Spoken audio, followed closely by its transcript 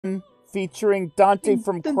featuring Dante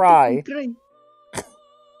from Cry.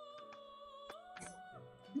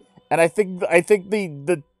 And I think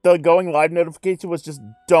the going live notification was just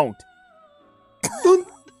don't. Don't.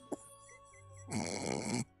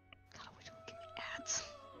 God, we don't get ads.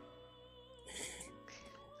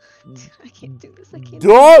 I can't do this. I can't.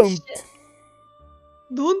 Don't. Do this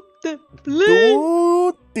Don't play.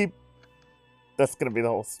 Don't. That's gonna be the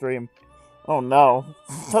whole stream. Oh no,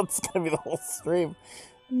 that's gonna be the whole stream.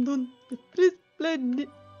 Don't play.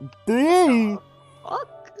 Oh,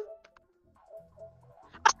 fuck.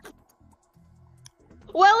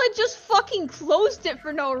 Well, it just fucking closed it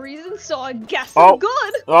for no reason, so I guess I'm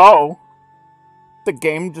good. Oh. The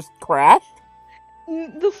game just crashed?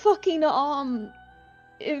 The fucking,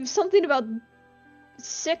 it was something about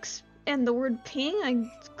 6 and the word ping, I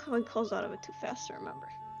closed out of it too fast to remember.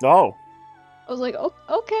 Oh. I was like, oh,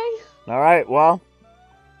 okay. Alright, well.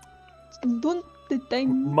 Dante.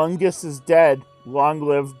 Mungus is dead. Long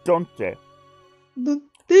live Dante. Dante.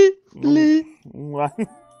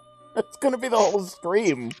 That's gonna be the whole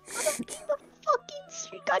stream. The fucking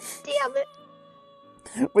stream, god damn it.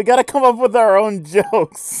 We gotta come up with our own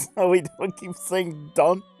jokes so we don't keep saying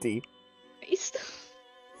Dante.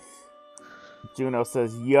 Juno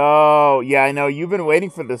says, yo. Yeah, I know, you've been waiting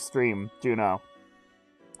for this stream, Juno.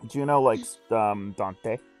 Juno likes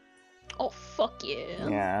Dante. Oh, fuck yeah.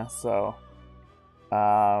 Yeah, so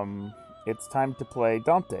it's time to play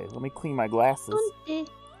Dante. Let me clean my glasses. Dante.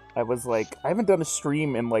 I was like, I haven't done a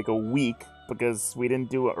stream in like a week because we didn't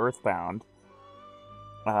do a Earthbound.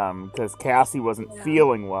 Because Cassie wasn't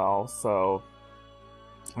feeling well, so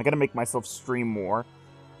I gotta make myself stream more.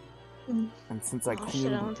 And since I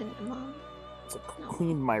cleaned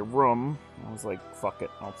my room, I was like, fuck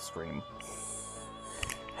it, I'll stream.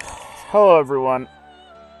 Hello everyone.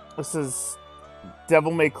 This is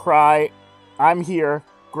Devil May Cry. I'm here.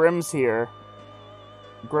 Grim's here.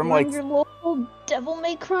 Grim likes your local Devil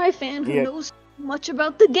May Cry fan who knows much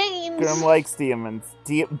about the games. Grim likes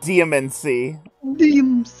DMNC.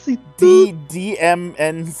 DMC.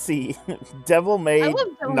 DMNC. Devil May. I love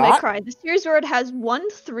Devil May Cry. The series where it has 1,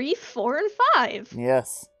 3, 4, and 5.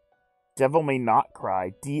 Yes. Devil May Not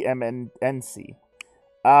Cry. DMNC.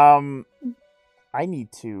 I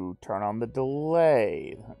need to turn on the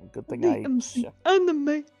delay. Good thing DMC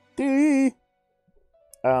anime.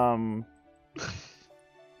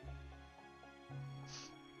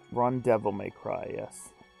 Run Devil May Cry, yes.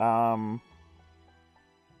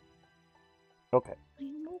 Okay.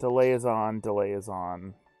 Delay is on.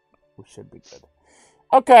 We should be good.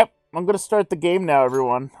 Okay, I'm gonna start the game now,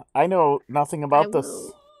 everyone. I know nothing about this.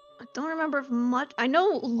 I don't remember much. I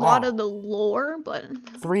know a lot of the lore, but...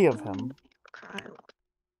 3 of him.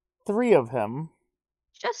 3 of him.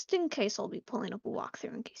 Just in case, I'll be pulling up a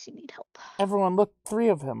walkthrough in case you need help. Everyone, look, 3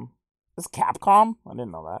 of him. Is Capcom? I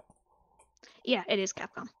didn't know that. Yeah, it is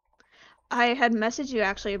Capcom. I had messaged you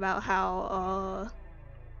actually about how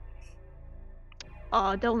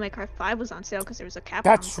Devil May Cry 5 was on sale because there was a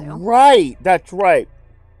Capcom sale. That's right.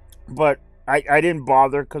 But I didn't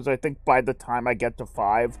bother because I think by the time I get to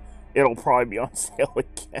 5, it'll probably be on sale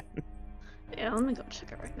again. Yeah, let me go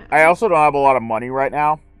check it right now. I also don't have a lot of money right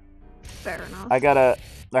now. Fair enough. I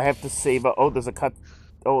have to save a... Oh, there's a cut...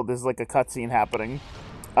 Oh, there's like a cutscene happening.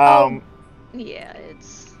 Yeah,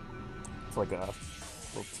 it's like a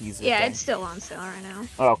little teaser Yeah, thing. it's still on sale right now.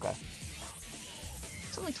 Oh, okay.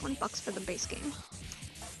 It's only $20 for the base game.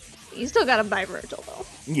 You still gotta buy Virgil, though.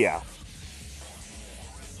 Yeah.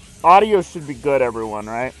 Audio should be good, everyone,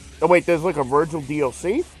 right? Oh, wait, there's like a Virgil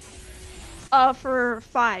DLC? For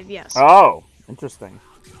 5, yes. Oh, interesting.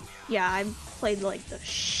 Yeah, I played, like, the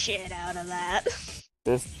shit out of that.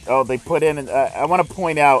 They put in... I want to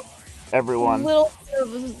point out, everyone... A little bit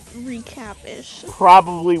of a recap-ish.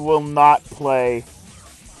 Probably will not play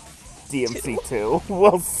DMC 2.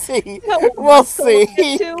 We'll see. We'll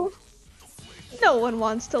see. No one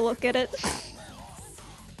wants to look at it.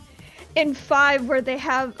 In 5, where they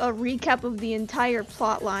have a recap of the entire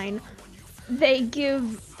plotline, they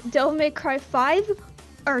give Devil May Cry 5,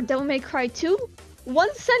 or Devil May Cry 2,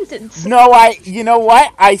 1 sentence. No, you know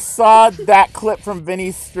what? I saw that clip from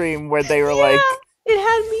Vinny's stream where they were like... It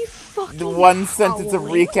had me fucking 1 sentence of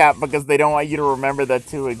recap because they don't want you to remember that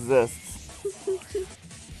 2 exists.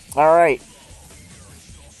 Alright.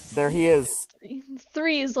 There he is.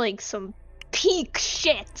 3 is like some peak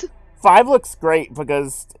shit. 5 looks great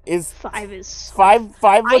because 5 is... 5 looks...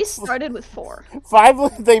 I started with 4.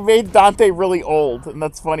 5 they made Dante really old, and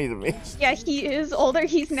that's funny to me. Yeah, he is older.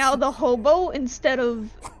 He's now the hobo instead of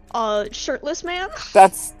shirtless man.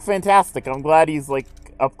 That's fantastic. I'm glad he's like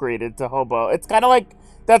upgraded to hobo. It's kind of like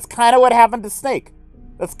that's kind of what happened to Snake.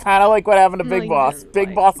 That's kind of like what happened to No, Big you Boss. didn't, Big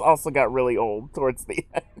like- Boss also got really old towards the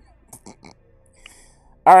end.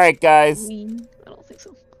 Alright, guys. I don't think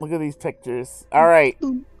so. Look at these pictures. Alright.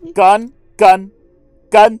 Gun. Gun.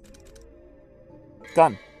 Gun.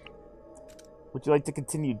 Gun. Would you like to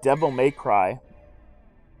continue Devil May Cry?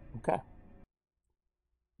 Okay.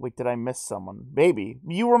 Wait, did I miss someone? Maybe.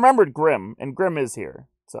 You remembered Grim, and Grim is here.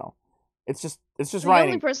 So, it's just The Ryan.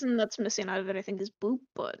 only person that's missing out of it, I think, is Boop,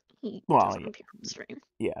 but he Well, doesn't yeah. appear on the stream.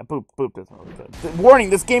 Yeah, Boop doesn't really good. Warning,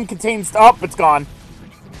 this game contains... Oh, it's gone.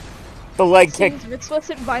 The leg kicked...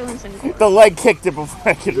 Explicit violence and gore. The leg kicked it before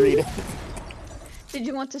I could read it. Did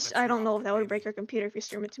you want to? I don't know if that would break your computer if you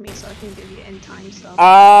stream it to me, so I can give you end time stuff.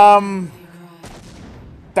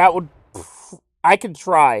 That would... I could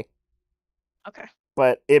try. Okay.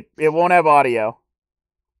 But it won't have audio.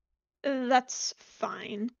 That's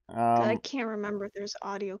fine. I can't remember if there's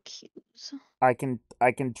audio cues. I can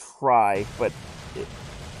try, but... Yeah,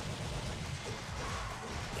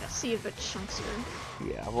 see if it chunks her.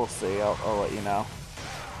 Yeah, we'll see. I'll let you know.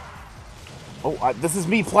 Oh, this is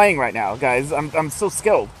me playing right now, guys. I'm so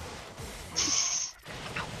skilled. Ow,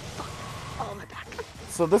 fuck. Oh, my back.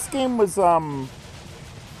 So this game was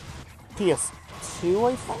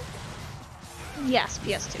PS2, I think. Yes,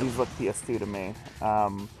 PS2. These look PS2 to me.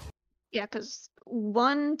 Yeah, because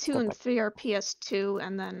 1, 2, and 3 are PS2,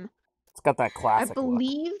 and then It's got that classic I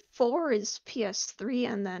believe 4 is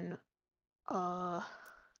PS3, and then 5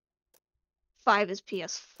 is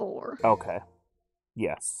PS4. Okay.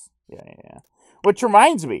 Yes. Yeah. Which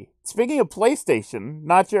reminds me, speaking of PlayStation,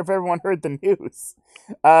 not sure if everyone heard the news.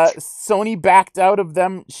 Sony backed out of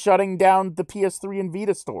them shutting down the PS3 and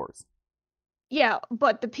Vita stores. Yeah,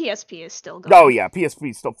 but the PSP is still going. Oh yeah,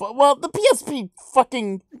 PSP is still... Well, the PSP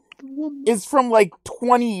fucking is from like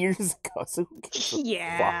 20 years ago, so who gives a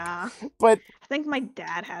Yeah. fuck? But I think my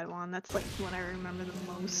dad had one. That's like what I remember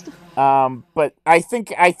the most. but I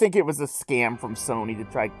think it was a scam from Sony to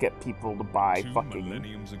try to get people to buy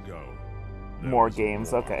fucking more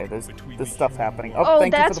games. Okay, there's this stuff happening. Oh,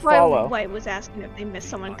 thank you for that's the why follow. White was asking if they missed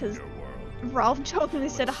someone, because Ralph jokingly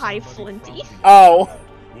said hi, Flinty. Oh.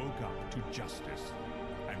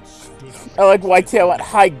 I like Whitetail went,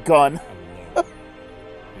 hi, gun.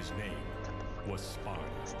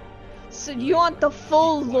 So you want the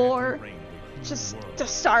full lore just to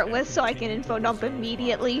start with so I can info dump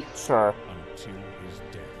immediately? Sure.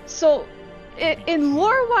 So, in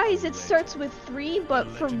lore-wise, it starts with 3, but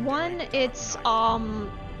for 1, it's,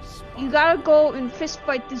 you gotta go and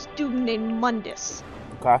fistfight this dude named Mundus.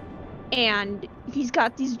 Okay. And he's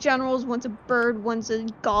got these generals, one's a bird, one's a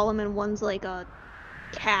golem, and one's like a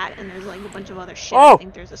cat, and there's like a bunch of other shit. Oh! I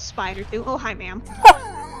think there's a spider too. Oh, hi, ma'am.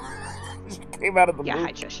 She came out of the Yeah, blue.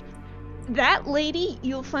 hi, shush. That lady,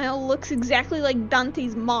 you'll find out, looks exactly like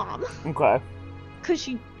Dante's mom. Okay. Because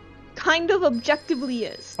she kind of objectively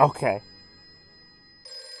is. Okay.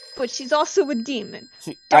 But she's also a demon.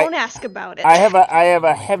 She, Don't ask about it. I have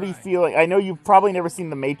a heavy feeling. I know you've probably never seen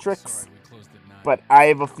The Matrix, but I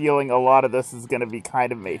have a feeling a lot of this is gonna be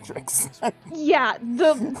kind of Matrix. Yeah,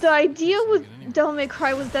 the idea with Devil May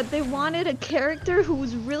Cry was that they wanted a character who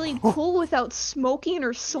was really cool without smoking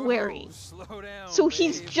or swearing. So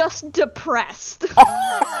he's just depressed.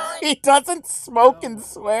 He doesn't smoke and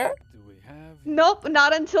swear? Nope,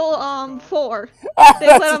 not until 4. They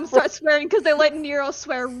let him start swearing because they let Nero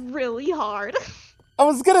swear really hard. I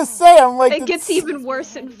was gonna say, I'm like... It gets even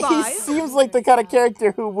worse in 5. He seems like the kind of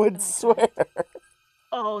character who would swear.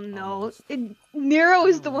 Oh no, Nero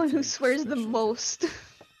is the one who swears the most. If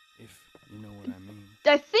you know what I mean.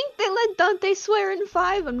 I think they let Dante swear in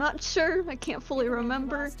 5, I'm not sure, I can't fully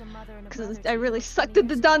remember. Because I really sucked at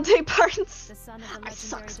the Dante parts. I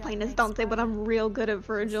suck playing as Dante, but I'm real good at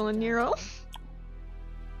Virgil and Nero.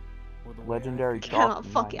 Legendary Cannot Dark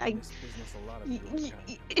fuck it. Knight.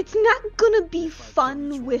 It's not gonna be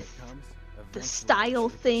fun with the style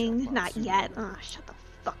thing, not yet. Shut the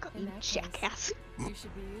fuck up, you jackass.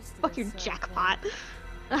 Fuck your jackpot.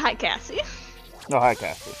 Hi, Cassie. Oh, hi,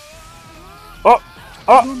 Cassie.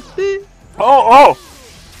 Oh!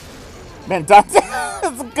 Man, Dante.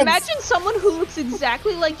 That's a good... Imagine someone who looks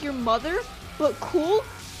exactly like your mother, but cool,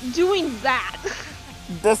 doing that.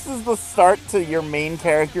 This is the start to your main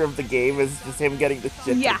character of the game, is just him getting the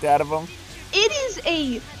shit kicked out of him. It is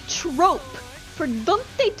a trope for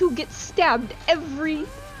Dante to get stabbed every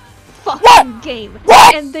fucking game.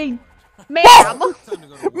 What? And they... Ma'am!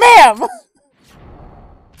 Ma'am!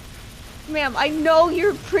 Ma'am, I know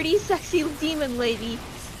you're a pretty sexy demon lady.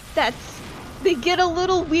 They get a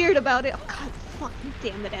little weird about it. Oh god, fucking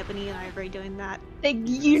damn it, Ebony and Ivory doing that.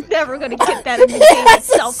 You're never gonna get that in the game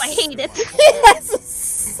itself. I hate it.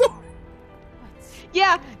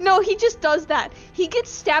 Yeah, no, he just does that. He gets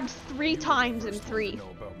stabbed 3 times in 3.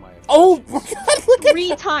 Oh my god, look at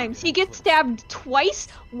 3 times. He gets stabbed twice,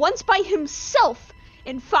 once by himself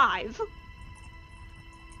in 5.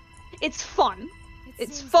 It's fun.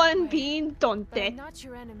 It's fun being But Dante. I'm not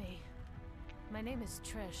your enemy. My name is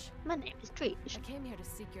Trish. My name is Trish. I came here to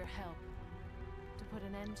seek your help. To put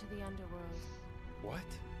an end to the underworld. What?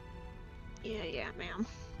 Yeah, ma'am.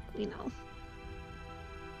 We know.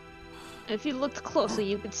 If you looked closely,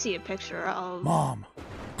 you could see a picture of Mom.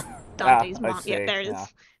 Dante's I mom. Yeah, see, there it is. yeah.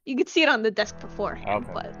 You could see it on the desk beforehand,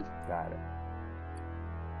 Okay. but Got it.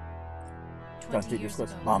 20 Dante years just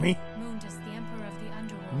goes, ago, Mommy? Mundus, the emperor of the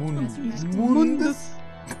underworld, Moon. resurrected. Mundus.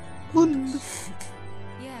 Mundus.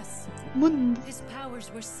 Yes, Mundus. his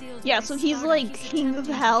powers were sealed. Yeah, by so he's Sparta. like He's king of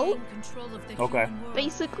attempting to hell, gain control of the Okay. human world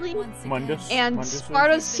basically. once again. Mundus. And Mundus was-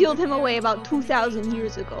 Sparta sealed him away about 2,000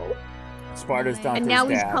 years ago. Sparta's Dante's And now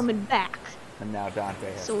he's dad. coming back. And now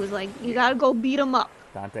Dante has, So it's like, you gotta go beat him up.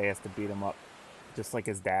 Dante has to beat him up. Just like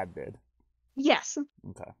his dad did. Yes.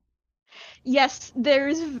 Okay. Yes,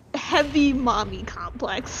 there's heavy mommy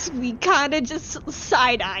complex. We kinda just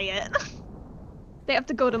side-eye it. They have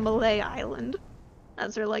to go to Malay Island.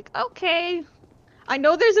 As they're like, okay. I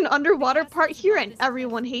know there's an underwater part here and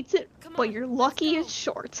everyone hates it, but you're lucky it's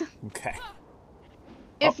short. Okay.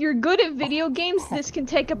 If you're good at video games, this can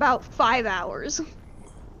take about 5 hours.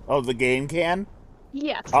 Oh, the game can?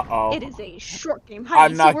 Yes. Uh-oh. It is a short game. Hi,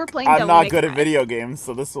 I'm so not we're playing I'm Devil not May good at Cry. video games,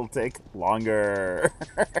 so this will take longer.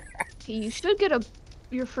 Okay, you should get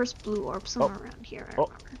your first blue orb somewhere around here, I Oh.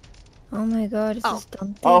 remember. Oh my god, this Oh. is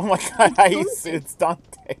Dante. Oh my god, Dante. it's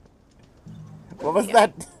Dante. What was Yeah.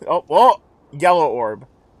 that? Oh, yellow orb.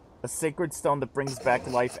 A sacred stone that brings back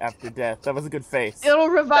life after death. That was a good face. It'll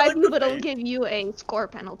revive you, but it'll give you a score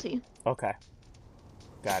penalty. Okay.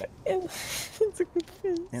 Got it. It's a good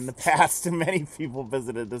face. In the past, many people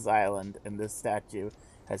visited this island, and this statue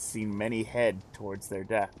has seen many head towards their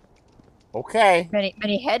death. Okay.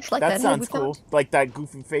 Many heads like That that. head sounds we cool. found? Like that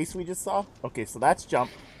goofy face we just saw? Okay, so that's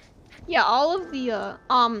jump. Yeah, all of the,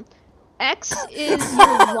 X is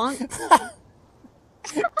your one.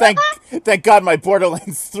 Thank God my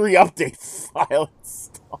Borderlands 3 update file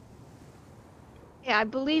installed. Yeah, I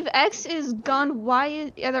believe X is gun, Y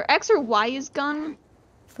is either X or Y is gun.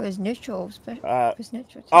 For his neutral. For his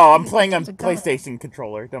neutral. Oh, I'm playing on It's a gun. PlayStation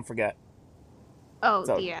controller, don't forget. Oh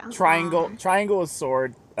So, yeah. triangle is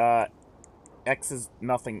sword, X is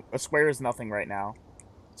nothing, a square is nothing right now.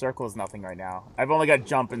 Circle is nothing right now. I've only got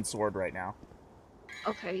jump and sword right now.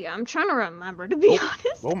 Okay, yeah, I'm trying to remember to be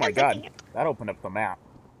honest. Oh my 'cause I god, can't. that opened up the map.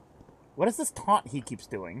 What is this taunt he keeps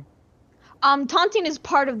doing? Taunting is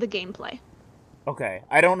part of the gameplay. Okay,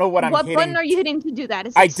 I don't know what I'm hitting. Button are you hitting to do that?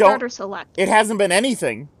 Is I it start don't- or select? It hasn't been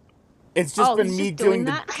anything. It's just Oh, been he's me just doing doing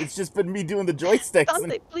the. that? It's just been me doing the joysticks.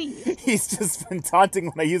 Dante, And please. he's just been taunting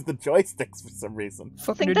when I use the joysticks for some reason. I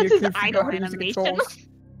Fucking think that's idiot, his can't figure idle out how to use the animation. controls.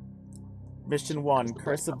 Mission 1,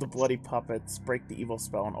 Curse of the Bloody Puppets. Break the evil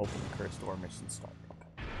spell and open the cursed door. Mission start.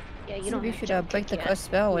 Okay. Yeah, you So don't we have should to break the yet. cursed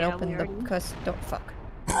spell and Yeah, open we the already- cursed. Don't fuck.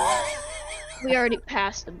 We already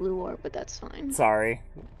passed the blue orb, but that's fine. Sorry.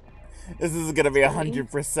 This is gonna be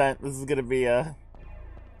 100%. This is gonna be a.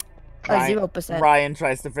 0%. Ryan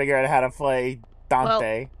tries to figure out how to play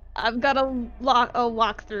Dante. I've got a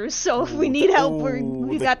walkthrough, so if we need help,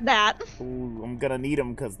 we got that. Ooh, I'm gonna need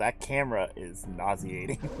him because that camera is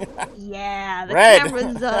nauseating. Yeah, the Red.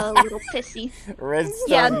 camera's a little pissy. Redstone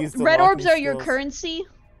Yeah, used to red lock orbs me are your skills. currency.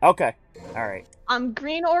 Okay. Alright.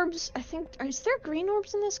 Green orbs, I think, is there green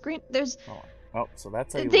orbs in this? There's, Oh, so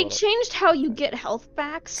that's how you they load it. changed how you get health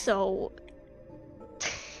back, so,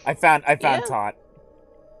 I found Yeah. taunt.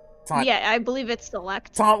 Taunt. yeah, I believe it's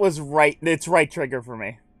select. Taunt was right. It's right trigger for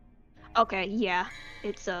me. Okay, yeah,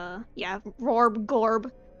 it's, yeah, Rorb,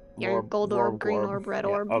 Gorb, yeah, Orb, gold orb, green Gorb. orb, red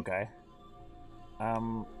Yeah, orb. Okay.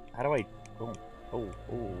 How do I? Oh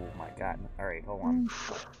my god! All right, hold on.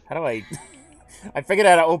 How do I? I figured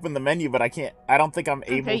out how to open the menu, but I can't. I don't think I'm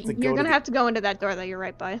able Okay, to go. you're gonna to have to go into that door that you're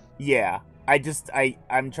right by. Yeah.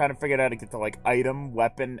 I'm trying to figure out how to get to like item,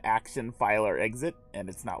 weapon, action, file, or exit, and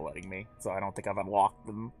it's not letting me. So I don't think I've unlocked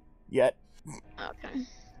them yet. Okay.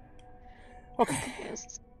 Okay.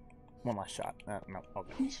 Yes. One last shot. No.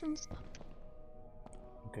 Okay. Missions.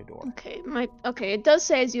 Okay. Door. Okay, it does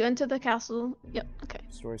say as you enter the castle. Yep, okay.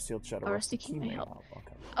 Store sealed shut. Or Rusty sticky key may may help.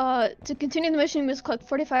 Okay. To continue the mission, you must collect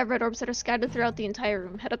 45 red orbs that are scattered throughout the entire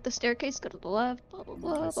room. Head up the staircase, go to the left, blah blah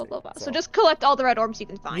blah I blah see. blah blah. So So- just collect all the red orbs you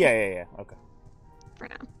can find. Yeah. Okay. For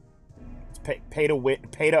now. It's pay to win.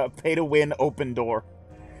 Pay to win. Open door.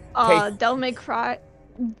 Devil May Cry.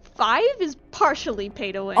 5 is partially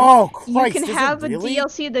pay to win. Oh, Christ, you can is it have really? a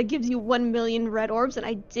DLC that gives you 1 million red orbs, and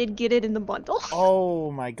I did get it in the bundle.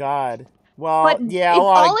 Oh my god. Well, But yeah,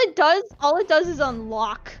 all it does is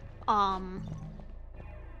unlock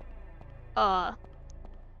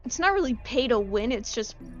it's not really pay to win, it's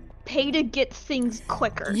just pay to get things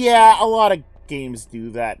quicker. yeah, a lot of games do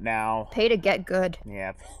that now. Pay to get good.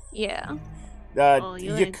 Yeah. Yeah. Oh,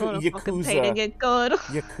 you ain't gonna fucking pay to get good.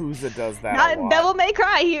 Yakuza does that Not a lot. Devil May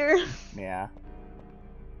Cry here. Yeah.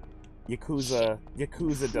 Yakuza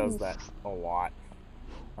does that a lot.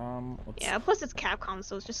 Yeah, plus it's Capcom,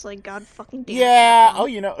 so it's just like, god fucking damn. Yeah, Capcom. oh,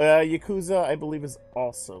 you know, Yakuza, I believe, is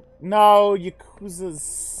also... No, Yakuza's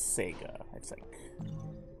Sega, I think.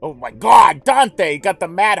 Oh my god, Dante got the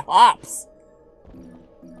mad hops!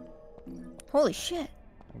 Holy shit.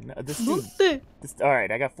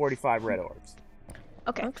 Alright, I got 45 red orbs.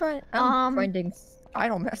 Okay. I'm finding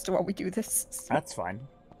idle master while we do this. That's fine.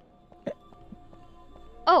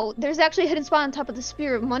 Oh, there's actually a hidden spot on top of the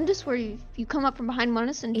Spear of Mundus where you come up from behind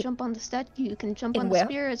Mundus and jump on the statue. You can jump on the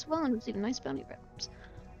spear as well and receive a nice bounty red orbs.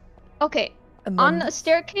 Okay. On a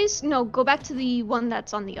staircase? No, go back to the one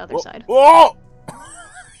that's on the other side. Whoa!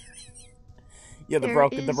 Yeah, the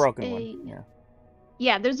broken one. Yeah.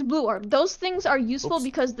 Yeah, there's a blue orb. Those things are useful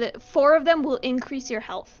because the 4 of them will increase your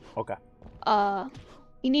health. Okay.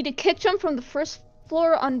 You need a kick jump from the first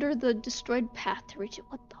floor under the destroyed path to reach it.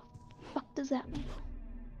 What the fuck does that mean?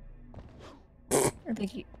 I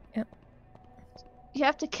think yeah. You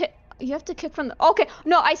have to kick from the... Okay,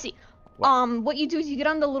 no, I see. What? What you do is you get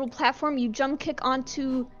on the little platform, you jump kick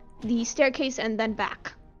onto the staircase, and then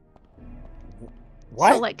back.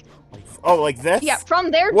 What? So, like... Oh, like this? Yeah,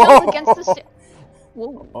 from there, Whoa! jump against the stair...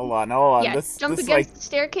 Whoa. Hold on. Yeah, jump against the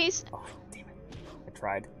staircase. Oh, damn it. I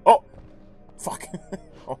tried. Oh! Fuck.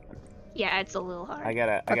 Yeah, it's a little hard. I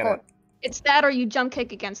gotta... It's that or you jump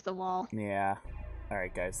kick against the wall. Yeah.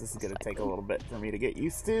 Alright, guys, this is gonna take a little bit for me to get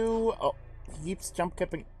used to. Oh, he keeps jump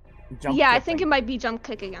kicking. I think it might be jump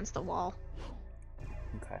kick against the wall.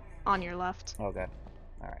 Okay. On your left. Okay.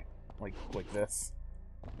 Alright. Like this.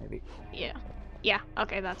 Maybe. Yeah. Yeah,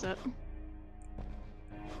 okay, that's it.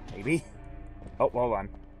 Maybe? Oh, hold on.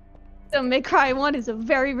 Devil May Cry 1 is a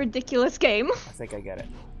very ridiculous game. I think I get it.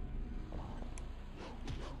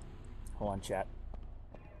 Hold on, chat.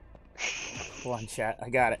 Hold on, chat. I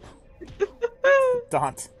got it.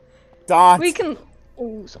 Daunt. We can...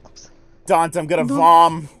 Oh, so close. Daunt, I'm gonna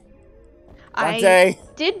vom. Dante. I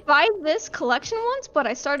did buy this collection once, but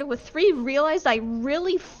I started with 3, realized I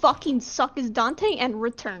really fucking suck as Dante, and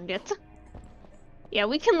returned it. Yeah,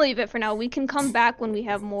 we can leave it for now. We can come back when we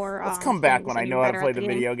have more. Let's come back when I know how to play the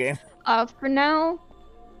video game. For now.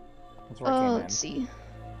 That's where I came in. Let's see.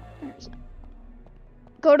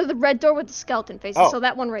 Go to the red door with the skeleton faces. So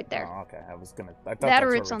that one right there. Oh, okay. I thought that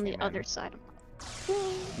or it's on the other side.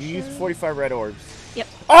 You used 45 red orbs. Yep.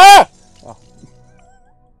 Ah! Oh.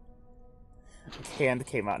 A hand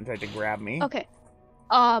came out and tried to grab me. Okay.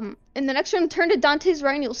 In the next room, turn to Dante's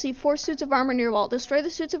right and you'll see 4 suits of armor near your wall. Destroy the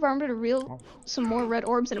suits of armor to reveal some more red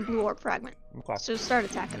orbs and a blue orb fragment. Okay. So start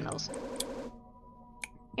attacking those.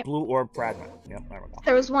 Yep. Blue orb fragment. Yep, there we go.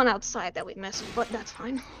 There was one outside that we missed, but that's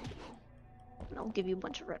fine. And I'll give you a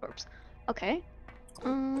bunch of red orbs. Okay.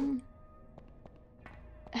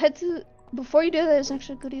 Head to... Before you do that, there's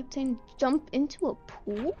actually good to obtain. Jump into a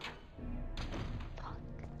pool? Fuck.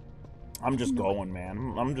 I'm just going,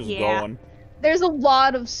 man. I'm just going. There's a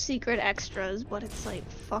lot of secret extras, but it's like,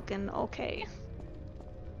 fucking okay.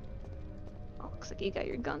 Oh, looks like you got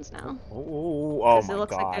your guns now. Oh my god. It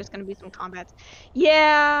looks like there's gonna be some combat.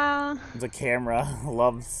 Yeah! The camera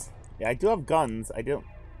loves... Yeah, I do have guns. I don't...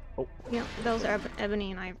 Oh. Yeah, those are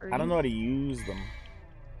ebony and ivory. I don't know how to use them.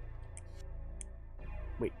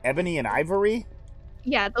 Wait, ebony and ivory?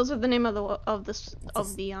 Yeah, those are the name of the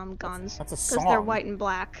guns. That's a song. Because they're white and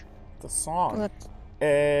black. It's a song.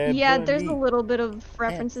 Ebony. Yeah, there's a little bit of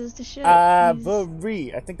references to shit.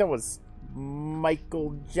 Ivory. I think that was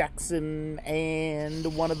Michael Jackson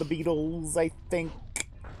and one of the Beatles, I think.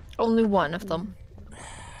 Only one of them.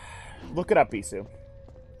 Look it up, Isu.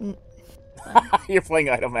 You're playing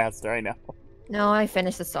Idolmaster, I know. No, I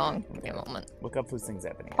finished the song. Give me a moment. Look up who sings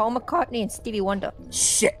Ebony. Paul McCartney and Stevie Wonder.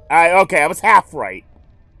 Shit! Okay, I was half right.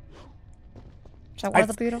 Is that one of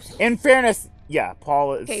the Beatles? In fairness, yeah,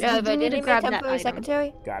 Paul is... Okay, but didn't he make temporary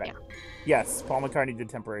secretary? Got it. Yeah. Yes, Paul McCartney did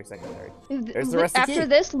temporary secretary. There's the rest After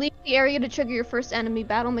this, leave the area to trigger your first enemy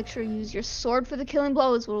battle. Make sure you use your sword for the killing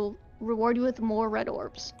blows. Will reward you with more red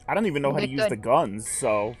orbs. I don't even know how to use the guns,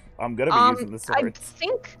 so I'm gonna be using the swords. I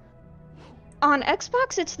think on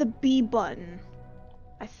Xbox it's the B button.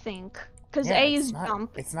 I think. Because A is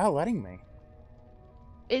jump. It's not letting me.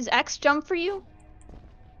 is X jump for you?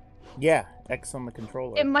 Yeah, X on the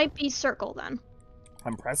controller. It might be circle then.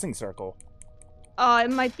 I'm pressing circle. It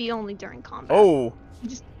might be only during combat. Oh.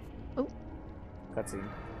 Just. Oh. Cutscene.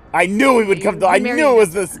 I knew he would come. I knew it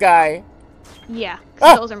was this guy. Yeah,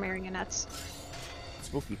 'cause those are marionettes.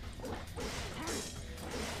 Spooky.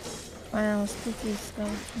 Wow, spooky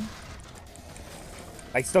skeleton.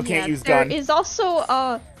 I still can't use there gun. There is also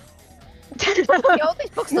Yo, these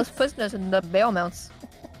books those prisoners in the bail mounts.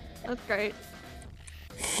 That's great.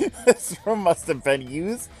 This room must have been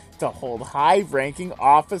used to hold high-ranking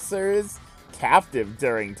officers captive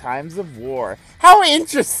during times of war. How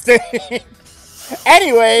interesting!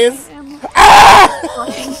 Anyways,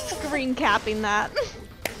 Fucking screen capping that.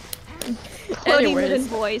 Including it in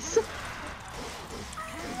voice.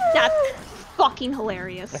 That's fucking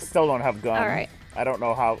hilarious. I still don't have gun. Alright. I don't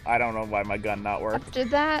know how. I don't know why my gun not worked. After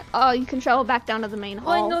that, you can travel back down to the main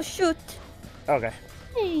Why hall. no shoot? Okay.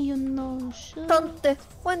 Hey, you know, shit. Dante,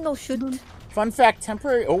 why no shoot? Fun fact: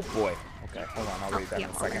 temporary. Oh boy. Okay, hold on. I'll read that Yeah,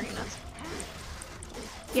 in a second. marionettes.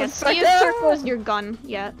 Yeah, see if circle is your gun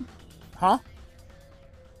yet. Huh?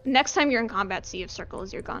 Next time you're in combat, see if circle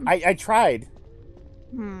is your gun. I tried.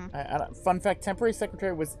 Hmm. Fun fact: temporary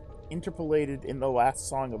secretary was interpolated in the last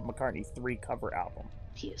song of McCartney 3 cover album.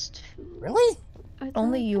 PS2. Really?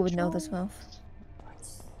 Only you would know this, Mouth.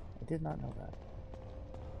 I did not know that.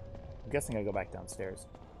 I'm guessing I go back downstairs.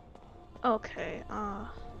 Okay,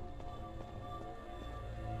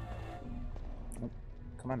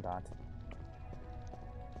 Commandant.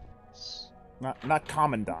 Not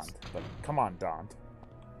commandant, but come on, Dant.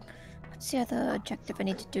 What's the other objective I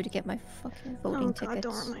need to do to get my fucking voting oh tickets? god,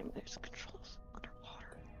 don't remind me there's controls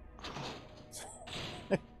underwater.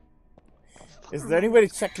 Is there any way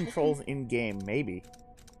to check controls in game? Maybe.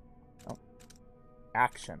 Oh.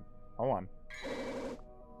 Action. Hold on.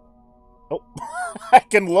 Oh, I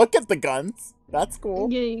can look at the guns. That's cool.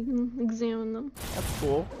 Yeah, you can examine them. That's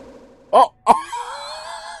cool. Oh!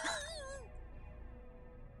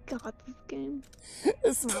 God, this game.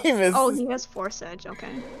 This game is... Oh, he has Force Edge,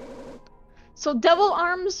 okay. So devil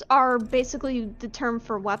arms are basically the term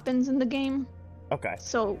for weapons in the game. Okay.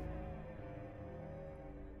 So...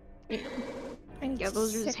 Yeah,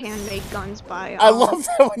 those are just handmade guns by... I love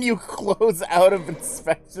that when you close out of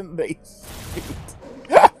inspection, they shoot.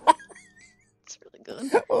 It's really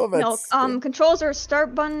good. Oh, that's No, controls are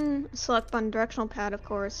start button, select button, directional pad, of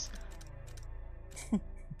course.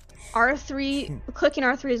 R3, clicking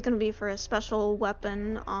R3 is going to be for a special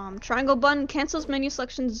weapon. Triangle button cancels menu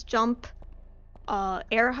selections, jump,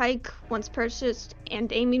 air hike once purchased,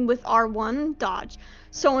 and aiming with R1, dodge.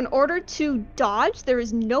 So in order to dodge, there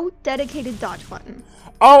is no dedicated dodge button.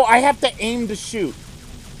 Oh, I have to aim to shoot.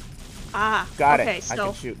 Ah, Got okay, it. so I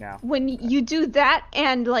can shoot now. when you do that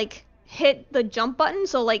and, like, hit the jump button,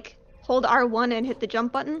 so, like, hold R1 and hit the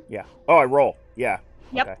jump button. Yeah. Oh, I roll. Yeah.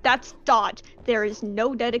 Yep, Okay. that's dodge. There is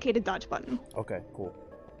no dedicated dodge button. Okay, cool.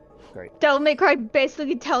 Great. Devil May Cry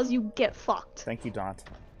basically tells you get fucked. Thank you, Dante.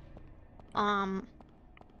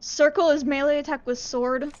 Circle is melee attack with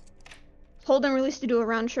sword. Hold and release to do a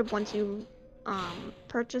round trip once you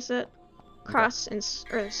purchase it. Cross and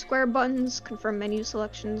square buttons confirm menu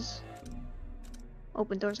selections.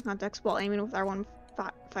 Open doors and contacts while aiming with R1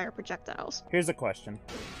 fire projectiles. Here's a question.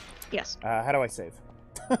 Yes. How do I save?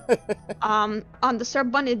 On the start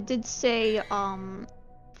button it did say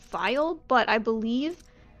file, but I believe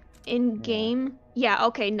in game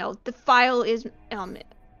no, the file is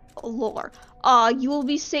lore. You will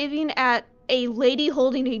be saving at a lady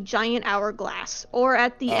holding a giant hourglass or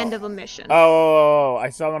at the end of a mission. Oh, I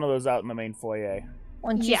saw one of those out in the main foyer.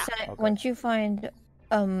 Once you find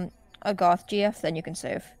a goth GF, then you can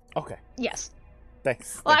save. Okay. Yes.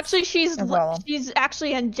 Thanks. Well, actually, she's problem.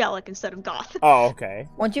 actually angelic instead of goth. Oh, okay.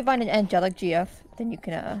 Once you find an angelic GF, then you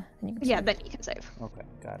can Yeah, save. then you can save. Okay,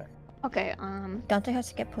 got it. Okay, Dante has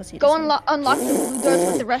to get pussy. go to save. unlock the blue doors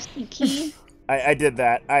with the rusty key. I did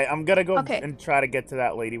that. I'm gonna go Okay. and try to get to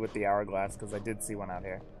that lady with the hourglass, because I did see one out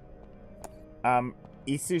here.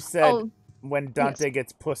 Isu said when Dante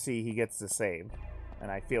gets pussy, he gets to save. And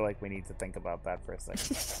I feel like we need to think about that for a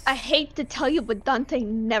second. I hate to tell you, but Dante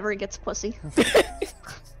never gets pussy.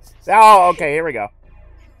 Oh, okay, here we go.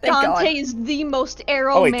 Thank God. Dante is the most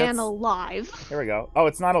arrow wait, man that's- alive. Here we go. Oh,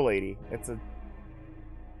 it's not a lady. It's a...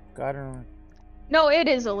 God, I don't know. No, it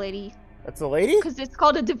is a lady, That's a lady? because it's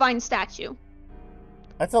called a divine statue.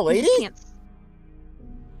 That's a You lady? can't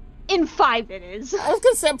In 5 it is. I was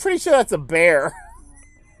gonna say, I'm pretty sure that's a bear.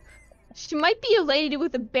 She might be a lady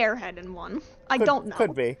with a bear head in 1. I don't know.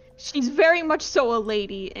 Could be. She's very much so a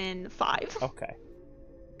lady in 5. Okay.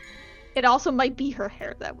 It also might be her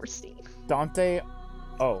hair that we're seeing. Dante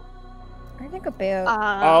Oh. I think a bear.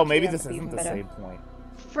 Oh, maybe yeah, this would be isn't even the better. save point.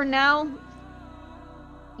 For now,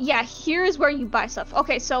 yeah, here's where you buy stuff.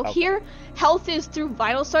 Okay, so Okay. here, health is through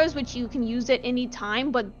Vital Stars, which you can use at any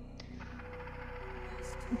time, but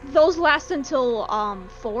those last until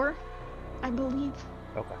 4, I believe.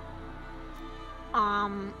 Okay.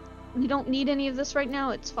 You don't need any of this right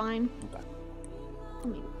now. It's fine. Okay. I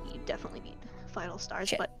mean, you definitely need Vital Stars,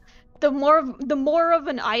 Shit. but the more of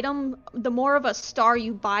an item, the more of a star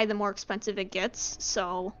you buy, the more expensive it gets.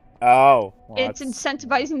 So Oh. Well, it's that's-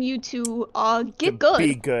 incentivizing you to get to good.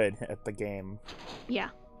 be good at the game. Yeah.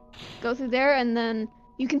 Go through there, and then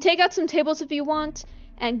you can take out some tables if you want,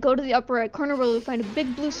 and go to the upper right corner where you'll find a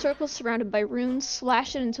big blue circle surrounded by runes.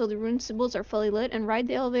 Slash it until the rune symbols are fully lit, and ride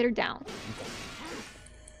the elevator down.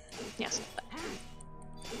 Yes.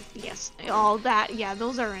 Yes. All that. Yeah,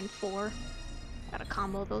 those are in 4. Gotta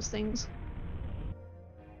combo those things.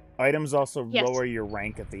 Items also Yes. lower your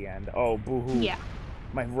rank at the end. Oh, boo-hoo. Yeah.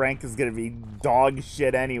 My rank is gonna be dog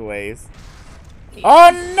shit anyways.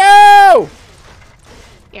 Oh no!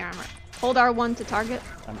 Yeah, remember. Hold R1 to target,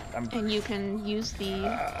 I'm and you can use the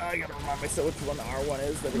I gotta remind myself which one the R1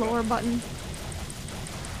 is. There we go. lower button.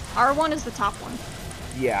 R1 is the top one.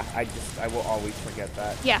 Yeah, I will always forget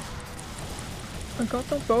that. Yeah. I got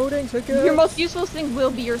the voting ticket. Your most useful thing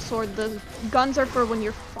will be your sword. The guns are for when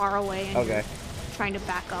you're far away and Okay. you're trying to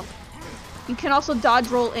back up. You can also dodge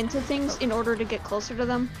roll into things in order to get closer to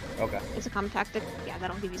them. Okay. It's a common tactic. Yeah,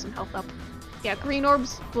 that'll give you some health up. Yeah, green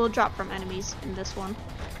orbs will drop from enemies in this one.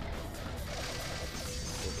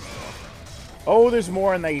 Oh, there's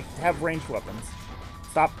more and they have ranged weapons.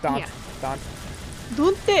 Stop, Dante. Yeah. Dante.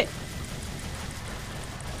 Dante!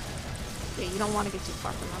 Yeah, you don't want to get too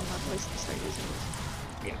far from them, otherwise they start using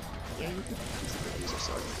it. Yeah. Yeah, you can use your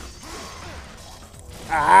sword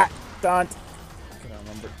now. Ah! Dante. I don't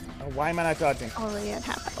remember. Oh, why am I not dodging? Already at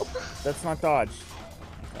half health. That's not dodge.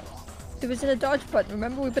 There was a dodge button.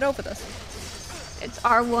 Remember, we've been over this. It's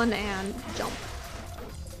R1 and jump.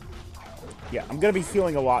 Yeah, I'm gonna be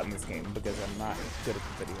healing a lot in this game because I'm not good at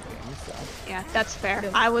the video games, so. Yeah, that's fair.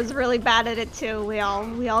 I was really bad at it too. We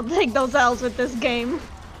all take those L's with this game.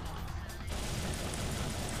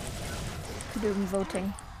 Doom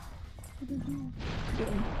voting.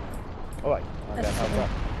 Oh, wait. I got health up.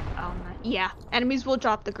 Yeah, enemies will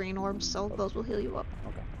drop the green orbs, so those will heal you up.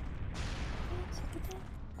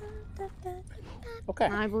 Okay. Okay.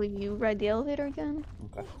 I believe you ride the elevator again.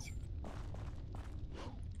 Okay.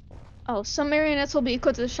 Oh, some marionettes will be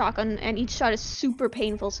equipped with a shotgun, and each shot is super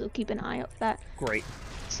painful, so keep an eye out for that. Great.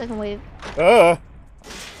 Second wave.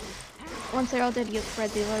 Once they're all dead, you have to ride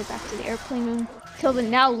the elevator back to the airplane room. Kill the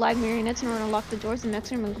now live marionettes in order to unlock the doors in the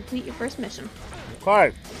next room and complete your first mission.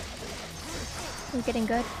 Okay. We're getting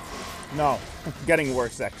good. No. Getting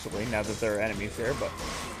worse, actually, now that there are enemies here, but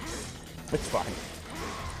it's fine.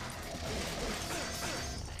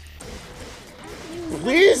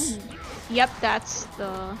 Please? Yep, that's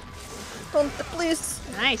the... Don't, please.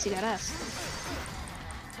 Nice, you got us.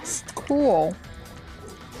 Cool.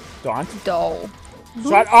 Dante? Doll.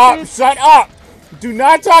 Shut up! Shut up! Do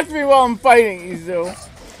not talk to me while I'm fighting, Izu.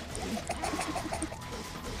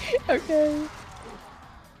 Okay.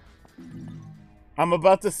 I'm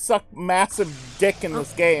about to suck massive dick in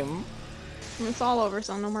this game. And it's all over,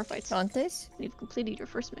 so no more fights. Dante's? You've completed your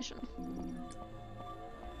first mission.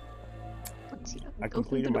 Let's see. I Go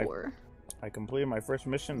through the door. I completed my first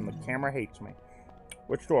mission and the camera hates me.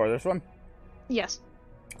 Which door? This one? Yes.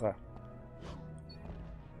 Okay.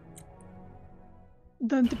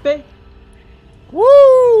 Dante Bay.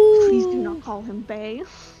 Woo! Please do not call him Bay.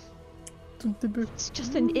 It's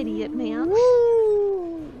just an idiot, man.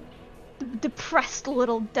 The depressed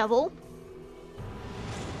little devil.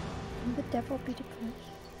 The devil be depressed.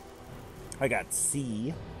 I got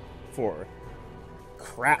C for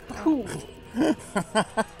crap. Cool.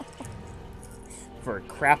 For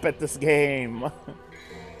crap at this game. Oh,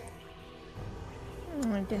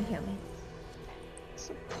 it didn't hear me.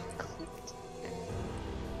 So clicked.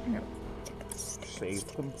 Save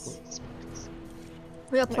complete.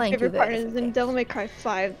 We are My playing favorite too part bad. is in Devil May Cry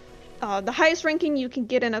 5. The highest ranking you can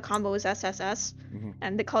get in a combo is SSS,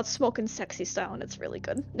 and they call it Smokin' Sexy Style, and it's really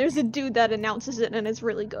good. There's a dude that announces it, and it's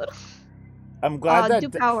really good. I'm glad do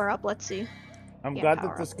power up, let's see. I'm yeah, glad power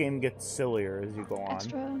that this up. game gets sillier as you go on.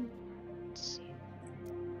 Extra. Let's see.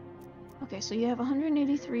 Okay, so you have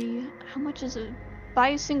 183. How much is it? Buy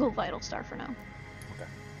a single Vital Star for now. Okay.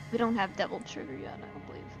 We don't have Devil Trigger yet, I don't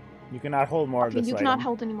believe. You cannot hold more of Okay, this you item. cannot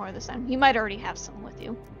hold any more this time. You might already have some with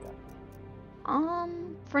you. Okay.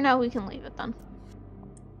 For now we can leave it then.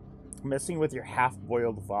 Messing with your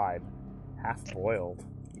half-boiled vibe. Half-boiled,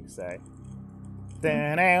 you say.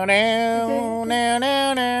 Yes, Bella,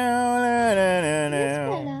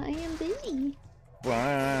 I am busy.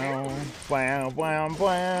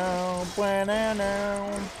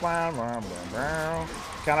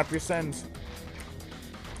 Count up your sins.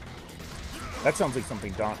 That sounds like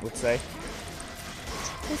something Daunt would say.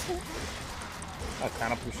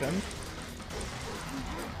 Count up your sins.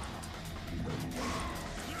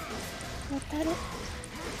 What's that?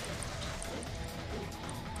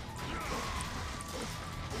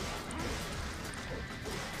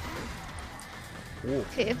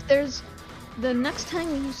 Okay, if there's the next time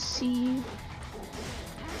you see.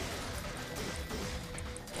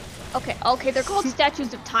 Okay, they're called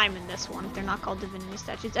statues of time in this one. They're not called divinity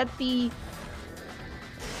statues. At the.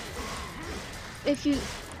 If you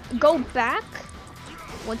go back,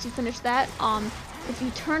 once you finish that, if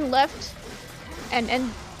you turn left and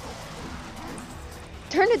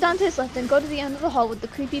turn to Dante's left and go to the end of the hall with the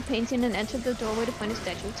creepy painting and enter the doorway to find a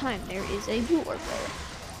statue of time. There is a dwarf there.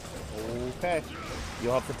 Okay.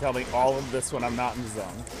 You'll have to tell me all of this when I'm not in the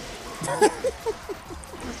zone. That's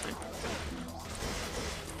fine.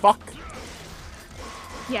 Fuck.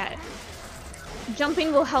 Yeah.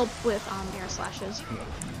 Jumping will help with air slashes.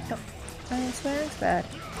 Yep. I swear it's bad.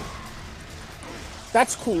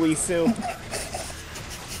 That's cool, Isu.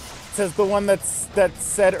 Says the one that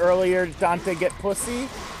said earlier, Dante get pussy.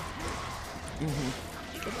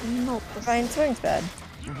 No, Fine swing's bad.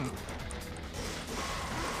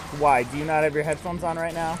 Why? Do you not have your headphones on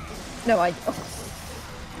right now? No, I. Oh.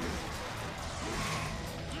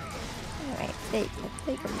 Alright,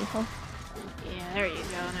 take them, Mijo. Yeah, there you go.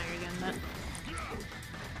 Now you're getting that.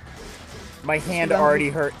 My hand already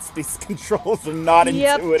hurts. These controls are not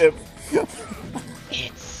intuitive.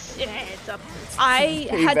 It's up. I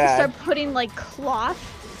Pretty had bad. to start putting like cloth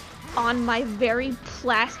on my very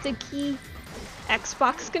plasticky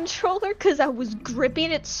Xbox controller because I was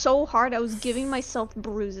gripping it so hard I was giving myself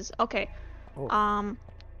bruises. Okay. Oh.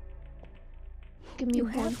 Give me You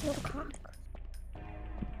one. have no cock.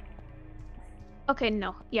 Okay,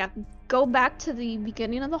 no. Yeah. Go back to the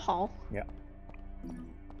beginning of the hall. Yeah.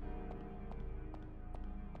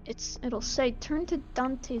 It'll say turn to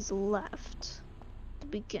Dante's left. The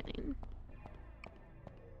beginning.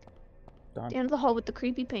 The end of the hall with the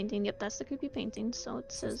creepy painting. Yep, that's the creepy painting. So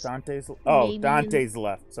it says Dante's. maybe Dante's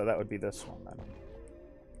left. So that would be this one then.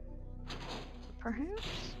 perhaps.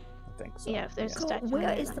 I think so. Yeah, if there's a So statue. where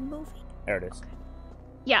right is there. the movie? There it is.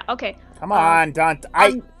 Yeah. Okay. Come on, Dante.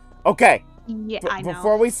 Okay. Yeah, I know.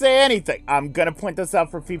 Before we say anything, I'm gonna point this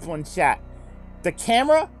out for people in chat. The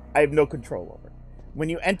camera, I have no control over. When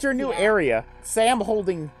you enter a new area, say I'm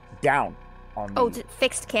holding down on Oh, the... it's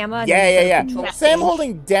fixed camera? Yeah. control Say I'm stage.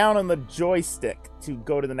 holding down on the joystick to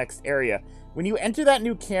go to the next area. When you enter that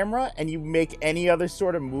new camera and you make any other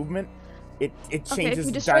sort of movement, it changes Okay, if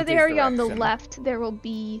you destroy the Dante's area on the direction. left, there will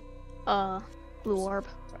be blue orb.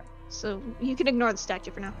 Sorry. So you can ignore the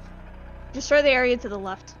statue for now. Destroy the area to the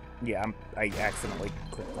left. Yeah, I accidentally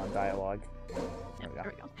clicked on dialogue. Yeah,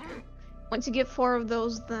 There we go. Once you get 4 of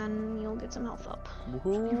those, then you'll get some health up.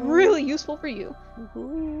 Woohoo. Really useful for you.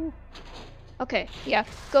 Woohoo. Okay, yeah.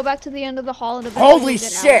 Go back to the end of the hall and Holy eventually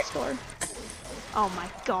get out shit! of the store. Oh my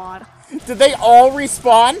god. Did they all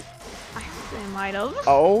respawn? I think they might have.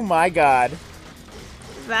 Oh my god.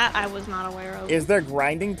 That I was not aware of. Is there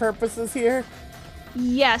grinding purposes here?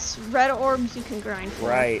 Yes, red orbs you can grind for.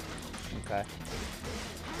 Right. Okay.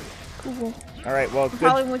 Cool. Alright, well,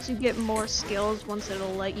 Probably once you get more skills, once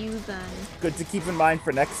it'll let you, then good to keep in mind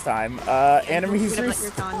for next time. Enemies get your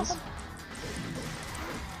respawn. guns.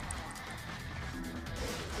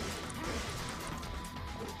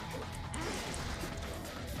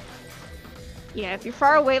 Yeah, if you're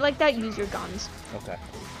far away like that, use your guns. Okay.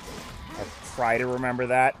 I'll try to remember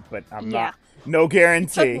that, but I'm Yeah. not. No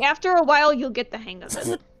guarantee. So after a while, you'll get the hang of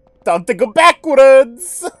it. Don't go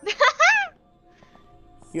backwards!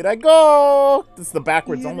 Here I go! This is the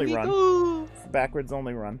backwards Here only we run. go. It's the backwards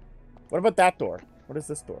only run. What about that door? What is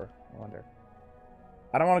this door? I wonder.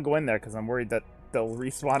 I don't want to go in there because I'm worried that they'll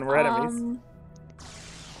respawn more enemies.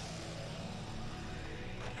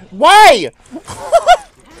 Why?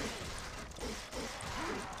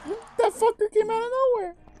 That fucker came out of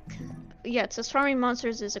nowhere. Yeah, it says farming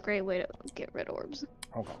monsters is a great way to get red orbs.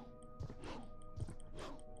 Okay.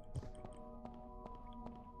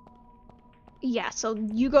 Yeah, so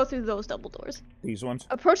you go through those double doors. These ones?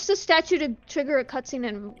 Approach the statue to trigger a cutscene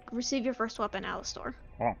and receive your first weapon, Alistor.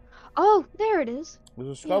 Oh. Oh, there it is. There's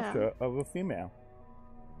a sculpture of a female.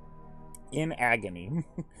 In agony.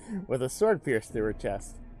 With a sword pierced through her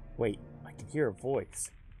chest. Wait, I can hear a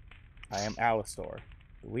voice. I am Alistor.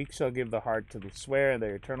 The weak shall give the heart to the swear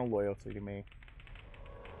their eternal loyalty to me.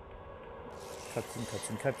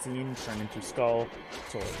 Cutscene. Turn into skull.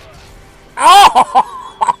 Sword.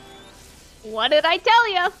 Oh! What did I tell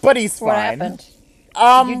you? But he's What fine. happened?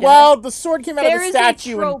 Well, the sword came out of There the is a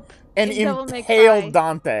statue trope and in Devil May Cry. impaled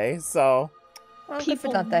Dante, so... Well, good for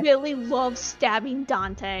People Dante. really love stabbing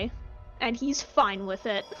Dante, and he's fine with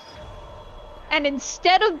it. And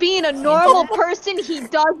instead of being a normal person, he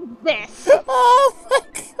does this. Oh my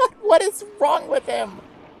god, what is wrong with him?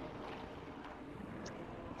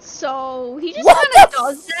 So he just What kind of the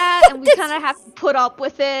does that, and we fuck kind of have to put up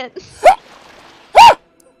with it.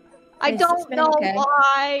 I Is don't this been know okay?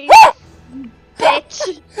 why,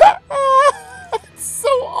 bitch. It's so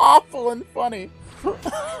awful and funny.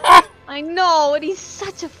 I know, and he's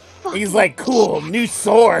such a fucking. He's like, cool, new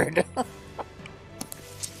sword.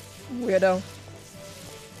 Weirdo.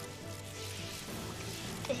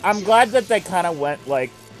 I'm glad that they kind of went like.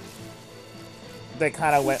 He's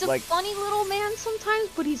a funny little man sometimes,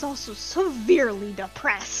 but he's also severely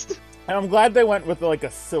depressed. And I'm glad they went with like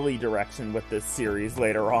a silly direction with this series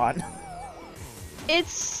later on.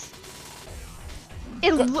 It's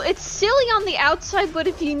silly on the outside, but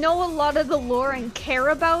if you know a lot of the lore and care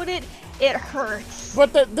about it, it hurts.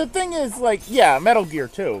 But the thing is, like, yeah, Metal Gear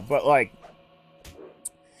too, but like,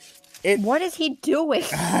 What is he doing?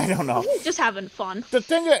 I don't know. He's just having fun. The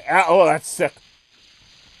thing is, oh, that's sick.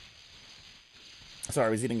 Sorry, I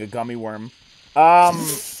was eating a gummy worm. So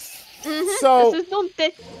This is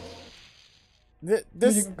dante.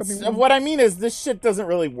 this what I mean is this shit doesn't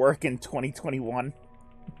really work in 2021.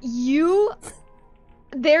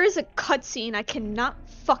 There is a cutscene I cannot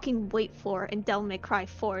fucking wait for in Devil May Cry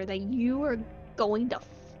 4 that you are going to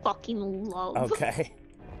fucking love. Okay.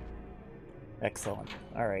 Excellent.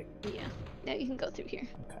 All right. Yeah. Now you can go through here.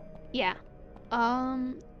 Okay. Yeah.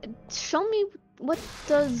 Show me what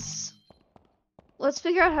does. Let's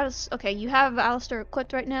figure out how to. Okay, you have Alistair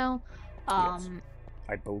equipped right now. Yes.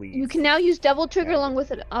 I believe. You can now use Devil Trigger along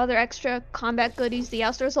with other extra combat goodies. The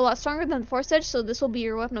Alistair is a lot stronger than the Force Edge, so this will be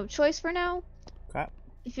your weapon of choice for now. Okay.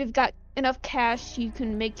 If you've got enough cash, you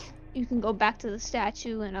can go back to the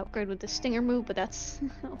statue and upgrade with the Stinger move, but that's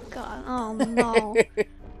oh god, oh no.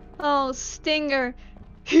 Oh, Stinger.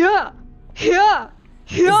 Yeah. Is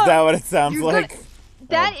that what it sounds like?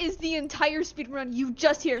 That is the entire speedrun. You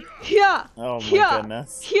just hear yeah. Oh my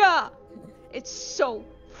goodness. Yeah. It's so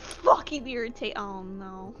fucking irritating. Oh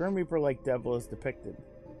no. Grim Reaper like devil is depicted.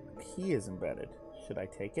 He is embedded. Should I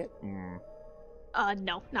take it?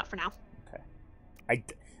 No, not for now. Okay.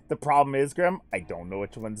 The problem is, Grim, I don't know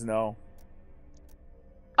which ones no.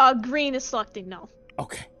 Green is selecting no.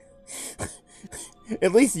 Okay.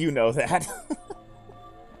 At least you know that.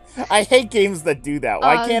 I hate games that do that.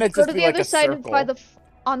 Why can't it just be like a circle? Go to the other side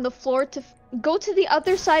on the floor to go to the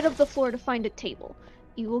other side of the floor to find a table.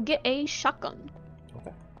 You will get a shotgun.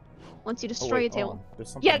 Okay. Once you destroy a table.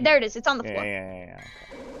 There's Yeah, there it is. It's on the floor. Yeah.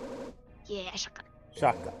 Okay. Yeah, shotgun.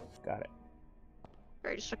 Shotgun. Got it.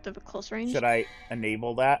 Very destructive at close range. Should I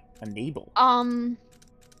enable that? Enable.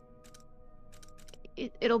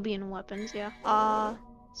 It'll be in weapons. Yeah.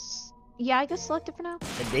 Yeah, I guess select it for now.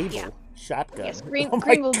 Enable. Yeah. Shotgun. Yes, green. Oh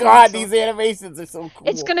green my will god, be these animations are so cool.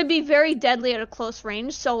 It's gonna be very deadly at a close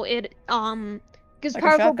range, so it gives Like a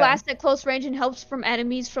powerful shotgun. blast at close range and helps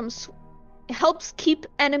keep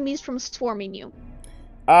enemies from swarming you.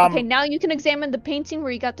 Okay, now you can examine the painting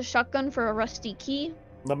where you got the shotgun for a rusty key.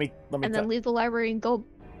 Let me and then leave the library and go.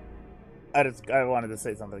 I wanted to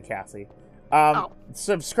say something to Cassie. Oh.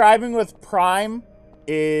 Subscribing with Prime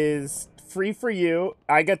is free for you.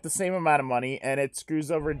 I get the same amount of money, and it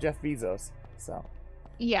screws over Jeff Bezos. So.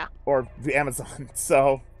 Yeah. Or Amazon.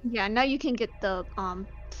 So. Yeah. Now you can get the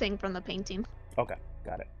thing from the painting. Okay,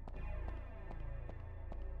 got it.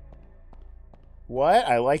 What?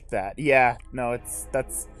 I like that. Yeah. No,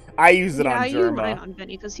 that's. I use it on Germa. Yeah, I use mine on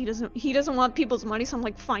Benny because he doesn't want people's money. So I'm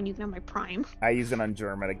like, fine, you can have my Prime. I use it on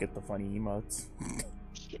Germa to get the funny emotes.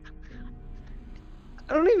 Yeah.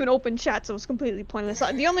 I don't even open chat, so it's completely pointless.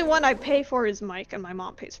 The only one I pay for is Mike, and my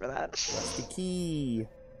mom pays for that. That's the key.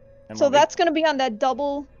 And So that's gonna be on that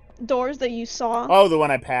double doors that you saw. Oh, the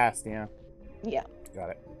one I passed, yeah. Yeah. Got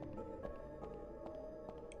it.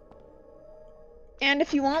 And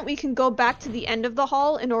if you want, we can go back to the end of the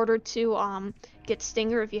hall in order to get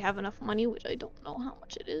Stinger if you have enough money, which I don't know how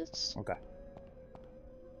much it is. Okay.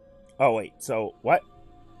 Oh wait, so what?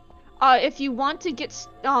 If you want to get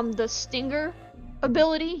the Stinger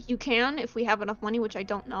ability, you can if we have enough money, which I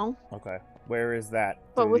don't know. Okay. Where is that?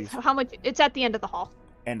 But with how much? It's at the end of the hall.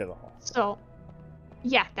 End of the hall. So,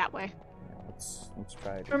 yeah, that way. Yeah, let's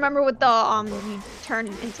try it. Remember with the you turn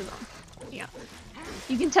into them. Yeah.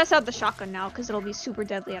 You can test out the shotgun now because it'll be super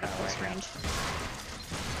deadly at a close range.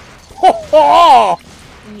 Oh! Oh!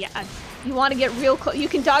 Yeah, you want to get real close. You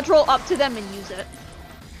can dodge roll up to them and use it.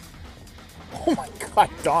 Oh my god,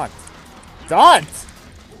 Dante. Dante!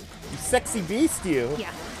 You sexy beast, you.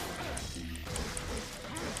 Yeah.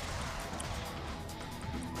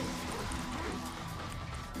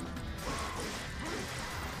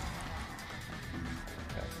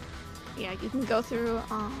 Yeah, you can go through,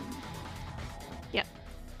 yep.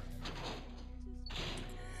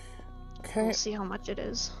 Okay. We'll see how much it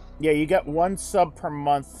is. Yeah, you get 1 sub per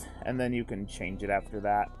month, and then you can change it after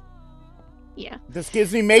that. Yeah. This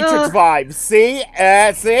gives me Matrix vibes. See?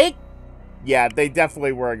 See? Yeah, they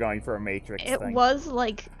definitely were going for a Matrix It thing. was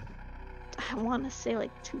like, I want to say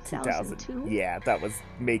like 2002. Yeah, that was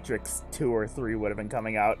Matrix 2 or 3 would have been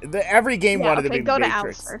coming out. Every game wanted to be go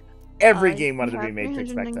Matrix. To Alistair. Every game wanted to be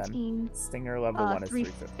Matrix back then. 319. Stinger level 1 is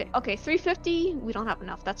 350. Okay, 350. We don't have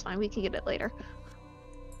enough. That's fine. We can get it later.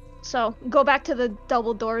 So, go back to the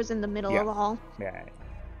double doors in the middle of the hall. Yeah.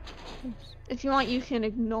 If you want, you can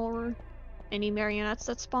ignore any marionettes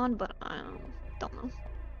that spawn, but I don't know.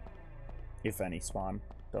 If any spawn.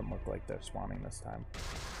 Don't look like they're spawning this time.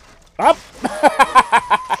 Up!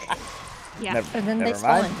 Yeah. And then never they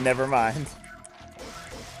mind. spawn. Never mind.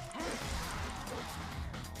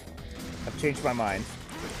 I've changed my mind.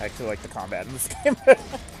 I actually like the combat in this game.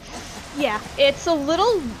 Yeah, it's a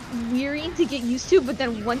little weary to get used to, but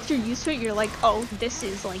then once you're used to it, you're like, oh, this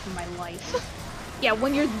is like my life. Yeah,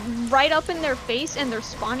 when you're right up in their face and they're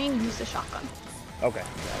spawning, use the shotgun. Okay.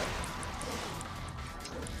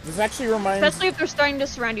 This actually reminds... Especially if they're starting to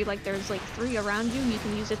surround you, like there's like 3 around you, you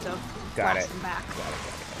can use it to blast them back. Got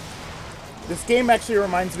it. This game actually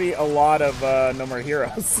reminds me a lot of No More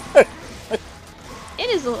Heroes. It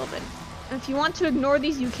is a little bit. If you want to ignore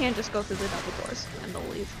these, you can just go through the double doors and they'll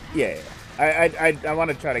leave. Yeah. I want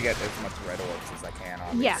to try to get as much red orbs as I can,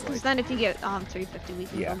 obviously. Yeah, because then if you get 350, we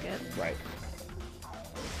can go get... right.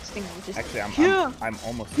 This thing will just... Actually, I'm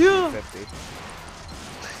almost 350.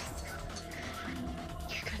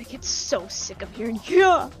 You're gonna get so sick of hearing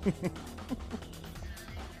yeah!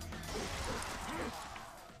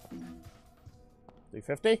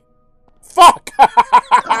 350? Fuck!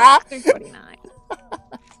 349.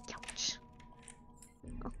 Ouch.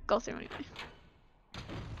 I'll go through anyway.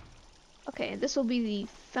 Okay, this will be the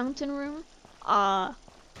fountain room.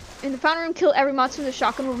 In the fountain room, kill every monster with a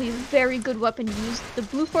shotgun will be a very good weapon to use. The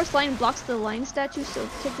blue force line blocks the lion statue, so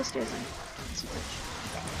take the stairs in.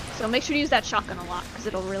 So make sure to use that shotgun a lot, because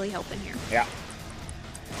it'll really help in here. Yeah.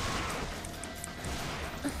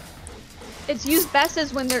 It's used best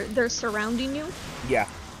as when they're surrounding you. Yeah.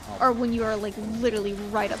 Or when you are like literally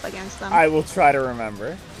right up against them. I will try to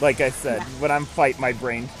remember. Like I said, when I'm fight, my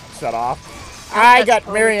brain shut off. I got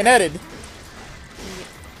marionetted.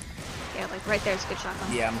 Yeah, like right there's a good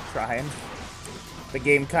shotgun. Yeah, I'm trying. The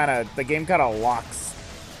game kind of locks.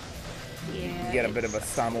 Yeah. You get a bit of a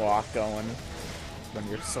stun lock going when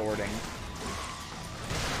you're sorting.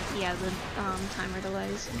 Yeah, the timer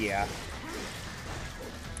delays. Yeah.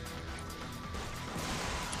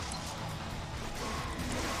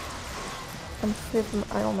 I'm free from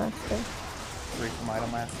Idolmaster. Free from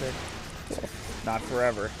Idolmaster? Not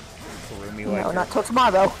forever. Karumi No, like not till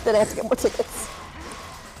tomorrow. Then I have to get more tickets.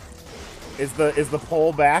 Is the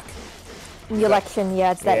poll back? The election,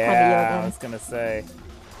 yeah, it's that time of year Yeah, I again. was gonna say.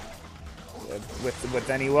 With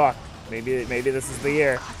any luck, maybe this is the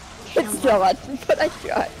year. It's not, but I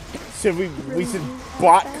tried. We should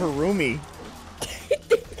bot Karumi.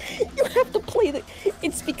 You have to play the.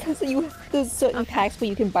 It's because there's certain packs where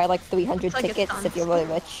you can buy like 300 like tickets if you're really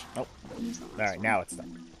rich. Oh. Alright, now it's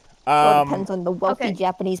done. Well, it depends on the wealthy okay.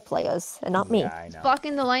 Japanese players, and not me. Yeah, I know.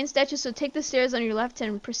 Blocking the lion statue, so take the stairs on your left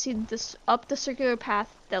and proceed up the circular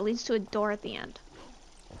path that leads to a door at the end.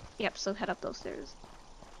 Yep, so head up those stairs.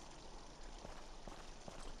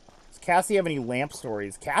 Does Cassie have any lamp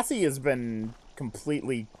stories? Cassie has been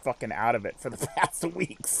completely fucking out of it for the past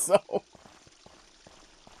week, so... Double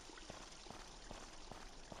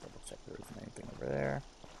check there isn't anything over there.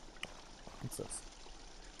 What's this?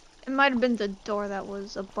 It might have been the door that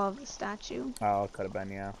was above the statue. Oh, it could have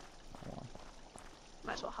been, yeah. Hold on.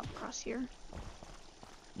 Might as well hop across here.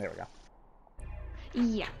 There we go.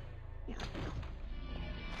 Yeah.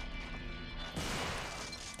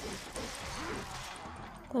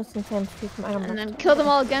 Sometimes free from Idolmaster. And then kill them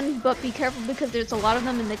all again, but be careful because there's a lot of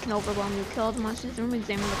them and they can overwhelm you. Kill all the monsters in the room,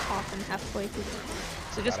 examine the coffin halfway through the room.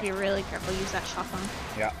 So just be really careful, use that shotgun.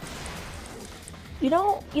 Yeah. You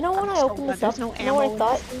know when I opened this up, you know what I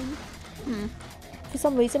thought? For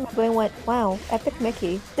some reason, my brain went, wow, Epic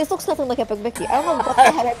Mickey. This looks nothing like Epic Mickey. I don't know what the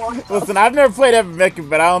hell I want. Listen, I've never played Epic Mickey,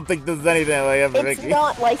 but I don't think this is anything like Epic Mickey. It's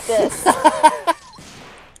not like this.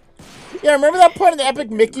 Yeah, remember that point in the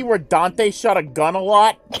Epic Mickey where Dante shot a gun a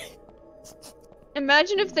lot?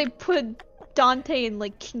 Imagine if they put Dante in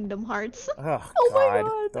like Kingdom Hearts. Oh, Oh my God. God,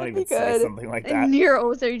 Don't that'd even be say good. something like that. And Nero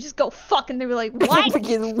was there, you just go fuck, and they were like, what?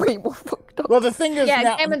 Mickey is way more fucked up. Well, the thing is Yeah,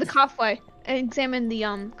 now... examine the coffin. Examine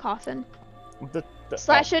the coffin. The,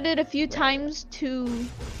 Slash at it a few times to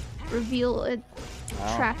reveal a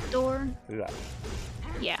Oh. trapdoor. Do that.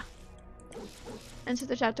 Yeah. Enter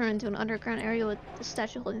the trapdoor into an underground area with the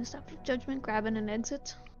statue holding the staff of judgment. Grab it and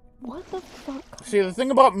exit. What the fuck? See, the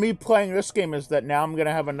thing about me playing this game is that now I'm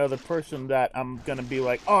gonna have another person that I'm gonna be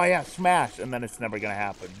like, oh yeah, smash, and then it's never gonna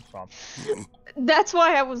happen. So. That's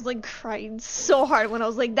why I was like crying so hard when I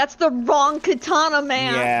was like, that's the wrong katana,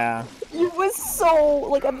 man. Yeah. You was so,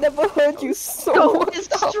 like, I've never heard you so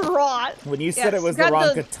Distraught. When you said Yes, it was the grab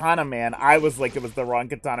wrong the- katana man, I was like it was the wrong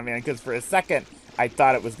katana man because for a second I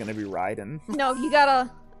thought it was gonna be Raiden. No, you gotta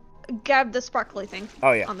grab the sparkly thing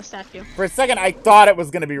Oh yeah. on the statue. For a second I thought it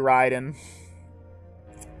was gonna be Raiden.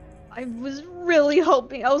 I was really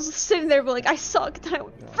hoping. I was sitting there like, I saw a katana.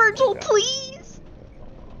 Virgil, please!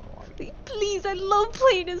 Please, I love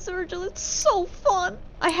playing as Virgil. It's so fun.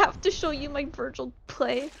 I have to show you my Virgil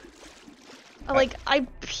play. I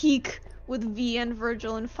peak with V and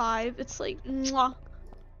Virgil in 5. It's like, mwah.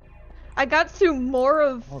 I got through more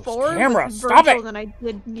of Oh, this 4 camera, with stop Virgil it! than I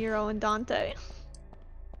did Nero and Dante.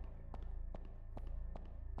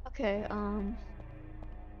 Okay,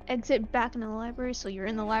 exit back into the library, so you're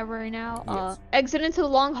in the library now. Yes. Exit into the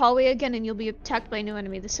long hallway again and you'll be attacked by a new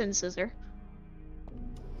enemy, the Sin Scissor.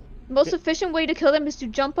 Most efficient way to kill them is to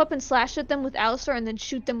jump up and slash at them with Alistar and then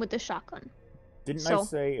shoot them with the shotgun. Didn't I So-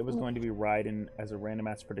 say it was going to be Raiden as a random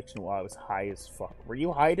ass prediction while I was high as fuck? Were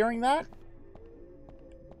you high during that?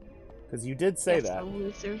 Because you did say Yes, that. I'll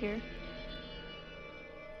move through here.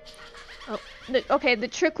 Oh, okay, the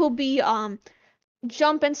trick will be,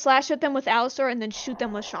 jump and slash at them with Alistar and then shoot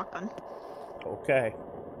them with shotgun. Okay.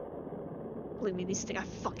 Believe me, these things, I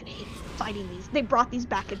fucking hate fighting these. They brought these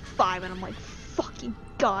back in 5 and I'm like, fucking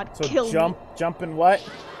god, So kill jump and what?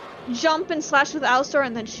 me. Jump and slash with Alistar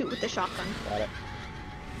and then shoot with the shotgun. Got it.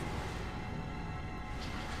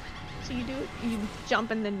 So you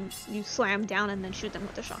jump and then you slam down and then shoot them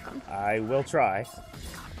with the shotgun. I will try.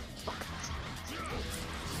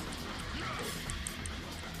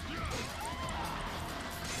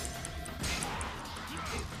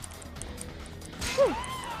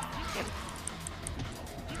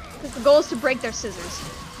 Because the goal is to break their scissors.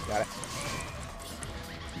 Got it.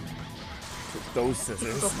 With those Go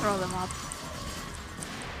scissors. throw them up.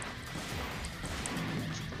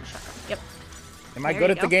 Yep. Am I There good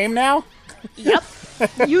you at the go. game now? Yep.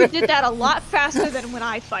 You did that a lot faster than when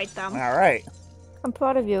I fight them. Alright. I'm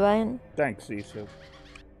proud of you, Ryan. Thanks, Isu.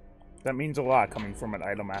 That means a lot coming from an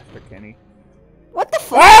Idol Master Kenny. What the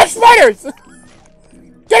fuck? Ah, spiders!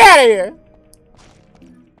 Get out of here!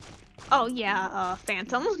 Oh yeah,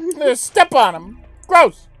 Phantom. Just step on him.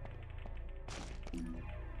 Gross!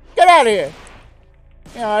 Get out of here!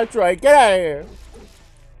 Yeah, that's right. Get out of here.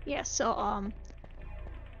 Yeah, so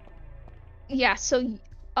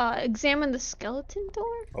examine the skeleton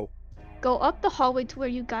door. Oh. Go up the hallway to where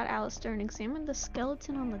you got Alistair and examine the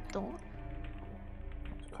skeleton on the door.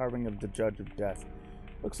 Carving of the Judge of Death.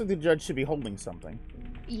 Looks like the judge should be holding something.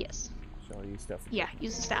 Yes. Shall I use stuff? Yeah,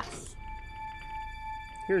 use the staff.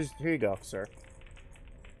 Here you go, sir.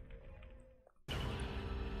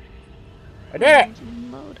 I did it!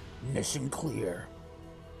 Mode. Mission clear.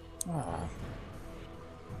 Ah,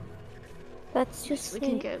 That's just We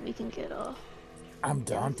can get I'm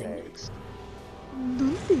Dante.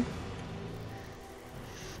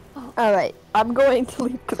 Alright, I'm going to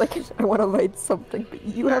leave because I want to write something, but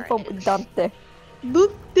you have fun with Dante.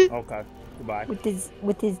 Okay. Goodbye.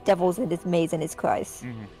 With his devils and his maze and his cries.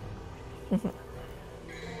 Mm-hmm.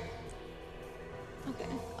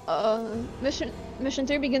 Okay. Mission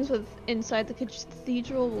 3 begins with inside the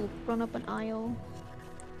cathedral. We'll run up an aisle.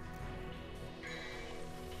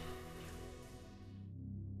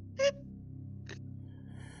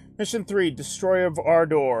 Mission 3, Destroyer of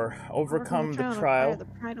Ardor. Overcome the trial. The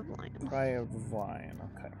Pride of Lion. Pride of Lion,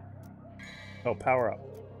 okay. Oh, power up.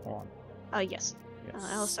 Hold on. Yes. Yes.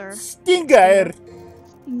 Alistar. Stinger!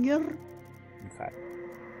 Stinger. Okay,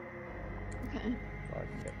 Okay. so I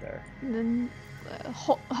can get there. And then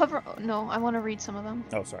hover. Oh, no, I want to read some of them.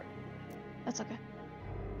 Oh, sorry. That's okay.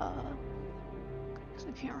 'Cause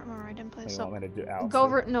I can't remember. I didn't play. You So want me to do Alistair? go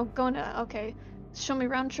over. No, go into. Okay. Show me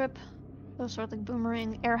round trip. Those sort of like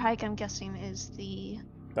boomerang. Air hike. I'm guessing is the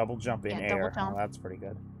Double jump in Yeah, double air. jump. Oh, that's pretty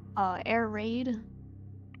good. air raid.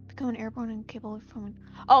 Become an airborne and capable of performing.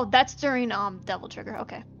 Oh, that's during Devil Trigger.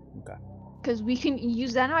 Okay. Okay. Because we can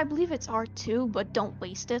use that now. I believe it's R2, but don't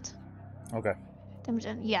waste it. Okay.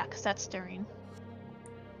 Yeah, because that's stirring.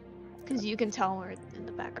 Because you can tell we're in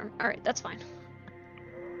the background. Alright, that's fine.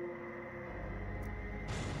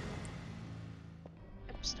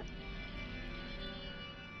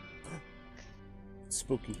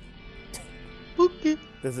 Spooky. Spooky.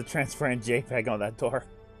 There's a transparent JPEG on that door.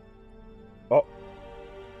 Oh.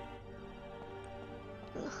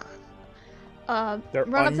 They're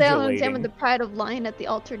Run up the island and examine undulating. the pride of lion at the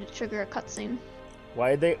altar to trigger a cutscene.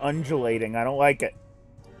 Why are they undulating? I don't like it.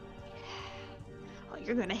 Oh,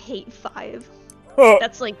 you're gonna hate 5. Huh.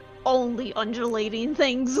 That's like only undulating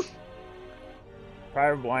things.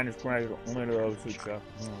 Prior blind is granted only to those who trial.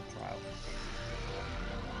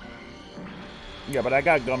 Yeah, but I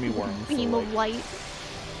got gummy worms. Beam So, of light.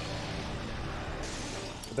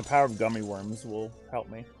 the power of gummy worms will help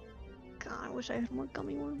me. God, I wish I had more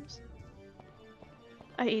gummy worms.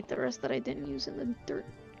 I ate the rest that I didn't use in the dirt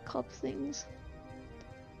cup things.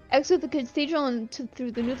 Exit the cathedral and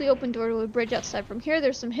through the newly opened door to a bridge outside. From here,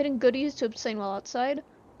 there's some hidden goodies to obtain while outside.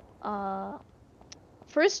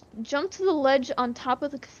 First, jump to the ledge on top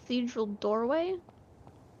of the cathedral doorway.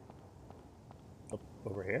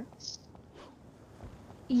 Over here?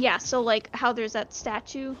 Yeah, so like how there's that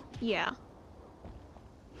statue? Yeah.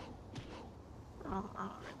 Oh, I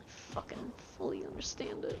don't really fucking fully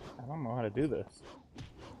understand it. I don't know how to do this.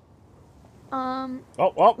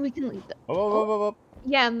 Oh, we can leave that. Oh.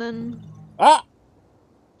 Yeah, and then... Ah!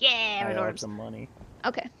 Yeah, I red got orbs. some money.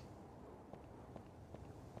 Okay.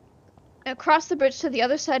 Across the bridge to the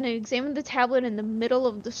other side and examine the tablet in the middle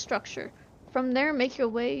of the structure. From there, make your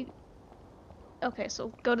way... Okay,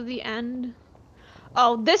 so go to the end.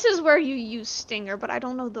 Oh, this is where you use Stinger, but I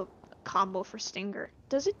don't know the combo for Stinger.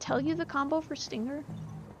 Does it tell you the combo for Stinger?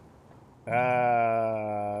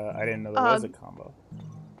 I didn't know there was a combo.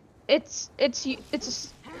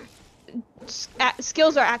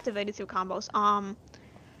 Skills are activated through combos.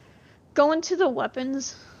 Go into the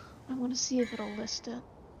weapons. I want to see if it'll list it.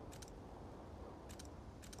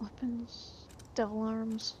 Weapons, devil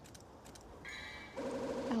arms,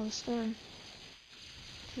 Alistair.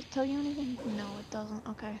 Does it tell you anything? No, it doesn't.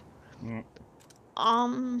 Okay. Mm.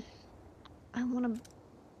 I want to.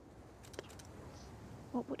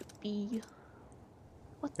 What would it be?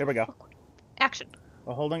 What? Here we go. Action.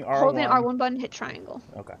 While holding R1. Holding R1 button, hit triangle.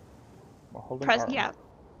 Okay. While holding Press, R1. yeah.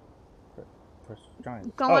 Press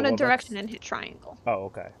triangle. Go in a direction and hit triangle. Oh,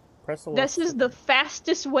 okay. Press the This is the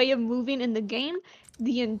fastest way of moving in the game.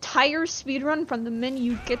 The entire speedrun from the minute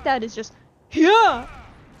you get that is just, yeah!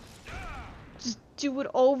 Just do it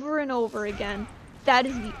over and over again. That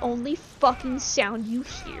is the only fucking sound you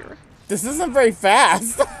hear. This isn't very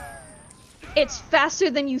fast. It's faster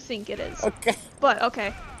than you think it is. Okay. But,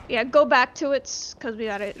 okay. Yeah, go back to it, because we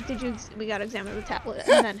gotta examine the tablet,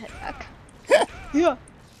 and then hit back. Here!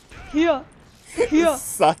 Here! Here! This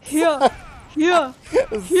sucks. Here! Here!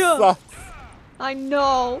 This Here! sucks. I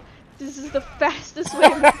know! This is the fastest way.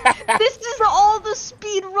 This is all the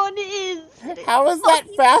speed run is! How is that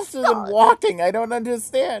faster than walking? I don't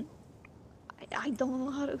understand. I don't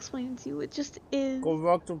know how to explain it to you. It just is. Go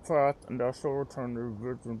back to path and I shall return to the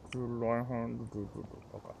bridge into the line hand.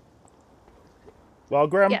 Okay. Well,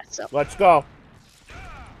 Grim, Yeah, so- let's go.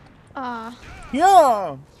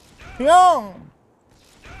 Yeah.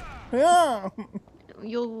 Yeah.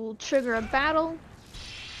 You'll trigger a battle.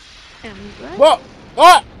 And then Whoa!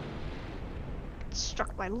 Ah!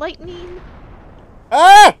 struck by lightning.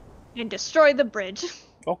 Ah! And destroy the bridge.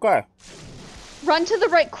 Okay. Run to the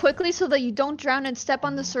right quickly so that you don't drown and step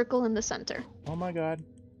on the circle in the center. Oh my god.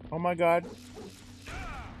 Oh my god.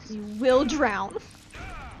 You will drown.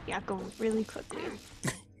 Yeah, go really quickly.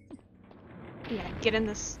 Yeah, get in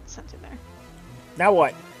this center there. Now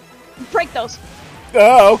what? Break those!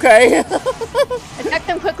 Oh, okay. Attack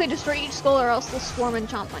them quickly, destroy each skull or else they'll swarm and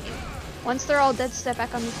chomp on you. Once they're all dead, step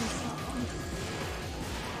back on the center.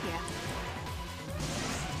 Yeah.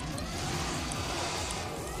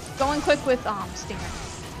 Going quick with Stinger.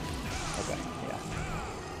 Okay, yeah.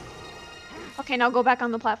 Okay, now go back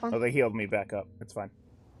on the platform. Oh, they healed me back up. It's fine.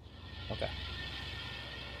 Okay.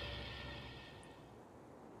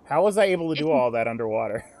 How was I able to do all that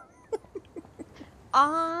underwater?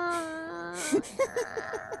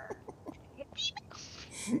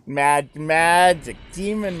 Magic,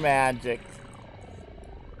 demon magic.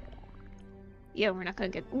 Yeah, we're not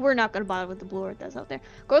gonna bother with the blue earth that's out there.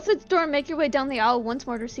 Go through the door and make your way down the aisle once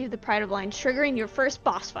more to receive the Pride of Lion, triggering your first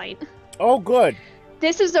boss fight. Oh, good.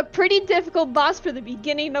 This is a pretty difficult boss for the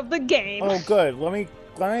beginning of the game. Oh, good. Let me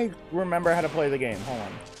remember how to play the game. Hold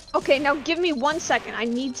on. Okay, now give me 1 second. I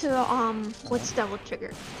need to, what's double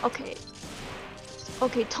trigger? Okay.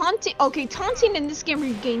 Okay, taunting in this game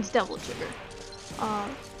regains Devil Trigger.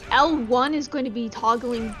 L1 is going to be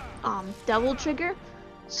toggling Devil Trigger.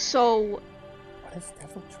 So What is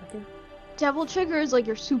Devil Trigger? Devil Trigger is like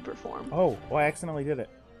your super form. Oh, I accidentally did it.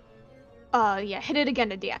 Yeah, hit it again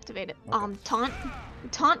to deactivate it. Okay.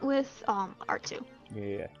 Taunt with R2.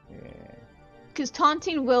 Yeah. Because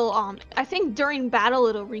taunting will I think during battle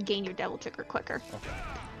it'll regain your Devil Trigger quicker. Okay.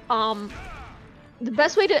 The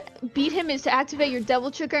best way to beat him is to activate your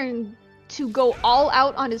Devil Trigger and to go all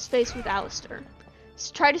out on his face with Alistair.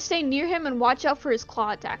 Try to stay near him and watch out for his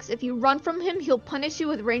claw attacks. If you run from him, he'll punish you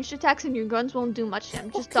with ranged attacks and your guns won't do much to him.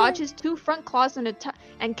 Just dodge his 2 front claws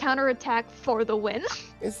and counter-attack for the win.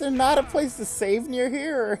 Is there not a place to save near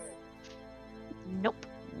here? Nope.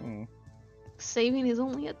 Saving is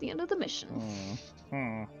only at the end of the mission.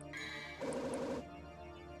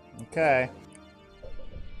 Okay.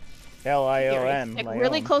 Lion. Stick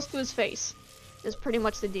really close to his face. Is pretty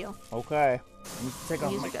much the deal. Okay. Take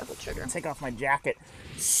off my jacket.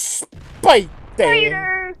 Spider!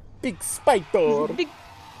 Big spider! Big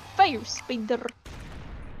fire spider.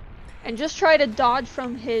 And just try to dodge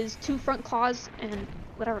from his 2 front claws and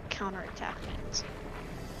whatever counterattack means.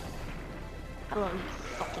 Hello, you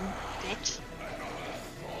fucking bitch.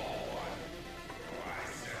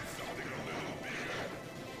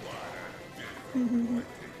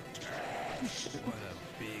 What a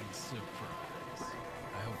big surprise.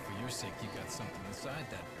 I hope for your sake you got something inside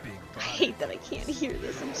that big I body. hate that I can't hear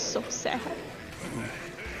this. I'm so sad.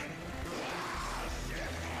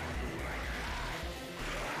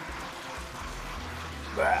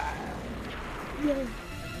 Yay.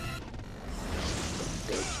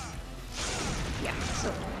 Yeah,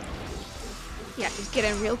 so... Yeah, just get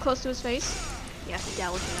in real close to his face. Yeah,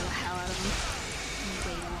 that was the hell out of him.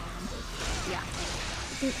 Yeah.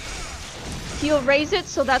 He'll raise it,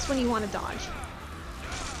 so that's when you want to dodge.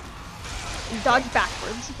 Dodge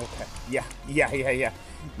backwards. Okay. Yeah.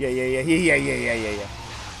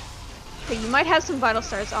 Okay, you might have some vital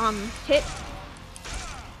stars. Hit.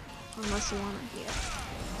 Unless you want to, yeah.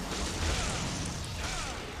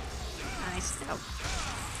 Nice. Oh.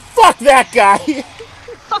 Fuck that guy!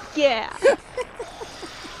 Fuck yeah!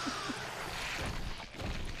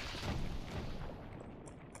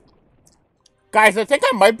 Guys, I think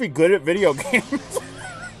I might be good at video games.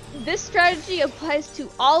 This strategy applies to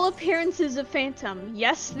all appearances of Phantom.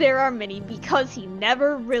 Yes, there are many, because he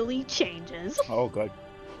never really changes. Oh, good.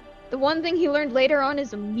 The one thing he learned later on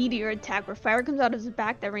is a meteor attack, where fire comes out of his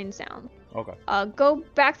back that rains down. Okay. Go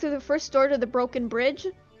back through the first door to the broken bridge,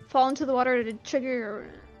 fall into the water to trigger your...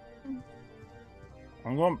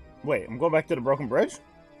 I'm going back to the broken bridge?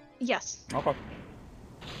 Yes. Okay.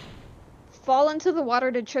 Fall into the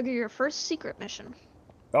water to trigger your first secret mission.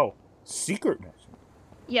 Oh, secret mission?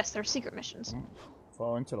 Yes, they're secret missions.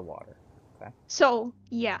 Fall into the water. Okay. So,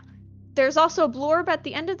 yeah. There's also a blue orb at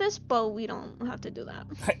the end of this, but we don't have to do that.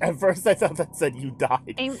 At first I thought that said you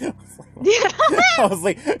died. Aim... I was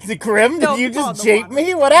like, Grim, did No, you fall in just the jape water.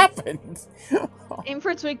 me? What happened? Aim for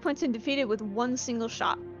its weak points and defeat it with one single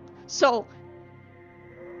shot. So,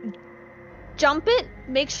 jump it,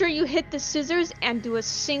 make sure you hit the scissors, and do a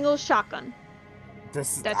single shotgun.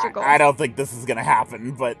 That's your goal. I don't think this is gonna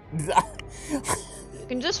happen, but... You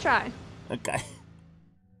can just try. Okay.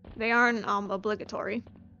 They aren't obligatory.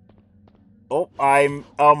 Oh,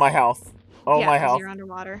 my health. Oh, yeah, my 'cause health. You're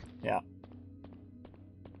underwater. Yeah.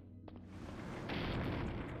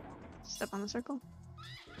 Step on the circle.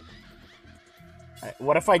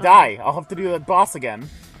 What if I die? I'll have to do the boss again.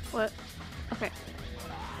 What? Okay.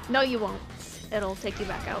 No, you won't. It'll take you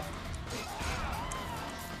back out.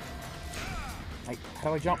 How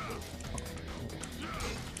do I jump?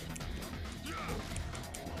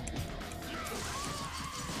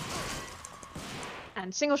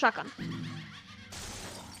 And single shotgun.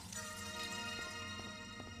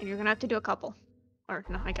 And you're gonna have to do a couple. Or,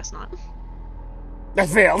 no, I guess not. I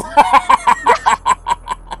failed.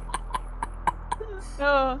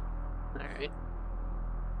 Alright.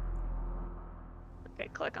 Okay,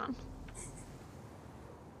 click on.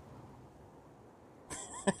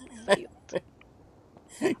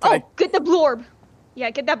 Get the blorb! Yeah,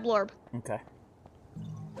 get that blorb. Okay.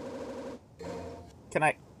 Can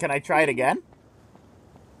I try it again?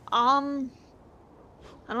 I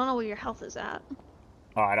don't know where your health is at.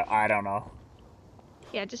 Oh, I don't know.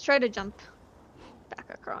 Yeah, just try to jump back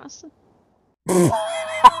across.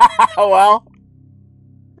 Well.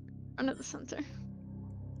 Under the center.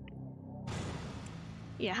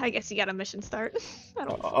 Yeah, I guess you got a mission start. I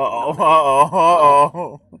don't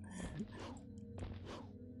Uh-oh.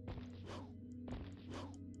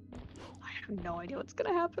 I have no idea what's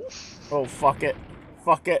gonna happen. Oh, fuck it.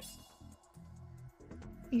 Fuck it.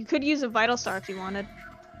 You could use a Vital Star if you wanted.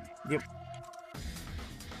 Yep.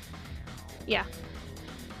 Yeah.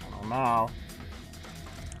 Oh no.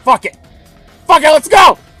 Fuck it! Fuck it, let's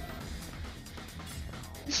go!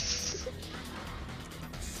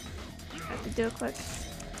 Have to do it quick.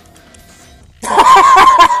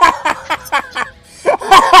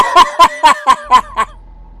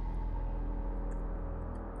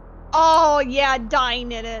 Oh yeah,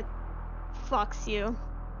 dying in it fucks you.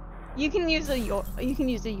 You can use a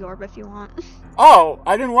Yorb if you want. Oh,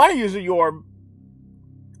 I didn't want to use a Yorb.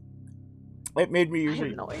 It made me use I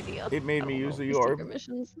have no idea. It made me use a These secret Yorb.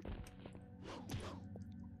 missions.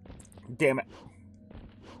 Damn it.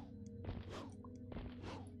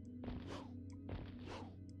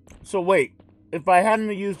 So wait, if I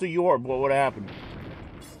hadn't used a Yorb, what would have happened?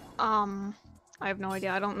 I have no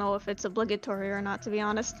idea. I don't know if it's obligatory or not, to be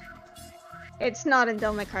honest. It's not in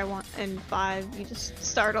Devil May Cry 1 and 5. You just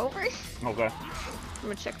start over Okay.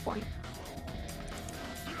 from a checkpoint.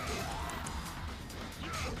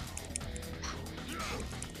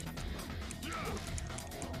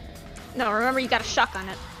 No, remember you got a shotgun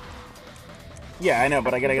it. Yeah, I know,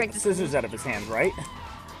 but I gotta get Break the the scissors out of his hands, right?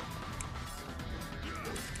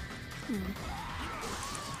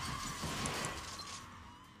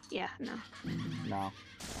 Yeah, no. No.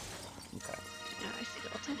 Okay. Yeah, I see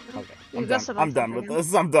it all the time. Okay. You I'm got done. some I'm done with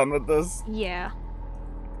this. I'm done with this. Yeah.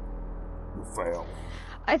 You fail.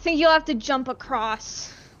 I think you'll have to jump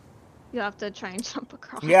across. You'll have to try and jump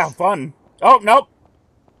across. Yeah, fun. Oh, nope.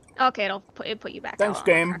 Okay, it'll put you back Thanks, out on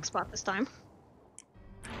game. the correct spot this time.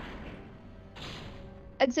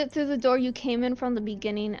 Exit through the door you came in from the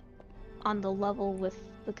beginning on the level with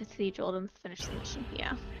the cathedral and finish the mission.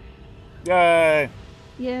 Yeah. Yay.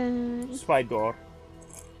 Yeah. Spy door.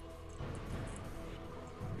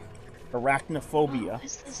 Arachnophobia. Oh,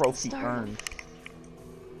 is this Trophy the start earned.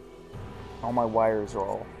 All my wires are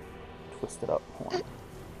all twisted up. Hold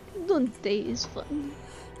on. Dante is fun.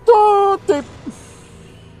 Dante.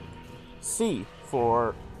 C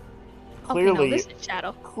for Okay, no, clearly. this is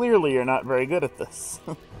Shadow. Clearly, you're not very good at this.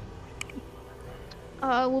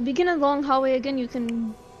 We'll begin a long hallway again. You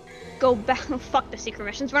can go back. Fuck the secret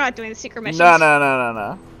missions. We're not doing the secret missions. No, no, no, no,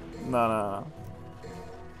 no, no, no,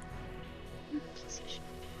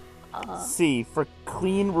 no. C for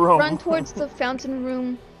clean room. Run towards the fountain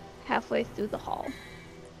room halfway through the hall.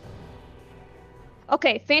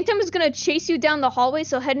 Okay, Phantom is gonna chase you down the hallway,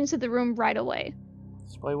 so head into the room right away.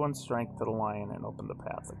 Display one strength to the lion and open the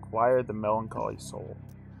path. Acquire the melancholy soul.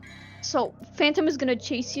 So, Phantom is gonna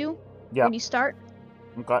chase you when you start.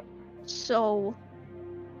 Okay. So,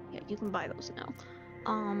 yeah, you can buy those now.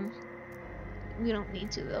 We don't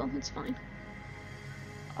need to though, it's fine.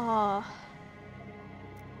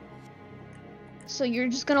 So you're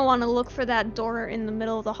just gonna want to look for that door in the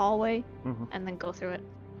middle of the hallway, and then go through it.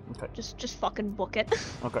 Okay. Just fucking book it.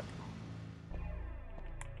 Okay.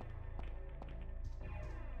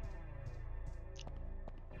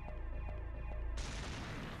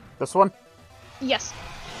 This one? Yes.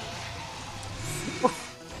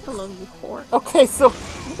 Hello, you whore. Okay, so...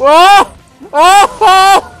 Ah!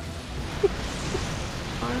 Ah!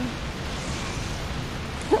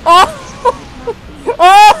 Ah!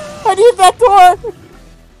 Ah! I need that door!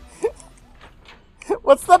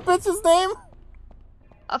 What's that bitch's name?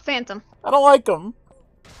 A Phantom. I don't like him.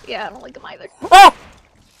 Yeah, I don't like them either. Ah!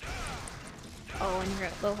 Oh, and you're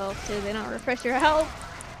at low health too. They don't refresh your health.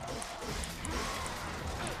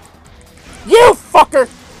 You fucker!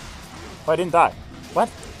 Oh, I didn't die. What?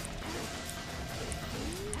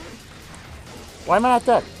 Why am I not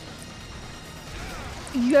dead?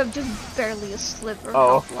 You have just barely a sliver of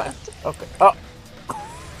Oh, health left. okay. Oh.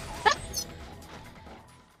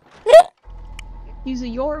 Use a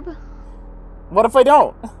Yorb. What if I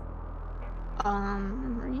don't?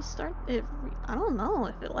 Restart it. I don't know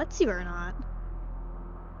if it lets you or not.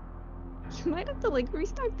 You might have to, like,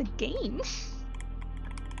 restart the game.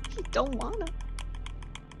 If you don't wanna.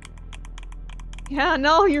 Yeah,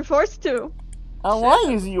 no, you're forced to. I want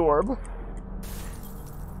to use the orb.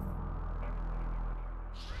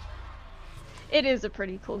 It is a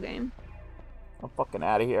pretty cool game. I'm fucking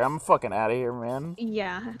out of here. I'm fucking out of here, man.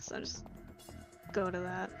 Yeah, so just go to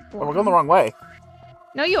that. Oh, we're going the wrong way.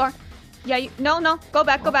 No, you are. Yeah, no, go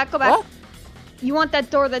back, go back, go back. What? You want that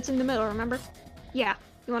door that's in the middle, remember? Yeah,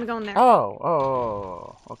 you want to go in there.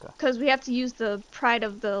 Oh, okay. Because we have to use the pride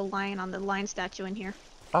of the lion on the lion statue in here.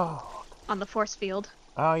 Oh. On the force field.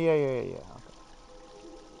 Oh, yeah. Okay.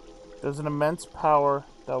 There's an immense power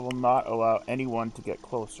that will not allow anyone to get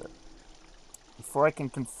closer. Before I can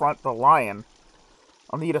confront the lion,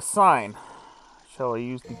 I'll need a sign. Shall I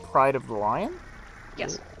use the pride of the lion?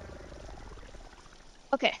 Yes.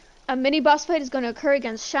 Okay. A mini boss fight is going to occur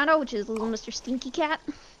against Shadow, which is little Mr. Stinky Cat.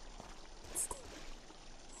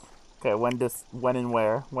 Okay, when and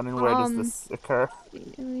where does this occur?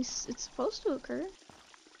 It's supposed to occur.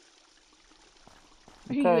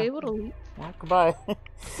 Are Okay. you able to leave? Well, goodbye.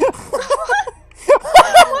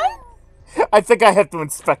 I think I have to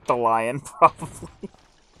inspect the lion, probably.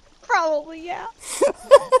 Probably, yeah.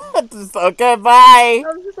 Just, okay, bye!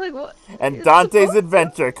 I was just like, what? And It's Dante's supposed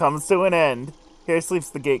adventure comes to an end. Here sleeps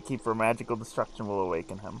the gatekeeper. Magical destruction will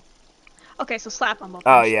awaken him. Okay, so slap on both.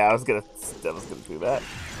 Oh yeah, I was gonna do that.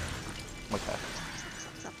 Okay.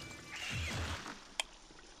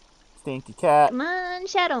 Stinky cat. Come on,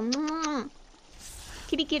 Shadow.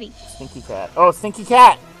 Kitty, kitty. Stinky cat. Oh, stinky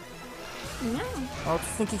cat. No. Oh, it's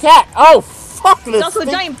a stinky cat. Oh, fuck this. It's also a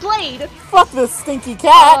giant blade. Fuck this stinky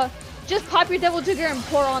cat. Just pop your devil trigger and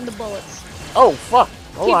pour on the bullets. Oh, fuck.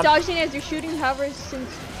 Hold on. Keep dodging as you're shooting, however, since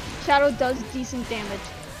Shadow does decent damage.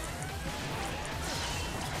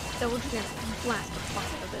 Devil trigger and blast the fuck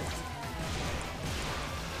out of it.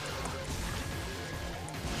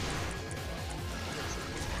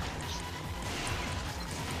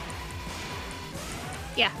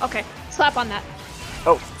 Yeah, okay. Slap on that.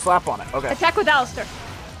 Oh, slap on it. Okay. Attack with Alistair.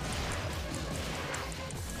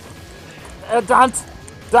 Dante!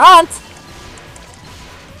 Dante!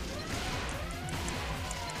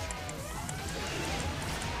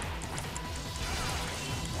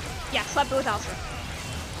 Yeah, slap it with Alistair.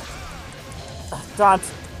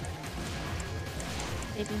 Dante!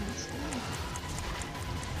 Maybe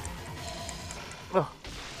not. Ugh.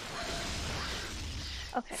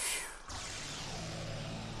 Okay.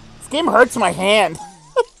 This game hurts my hand.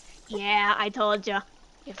 Yeah, I told ya.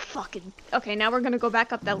 You fucking... Okay, now we're gonna go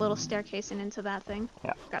back up that little staircase and into that thing.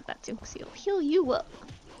 Yeah. Grab that too, because it'll heal you up.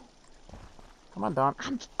 Come on,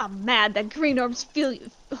 Dante. I'm mad that green orbs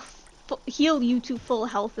heal you to full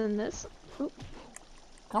health in this. Oop.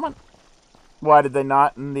 Come on. Why did they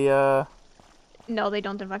not in the, No, they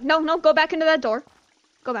don't revive. No, go back into that door.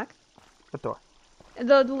 Go back. What door?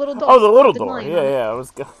 The little door. Oh, the little with door. line on it. Yeah, I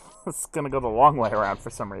was gonna go the long way around for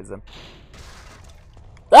some reason.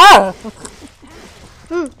 Ah!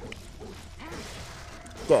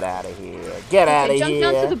 Get out of here. Get out of here. Jump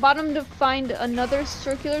down to the bottom to find another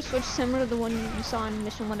circular switch similar to the one you saw in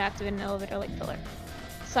Mission 1 to activate an elevator like pillar.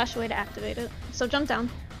 Slash away to activate it. So jump down.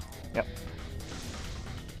 Yep.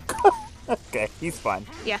 Okay, he's fine.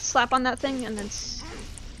 Yeah, slap on that thing and then...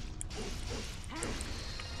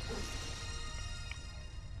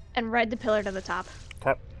 And ride the pillar to the top.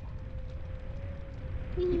 Okay.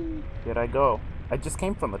 Here I go. I just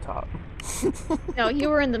came from the top. No, you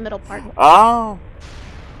were in the middle part. Oh!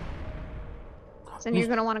 So you're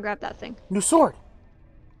gonna want to grab that thing. New sword!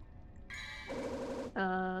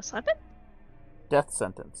 Slap it? Death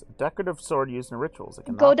sentence. A decorative sword used in rituals. It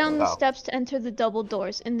can Go knock down the out. steps to enter the double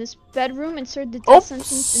doors. In this bedroom, insert the death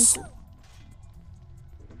sentence into...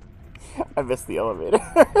 I missed the elevator.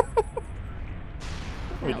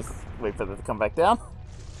 Let me just wait for them to come back down.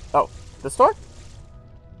 Oh, this door?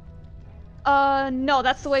 No,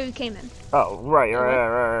 that's the way we came in. Oh,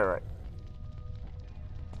 right.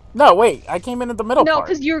 No, wait, I came in at the middle No, part.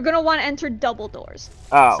 because you're gonna want to enter double doors.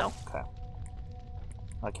 Oh, So. okay.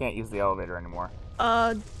 I can't use the elevator anymore.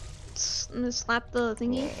 Slap the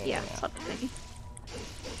thingy? Yeah, slap the thingy.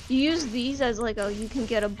 You use these as like you can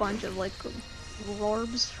get a bunch of like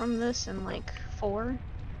orbs from this and like 4.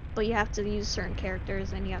 But you have to use certain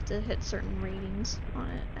characters and you have to hit certain ratings on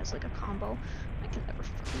it as like a combo. I can never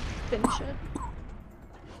fucking finish it.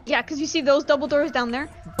 Yeah, because you see those double doors down there?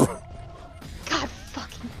 God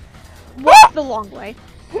fucking... Walk the long way.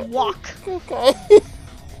 Walk. Okay.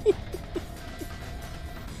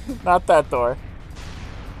 Not that door.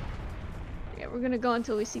 Yeah, we're gonna go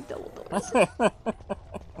until we see double doors.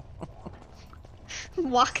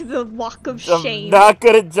 Walk the walk of shame. I'm not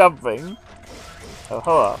good at jumping. Oh,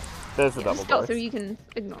 hold on. There's a double Just go door. through, you can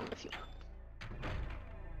ignore them if you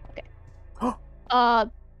want.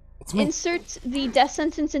 Okay. It's me. Insert the death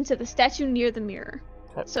sentence into the statue near the mirror.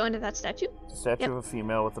 Okay. So into that statue. The statue of a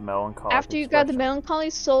female with a melancholy After you grab the expression. melancholy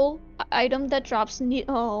soul item that drops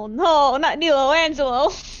oh no, not Nilo,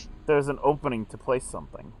 Angelo! There's an opening to place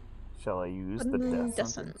something. Shall I use the death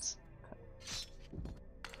sentence?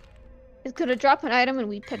 It's gonna drop an item and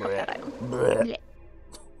we pick up that item. Blech.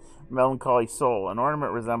 Melancholy soul. An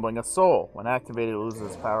ornament resembling a soul. When activated, it loses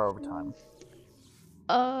its power over time.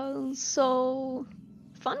 So...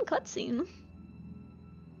 Fun cutscene.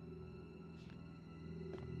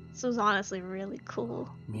 This was honestly really cool.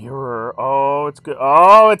 Mirror. Oh, it's good.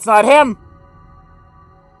 Oh, it's not him!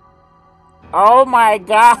 Oh my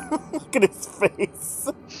god! Look at his face.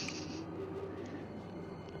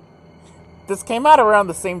 This came out around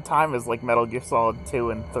the same time as like Metal Gear Solid 2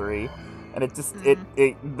 and 3, and it just the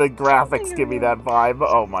graphics give me that vibe.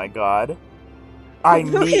 Oh my god! I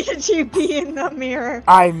Look mean, at you be in the mirror.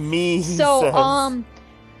 I mean. He So says.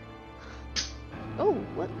 Oh,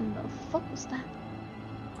 what in the fuck was that?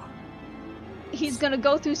 He's gonna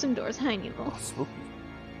go through some doors. Hang you know. Spooky.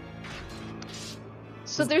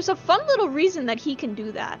 So there's a fun little reason that he can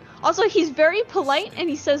do that. Also, he's very polite and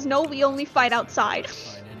he says, "No, we only fight outside."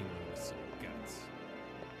 Find anyone with some guts.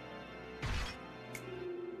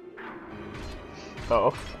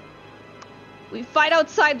 Oh. We fight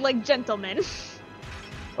outside like gentlemen.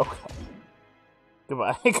 Okay.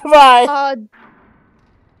 Goodbye. Goodbye.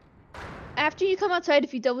 After you come outside,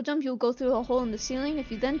 if you double jump, you'll go through a hole in the ceiling.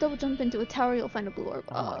 If you then double jump into a tower, you'll find a blue orb.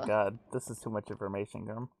 Oh my god, this is too much information,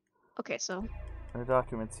 Gum. Okay, so. There are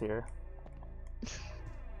documents here.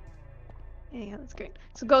 Yeah, that's great.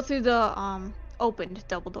 So go through the opened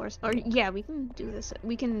double doors. Or yeah, we can do this.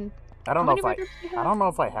 We can. I don't How know if many records do you have? I don't know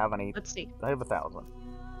if I have any. Let's see. I have 1,000.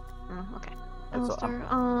 Oh, okay. And so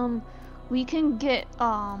Alistair, we can get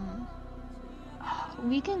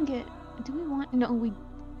do we want no we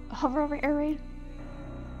hover over air raid?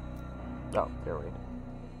 Oh, air raid.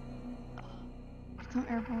 Become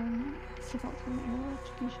airborne, keep out from air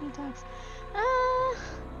electrocution attacks.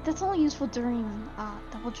 That's only useful during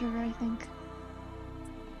double trigger, I think.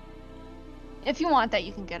 If you want that,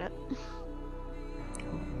 you can get it.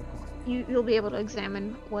 You'll be able to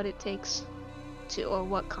examine what it takes to, or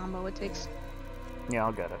what combo it takes. Yeah,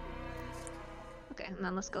 I'll get it. Okay, and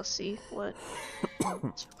then let's go see what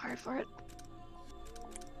is required for it.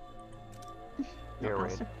 Air raid.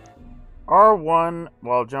 Alistair. R1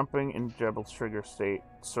 while jumping in double trigger state,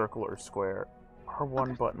 circle or square. R1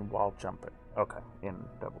 Okay. button while jumping. Okay, in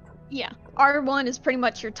double trigger. Yeah, R1 is pretty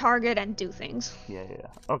much your target and do things. Yeah.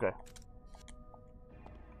 Okay.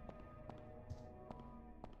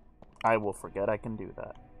 I will forget I can do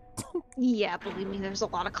that. Yeah, believe me, there's a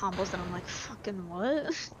lot of combos that I'm like, fucking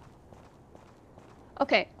what?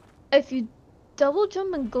 Okay, if you double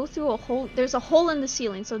jump and go through a hole, there's a hole in the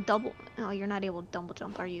ceiling, so double. Oh, you're not able to double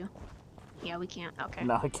jump, are you? Yeah, we can't. Okay.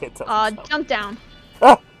 No, I can't tell. Jump down.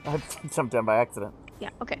 Ah! I jumped down by accident. Yeah,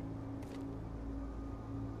 okay.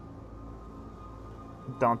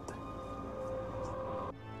 Dante.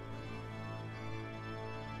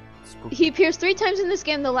 Spooky. He appears 3 times in this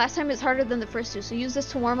game. The last time is harder than the first 2, so use this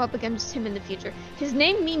to warm up against him in the future. His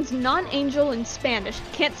name means non-angel in Spanish.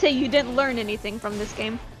 Can't say you didn't learn anything from this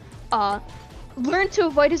game. Learn to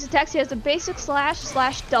avoid his attacks. He has a basic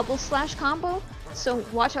slash double slash combo, so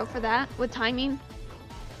watch out for that with timing.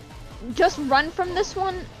 Just run from this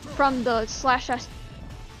one, from the slash.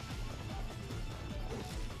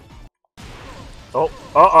 Oh,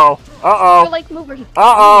 Or like move where he.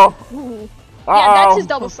 Ooh. Yeah, that's his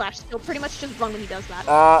double slash. He'll pretty much just run when he does that.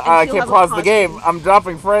 I And he'll can't have a pause the pause game. button. I'm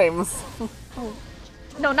dropping frames. Oh.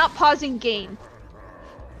 No, not pausing game.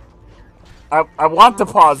 I want to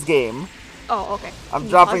pause game. Oh, okay. I'm Can you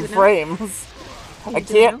dropping pause it now? frames. Can I you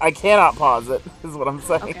do it can't. now? I cannot pause it. Is what I'm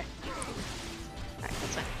saying. Okay. Alright,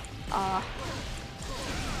 that's fine.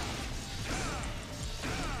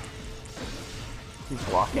 He's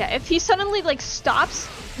blocking. Yeah, if he suddenly like stops,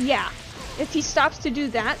 yeah. If he stops to do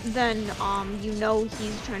that, then you know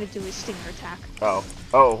he's trying to do his stinger attack. Oh,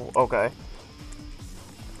 okay.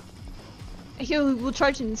 He will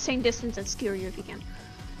charge an insane distance and skewer you if he can.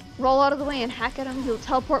 Roll out of the way and hack at him. He'll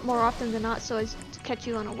teleport more often than not so as to catch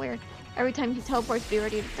you unaware. Every time he teleports, be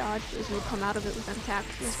ready to dodge, as you'll come out of it with an attack.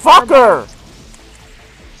 He has Fucker! fireballs.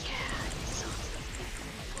 Yeah, it sucks.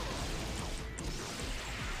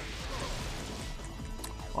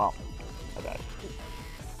 Well, I died.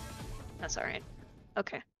 That's alright.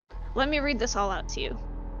 Okay. Let me read this all out to you.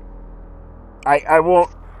 I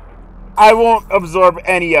won't absorb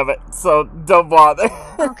any of it, so don't bother.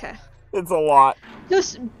 Okay. It's a lot.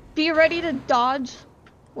 Just be ready to dodge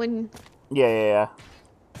when... Yeah.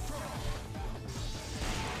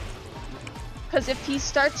 Because if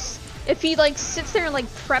he like sits there and like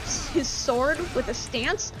preps his sword with a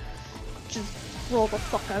stance, just roll the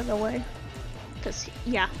fuck out of the way. Because,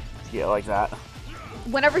 yeah. Yeah, like that.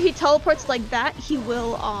 Whenever he teleports like that, he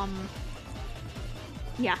will,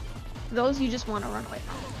 yeah. Those you just want to run away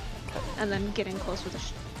from. And then get in close with a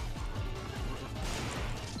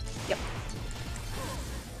Yep.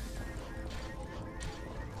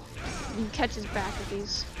 You can catch his back if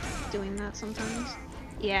he's doing that sometimes.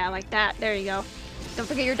 Yeah, like that. There you go. Don't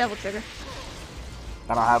forget your double trigger.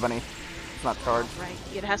 I don't have any. It's not charged. Right.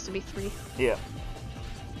 It has to be 3. Yeah.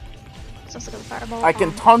 It's also got a fireball. I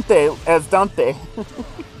can taunt as Dante.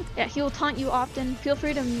 Yeah, he will taunt you often. Feel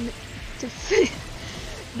free to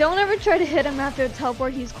don't ever try to hit him after a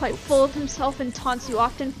teleport. He's quite full of himself and taunts you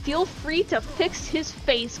often. Feel free to fix his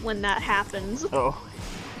face when that happens. Oh.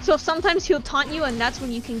 So sometimes he'll taunt you, and that's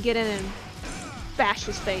when you can get in and bash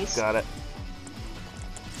his face. Got it.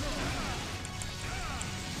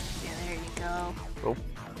 Yeah, there you go. Oh.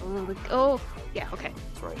 Oh, yeah, okay.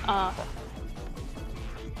 That's right.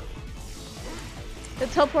 The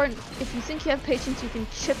teleport, if you think you have patience, you can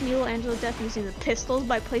chip Nilo Angelo death using the pistols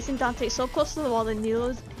by placing Dante so close to the wall that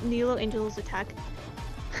Nilo Angelo's attack.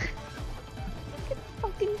 You can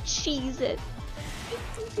fucking cheese it.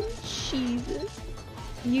 You can cheese it.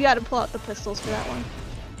 You gotta pull out the pistols for that one.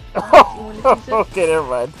 Oh, okay, never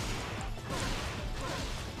mind.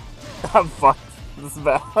 I'm fucked. This is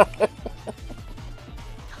bad.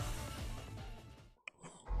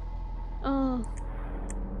 Oh.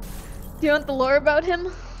 Do you want the lore about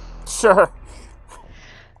him? Sure.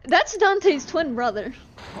 That's Dante's twin brother.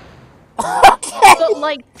 Okay. So,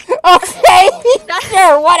 like, okay.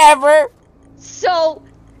 Sure, whatever. So,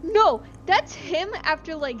 no, that's him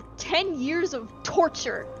after like 10 years of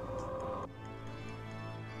torture.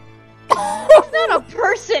 He's not a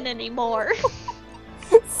person anymore.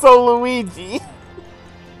 So Luigi.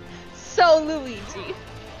 So Luigi.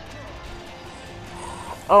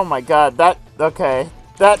 Oh my god, okay.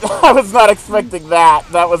 That, I was not expecting that.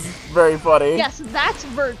 That was very funny. Yes, that's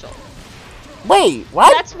Virgil. Wait,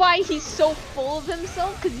 what? That's why he's so full of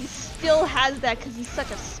himself, because he still has that, because he's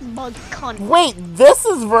such a smug cunt. Wait, this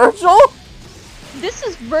is Virgil? This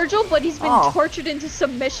is Virgil, but he's been tortured into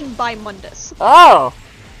submission by Mundus. Oh.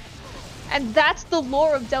 And that's the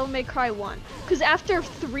lore of Devil May Cry 1. Because after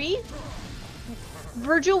 3,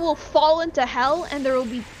 Virgil will fall into hell, and there will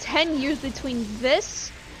be 10 years between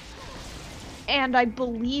this, and I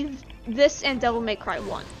believe this and Devil May Cry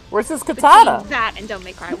 1. Where's his katana? Between that and Devil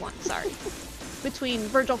May Cry 1, sorry. Between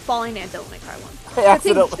Virgil falling and Devil May Cry 1. I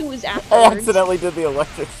think 2 is I afterwards. accidentally did the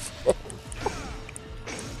electric shit.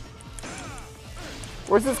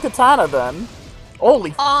 Where's his katana then?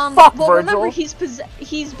 Holy fuck, well, Virgil! remember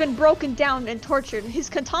he's been broken down and tortured. His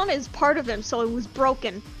katana is part of him, so it was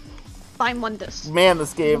broken by Mundus. Man,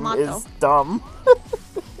 this game is dumb.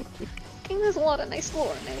 This game has a lot of nice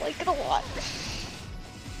lore, and I like it a lot.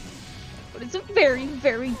 But it's a very,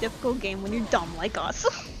 very difficult game when you're dumb like us.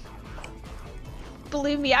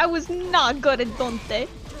 Believe me, I was not good at Dante.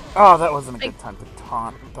 Oh, that wasn't a good time to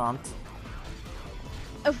taunt.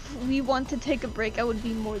 If we want to take a break, I would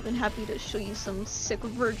be more than happy to show you some sick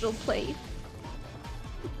Virgil play.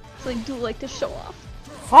 So I do like to show off.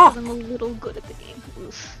 Fuck! I'm a little good at the game.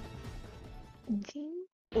 Oof. Game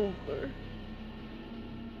over.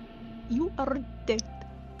 You are dead.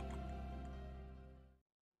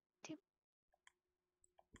 You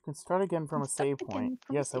can start again from a save point.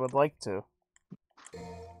 Yes, I would like to.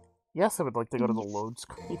 Yes, I would like to go to the load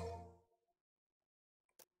screen.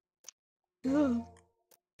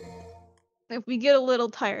 If we get a little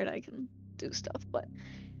tired, I can do stuff, but...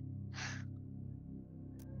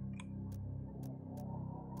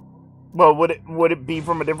 Well, would it be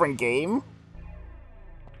from a different game?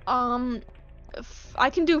 I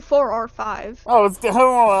can do 4 or 5. Oh, it's...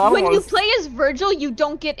 When you play as Virgil, you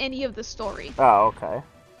don't get any of the story. Oh, okay.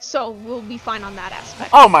 So, we'll be fine on that aspect.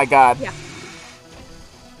 Oh my god. Yeah.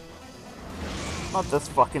 Not this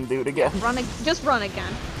fucking dude again. Just run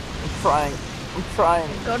again. I'm trying.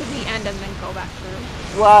 Go to the end and then go back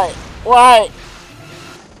through. Why? Why?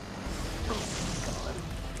 Oh my god.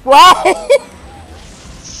 Why?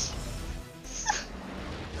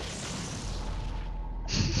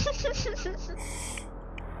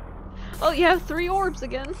 Oh, you have 3 orbs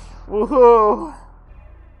again. Woohoo!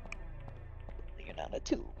 You're not a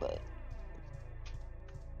 2, but...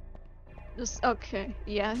 Just, okay.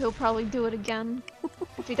 Yeah, he'll probably do it again.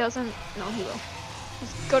 If he doesn't, no, he will.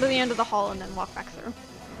 Just go to the end of the hall and then walk back through.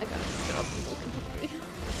 I gotta get up and look into the...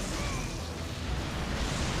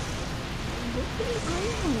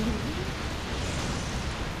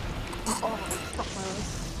 Oh, fuck my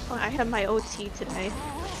life. I had my OT today,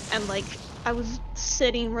 and like, I was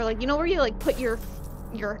sitting where, like, you know where you like put your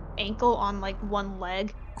ankle on like one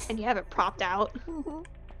leg and you have it propped out?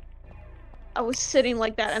 I was sitting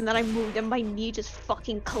like that, and then I moved and my knee just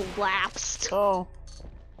fucking collapsed. Oh.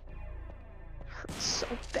 Hurt so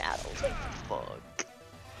bad. I was like, fuck.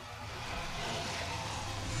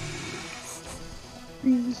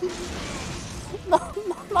 No,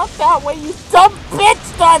 not that way, you dumb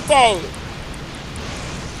bitch, Dante!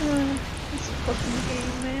 This fucking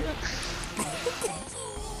game, man.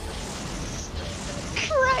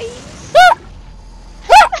 Christ!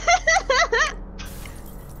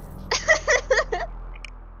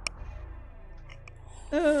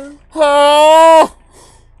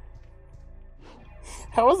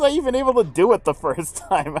 even able to do it the first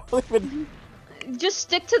time. I don't even... Just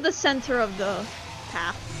stick to the center of the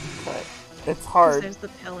path. But it's hard. There's the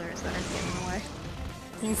pillars that are getting in the way.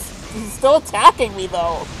 He's still attacking me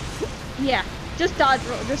though. Yeah, just dodge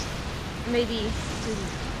roll. Just maybe.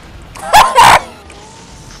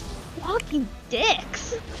 Fucking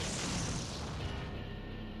dicks.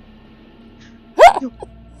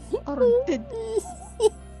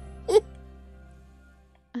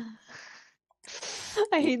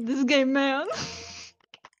 I hate this game, man.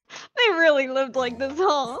 They really lived like this,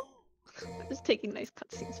 huh? I'm just taking nice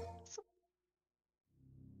cutscenes.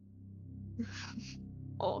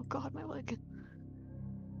 Oh god, my leg.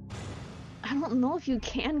 I don't know if you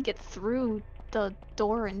can get through the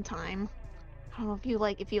door in time. I don't know if you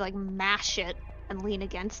mash it and lean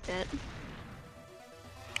against it.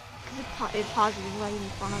 Cause it pauses right in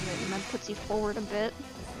front of it and then puts you forward a bit.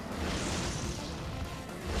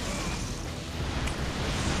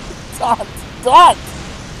 Dante!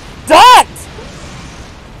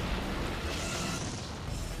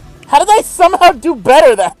 How did I somehow do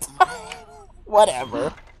better that time?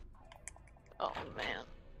 Whatever. Oh man,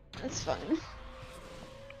 that's funny.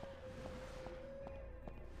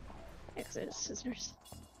 Exit scissors.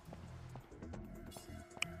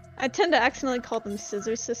 I tend to accidentally call them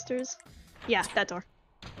scissor sisters. Yeah, that door.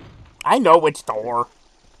 I know which door.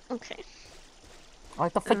 Okay. I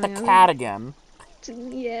like to fight the cat again.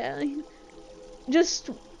 Yeah.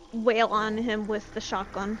 Just wail on him with the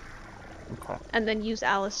shotgun. Okay. And then use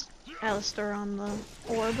Alistair on the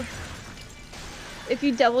orb. If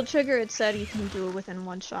you double trigger, it said you can do it within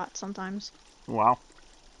one shot sometimes. Wow.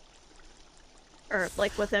 Or,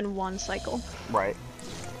 like, within one cycle. Right.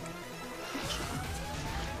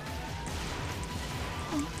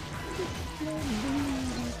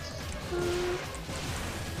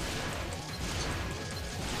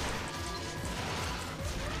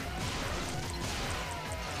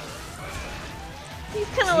 He's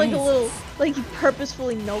kind of like a little, like he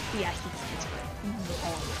purposefully nope. Yeah,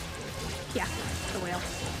 yeah, the whale.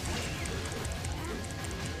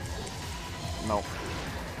 Nope.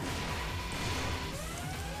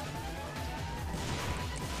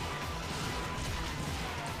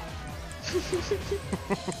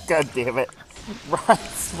 God damn it. Ron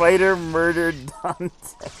Spider murdered Dante.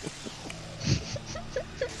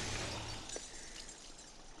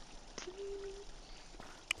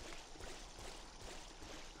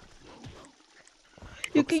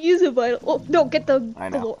 You can use a vital. Oh no! Get the. I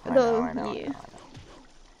know.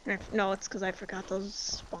 No, it's because I forgot those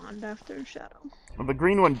spawned after Shadow. Well, the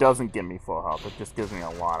green one doesn't give me full health. It just gives me a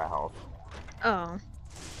lot of health. Oh.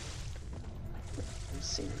 Let's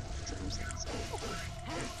see.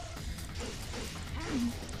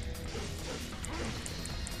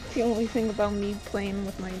 The only thing about me playing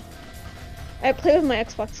with my... I play with my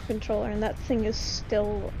Xbox controller and that thing is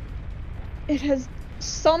still... It has...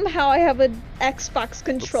 Somehow I have an Xbox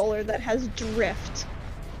controller that has drift.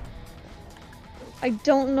 I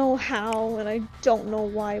don't know how and I don't know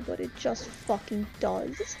why, but it just fucking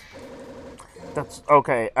does. That's...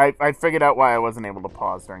 Okay, I figured out why I wasn't able to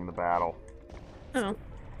pause during the battle. Oh.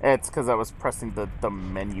 It's because I was pressing the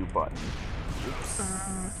menu button. Oops.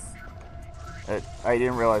 I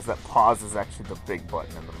didn't realize that pause is actually the big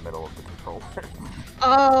button in the middle of the controller.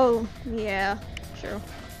 Oh, yeah, true.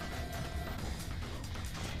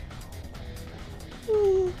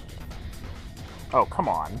 Oh, come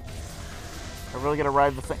on. I really gotta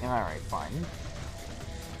ride the thing? Alright, fine.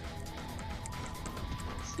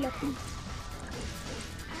 Sluppy.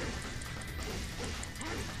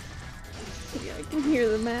 Yeah, I can hear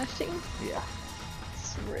the mashing. Yeah.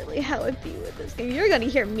 That's really how it be with this game. You're gonna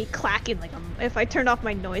hear me clacking like a... If I turned off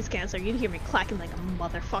my noise canceller, you'd hear me clacking like a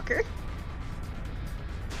motherfucker.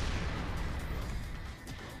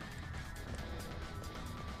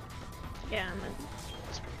 Yeah, and then...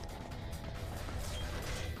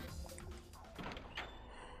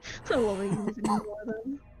 I love it using more of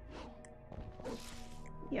them.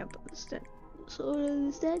 Yeah, but instead... So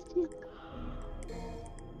is that...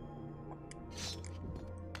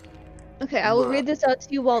 Okay, I will read this out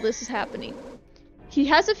to you while this is happening. He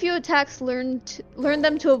has a few attacks, learn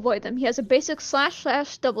them to avoid them. He has a basic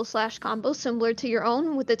 //double/ combo similar to your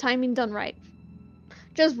own with the timing done right.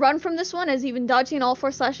 Just run from this one, as even dodging all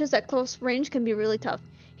 4 slashes at close range can be really tough.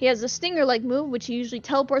 He has a stinger-like move, which he usually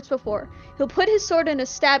teleports before. He'll put his sword in a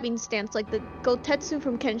stabbing stance like the Gotetsu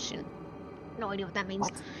from Kenshin. No idea what that means.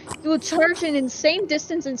 He will charge an insane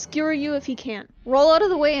distance and skewer you if he can. Roll out of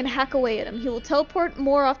the way and hack away at him. He will teleport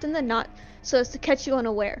more often than not, so as to catch you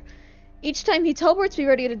unaware. Each time he teleports, be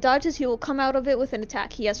ready to dodge as he will come out of it with an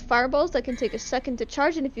attack. He has fireballs that can take a second to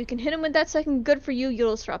charge, and if you can hit him in that second, good for you,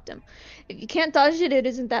 you'll disrupt him. If you can't dodge it, it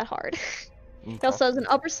isn't that hard. Okay. He also has an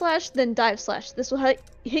upper slash, then dive slash. This will hit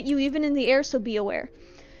you even in the air, so be aware.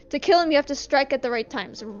 To kill him, you have to strike at the right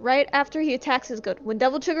times. Right after he attacks is good. When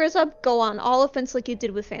Devil Trigger is up, go on all offense like you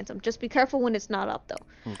did with Phantom. Just be careful when it's not up,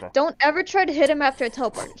 though. Okay. Don't ever try to hit him after a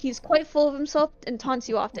teleport. He's quite full of himself and taunts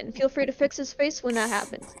you often. Feel free to fix his face when that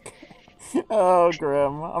happens. Oh,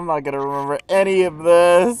 Grim. I'm not gonna remember any of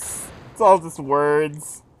this. It's all just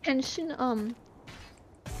words. Henshin,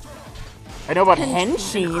 I know about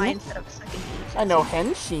Henshin. Henshin. I know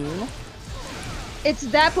Henshin. It's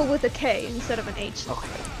that, but with a K instead of an H. Okay.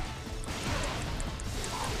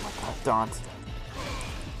 Oh my god, Dante.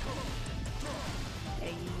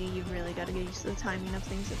 Yeah, you really gotta get used to the timing of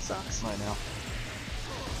things. It sucks. I know.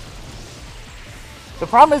 The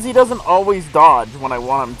problem is he doesn't always dodge when I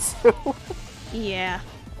want him to. Yeah.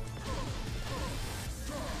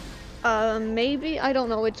 Maybe? I don't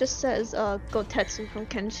know. It just says, Gotetsu from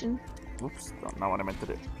Kenshin. Oops, that's not what I meant to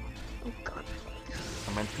do. Oh god.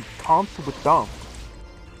 I meant to taunt with Dante.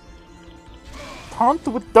 Taunt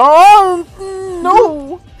with Dante!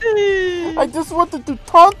 No! I just wanted to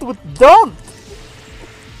taunt with Dante!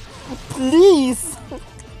 Please!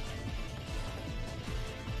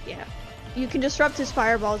 Yeah. You can disrupt his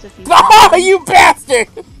fireballs if you Ah, you bastard!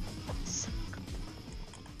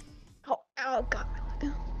 Oh god.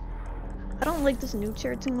 I don't like this new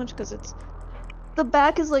chair too much because it's... The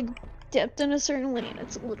back is like dipped in a certain way and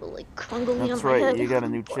it's a little like crungly That's on my head. right, you got a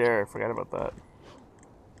new chair. I forgot about that.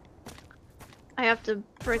 I have to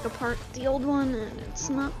break apart the old one and it's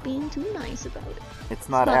not being too nice about it. It's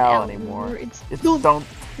not Al anymore. It's don't.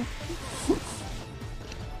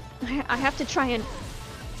 I have to try and...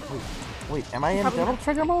 Wait, am I in Devil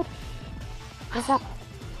Trigger mode? What's up?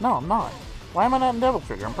 No, I'm not. Why am I not in Devil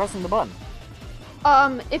Trigger? I'm pressing the button.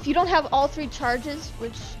 If you don't have all 3 charges,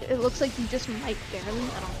 which it looks like you just might barely,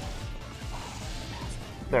 I don't...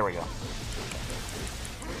 There we go.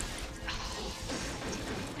 I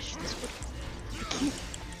can't...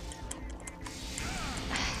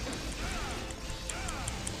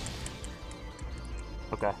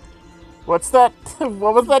 Okay. What's that?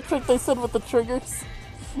 What was that trick they said with the triggers?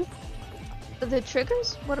 The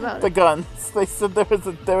triggers? What about The it? guns. They said there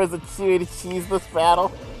was a way to cheese this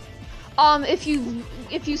battle. If you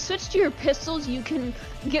switch to your pistols, you can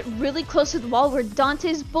get really close to the wall where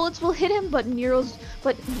Dante's bullets will hit him, but Milo's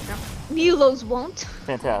won't.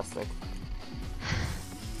 Fantastic.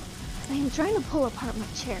 I am trying to pull apart my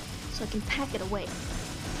chair so I can pack it away,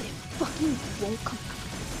 but it fucking won't come out.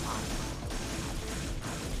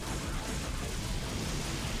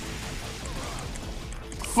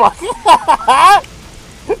 Fuck.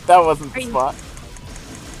 That wasn't the spot.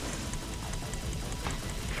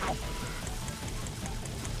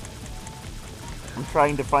 I'm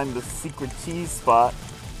trying to find the secret cheese spot.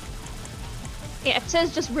 Yeah, it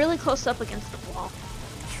says just really close up against the wall.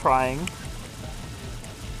 Trying.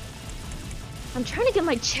 I'm trying to get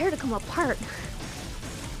my chair to come apart.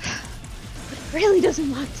 But it really doesn't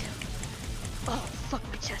want to. Oh, fuck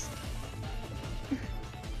my chest.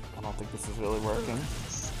 I don't think this is really working.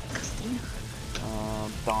 Disgusting.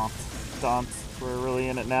 Dante. We're really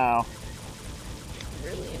in it now.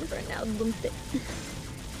 Really in for it now, lumped it.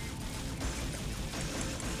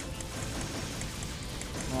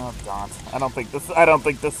 Oh, Dante. I don't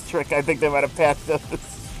think this trick. I think they might have patched up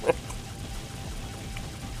this trick.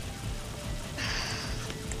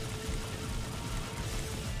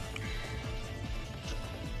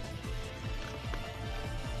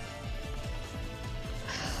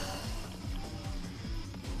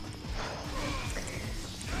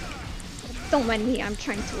 Don't mind me, I'm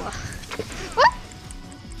trying to, What?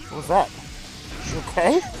 What was that? You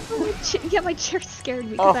okay? Yeah, my chair scared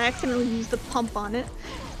me because Oh. I accidentally used the pump on it.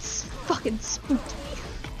 It's fucking spooked me.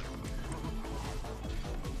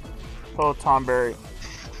 Oh, Tom Berry.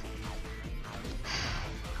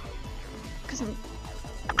 Because I'm...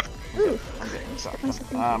 Ooh. I'm getting the shotgun.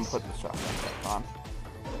 Put the shotgun back on.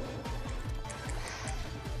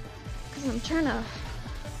 Because I'm trying to...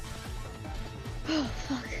 Oh,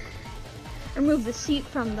 fuck. Remove the seat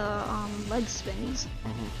from the, leg spins.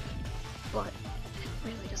 But it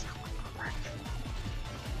really does not want to work.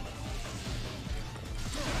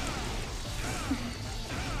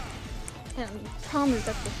 And the problem is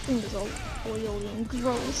that the thing is all oily and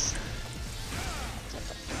gross. So I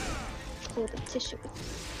have to hold the tissue.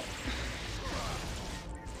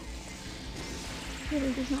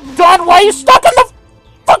 Really does not want Don, why are you stuck in the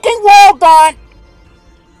fucking wall, Don?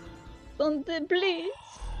 Don't please.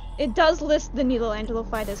 It does list the Nilo Angelo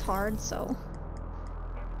fight as hard, so...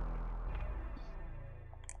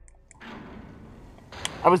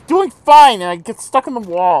 I was doing fine and I get stuck in the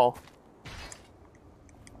wall.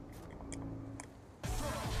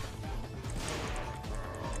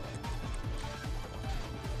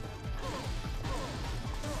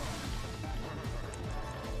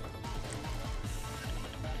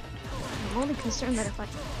 I'm only concerned that if I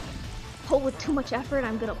pull with too much effort,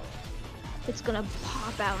 it's gonna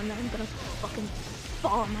pop out and then I'm gonna fucking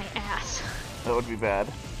fall on my ass. That would be bad.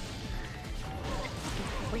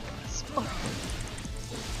 Fucking break my spine.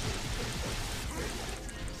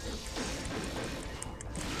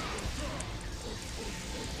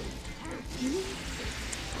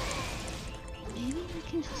 Maybe I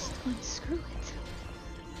can just unscrew it.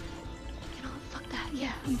 You know, fuck that.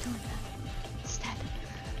 Yeah, I'm doing that. Instead,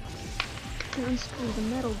 I can unscrew the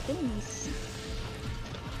metal base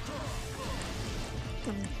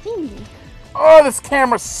from the thingy. Oh, this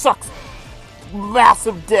camera sucks.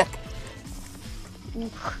 Massive dick.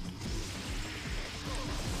 Oof.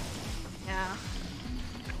 Yeah.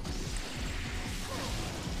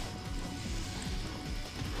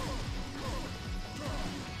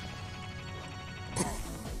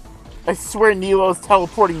 I swear Nilo's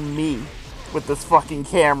teleporting me with this fucking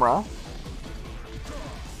camera.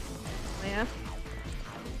 Yeah.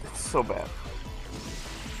 It's so bad.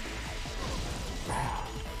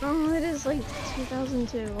 Oh, it is like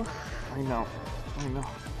 2002. I know. I know.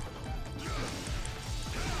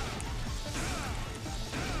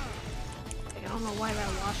 I don't know why that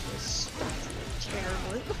wash was stuck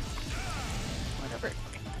terribly. Whatever.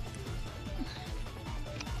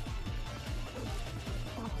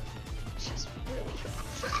 Oh, just really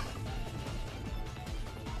rough.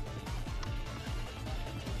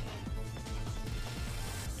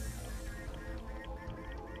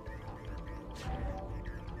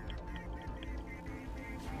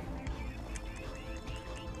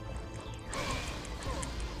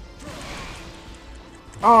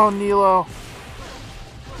 Oh, Nilo.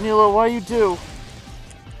 Nilo, why you do?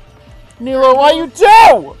 Nilo, why you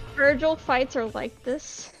do? Virgil fights are like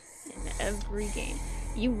this in every game.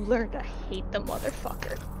 You learn to hate the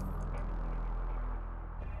motherfucker.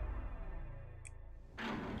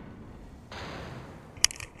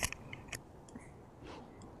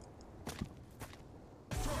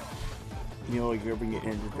 Nilo, you're gonna get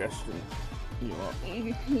indigestion.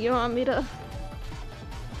 You want me to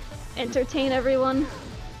entertain everyone?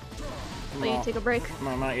 Will you take a break?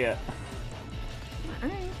 No, not yet.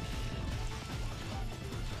 Alright.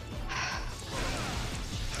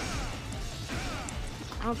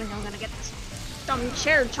 I don't think I'm gonna get this dumb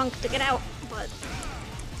chair chunk to get out, but...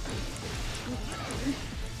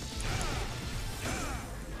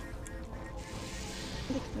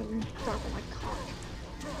 I think I'm gargle my cock.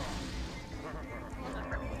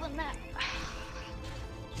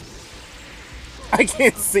 I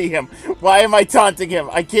can't see him. Why am I taunting him?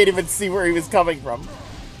 I can't even see where he was coming from.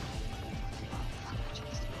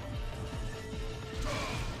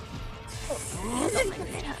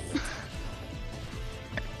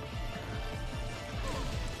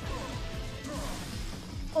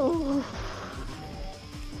 Oh.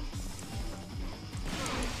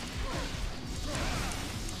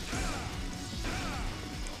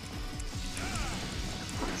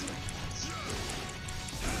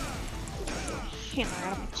 Hammer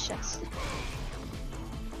out of my chest.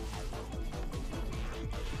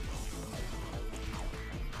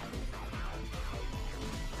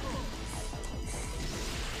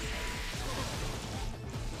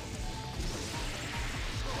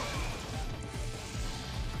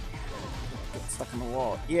 Get stuck in the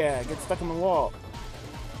wall. Yeah, get stuck in the wall.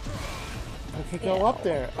 I can't go Yeah. up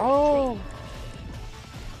there. Oh!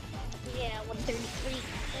 Yeah, 133.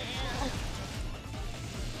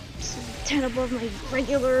 It's 10 above my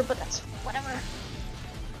regular, but that's whatever. I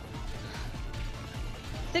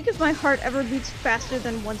think if my heart ever beats faster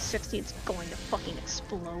than 160, it's going to fucking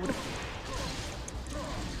explode.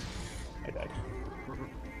 I died.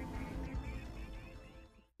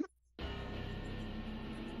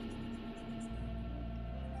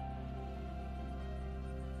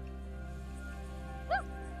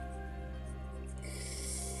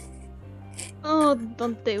 Oh,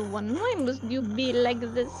 Dante one, why must you be like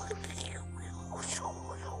this?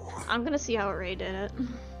 I'm gonna see how Ray did it.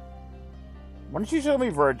 Why don't you show me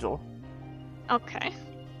Virgil? Okay.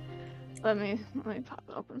 Let me pop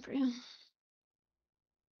it open for you.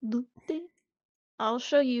 Dante. I'll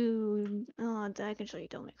show you. Oh, I can show you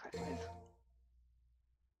Devil May Cry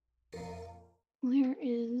 5. Where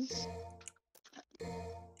is?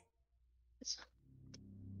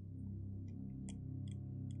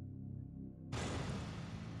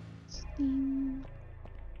 thing.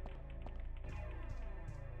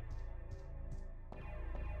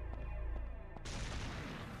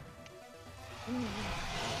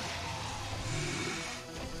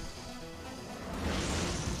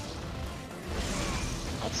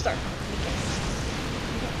 Let's start from the beginning.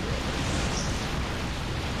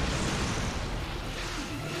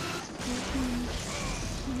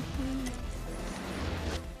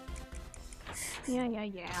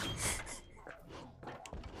 Yeah.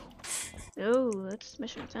 Oh, that's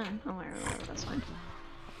mission 10. Oh, whatever, that's fine.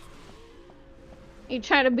 You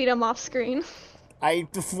try to beat him off screen.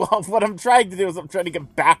 Well, what I'm trying to do is I'm trying to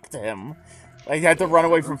get back to him. I had to run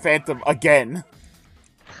away from Phantom again.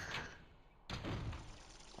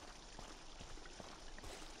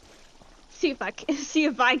 See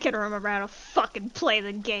if I can remember how to fucking play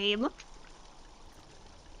the game.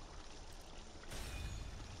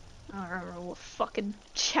 I don't remember what fucking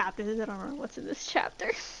chapter it is. I don't remember what's in this chapter.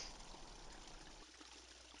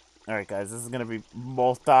 Alright guys, this is gonna be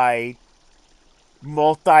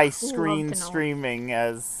multi-screen streaming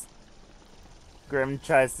as Grim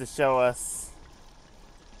tries to show us.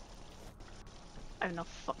 I have no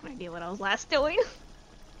fucking idea what I was last doing. Was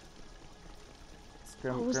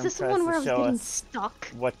Grim this the one where I was getting us stuck?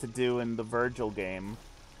 what to do in the Virgil game.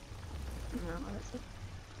 No, that's it.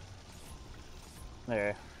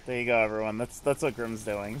 There you go, everyone. That's what Grim's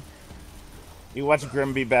doing. You watch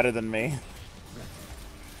Grim be better than me.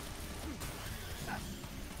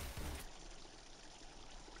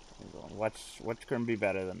 Watch Grim be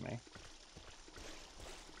better than me.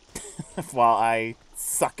 While I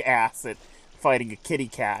suck ass at fighting a kitty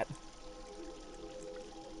cat.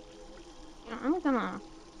 I'm gonna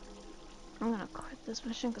quit this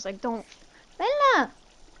mission because I don't. Bella!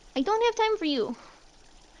 I don't have time for you.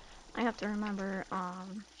 I have to remember.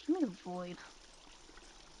 Give me the void.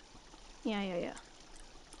 Yeah.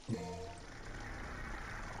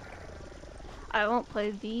 I won't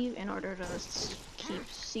play V in order to keep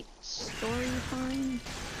story fine.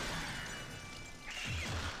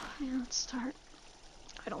 Yeah, let's start.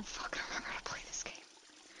 I don't fucking remember how to play this game.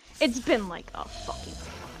 It's been like a fucking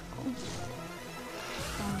while.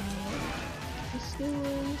 Skill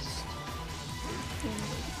list.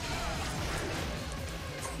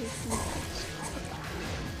 What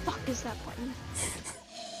the fuck is that button?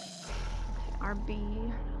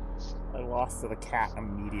 RB. I lost to the cat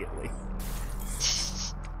immediately.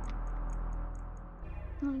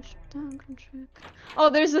 Oh,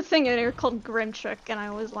 there's a thing in here called Grim Trick, and I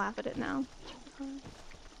always laugh at it now.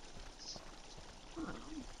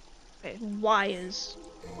 Okay, why is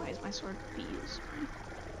my sword B is fine.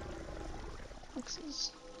 X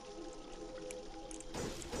is.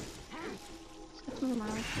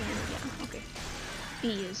 Yeah, okay.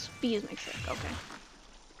 B is my trick, okay.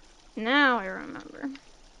 Now I remember.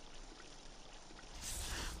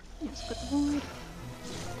 Yes, put the void.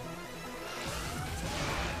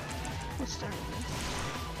 Let's start with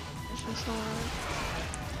mission star.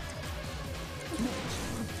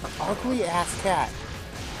 Ugly ass cat.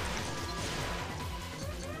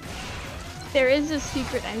 There is a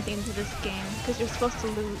secret ending to this game because you're supposed to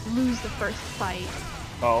lose the first fight.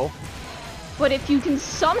 Oh. But if you can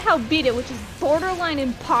somehow beat it, which is borderline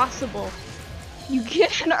impossible, you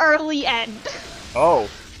get an early end. Oh.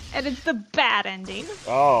 And it's the bad ending.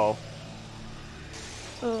 Oh.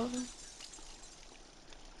 Well,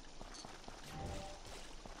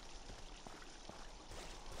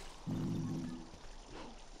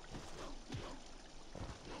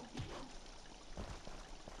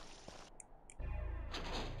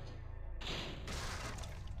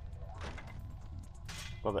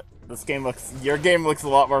 your game looks a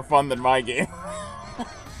lot more fun than my game.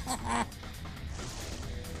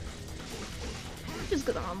 Just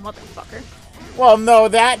because I'm a motherfucker. Well, no,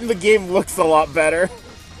 that and the game looks a lot better.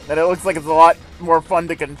 And it looks like it's a lot more fun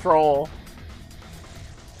to control.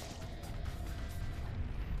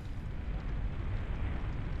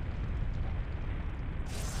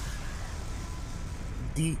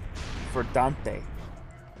 D for Dante.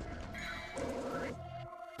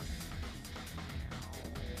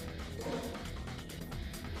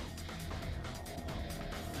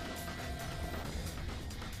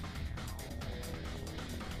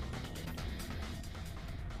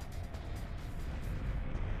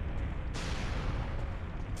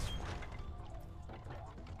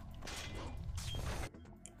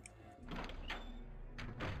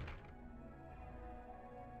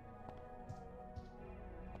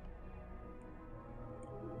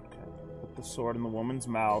 Sword in the woman's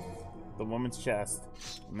mouth, the woman's chest,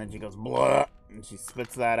 and then she goes blah, and she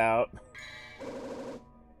spits that out.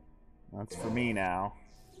 That's for me now.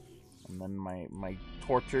 And then my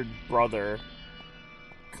tortured brother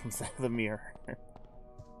comes out of the mirror.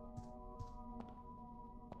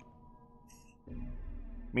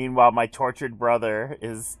 Meanwhile, my tortured brother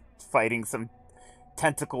is fighting some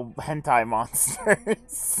tentacle hentai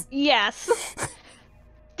monsters. Yes.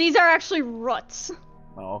 These are actually roots.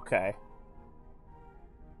 Oh, okay.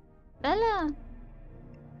 Bella,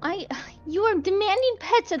 you are demanding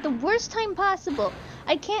pets at the worst time possible.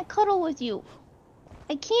 I can't cuddle with you.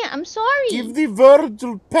 I can't. I'm sorry. Give the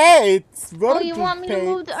Virgil pets. Virgil Oh, you want me to pets.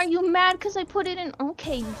 move? Are you mad because I put it in?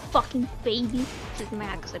 Okay, you fucking baby. She's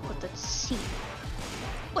mad because I put the seat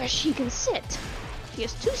where she can sit. She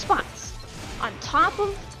has 2 spots. On top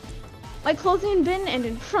of my clothing bin and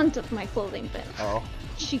in front of my clothing bin. Oh.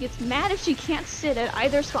 She gets mad if she can't sit at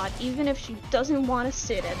either spot, even if she doesn't want to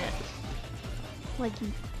sit in it. Like,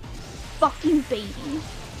 you fucking baby.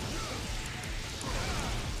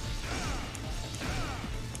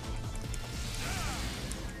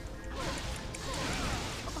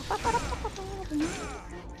 This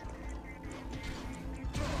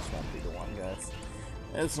won't be the one, guys.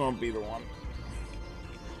 This won't be the one.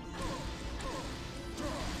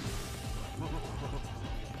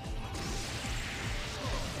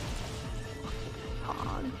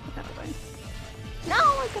 God, get away. No,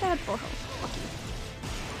 I could have had full health. Fuck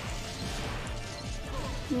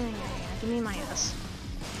you. Yeah. Give me my ass.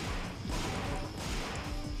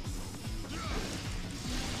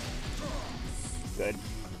 Good.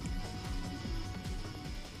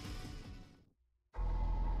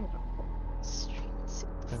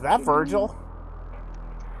 Is that Virgil?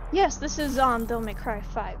 Yes, this is Devil May Cry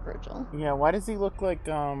 5 Virgil. Yeah, why does he look like,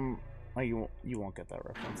 Oh, you won't get that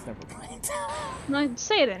reference. Never mind. I'd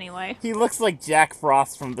say it anyway. He looks like Jack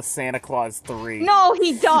Frost from the Santa Claus 3. No,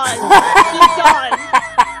 he does! He does!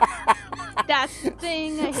 That's the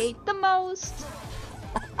thing I hate the most.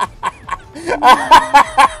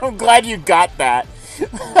 I'm glad you got that. Wait,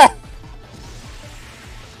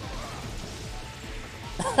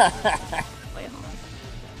 hold on.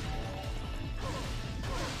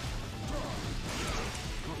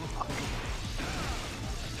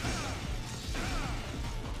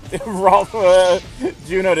 Rolf,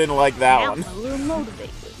 Juno didn't like that Now one. I'm a little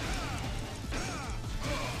motivated.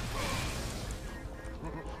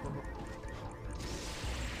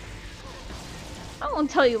 I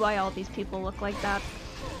won't tell you why all these people look like that.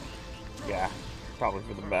 Yeah, probably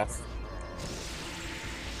for the best.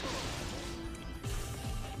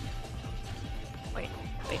 Wait,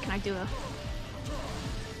 can I do a...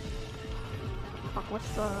 Fuck, what's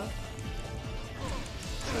the...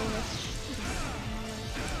 So let's...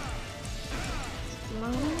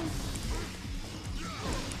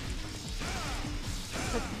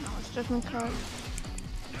 Knowledge Judgment card.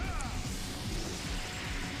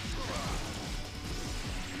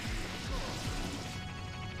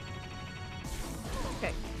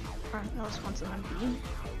 Okay. Alright, that was once an MB.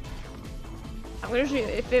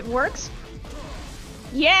 If it works.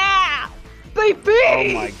 Yeah! Baby!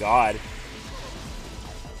 Oh my god.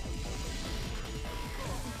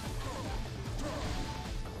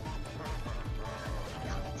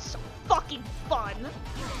 So fucking fun!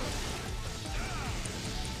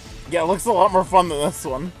 Yeah, it looks a lot more fun than this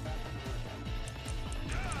one.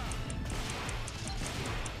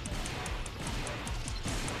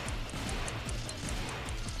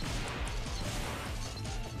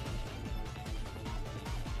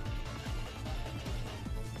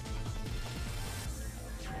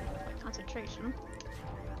 Concentration.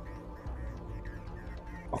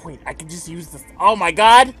 Oh wait, I can just use this. Oh my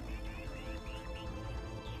god!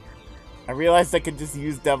 I realized I could just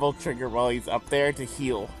use Devil Trigger while he's up there to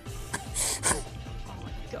heal. Oh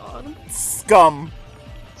my god. Scum!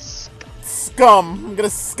 Scum! I'm gonna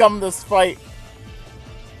scum this fight.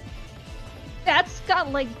 That's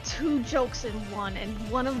got like 2 jokes in one, and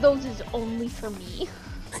one of those is only for me.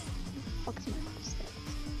 Fuck's my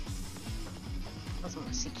doesn't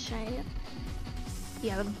want to see shit.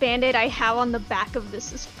 Yeah, the band-aid I have on the back of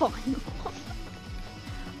this is falling off.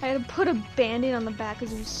 I had to put a band-aid on the back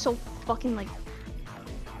because it was so fucking like...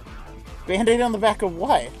 Band-aid on the back of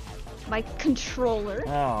what? My controller.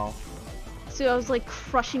 Oh. So I was like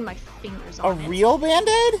crushing my fingers on it. A real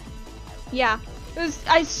band-aid? Yeah. It was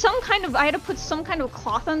I had to put some kind of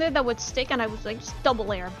cloth on there that would stick, and I was like just double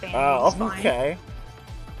layer band-aid. Oh, okay.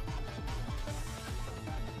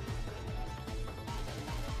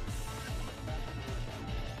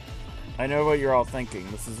 I know what you're all thinking.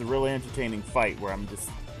 This is a really entertaining fight where I'm just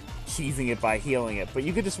cheesing it by healing it, but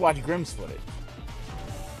you could just watch Grimm's footage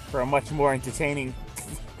for a much more entertaining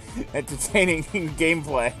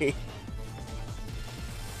gameplay.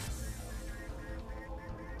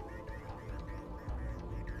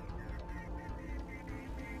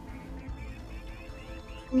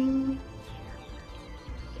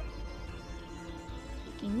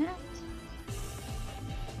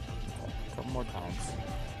 more times.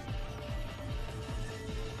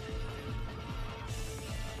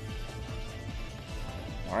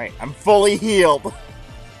 Alright, I'm fully healed.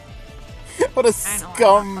 What a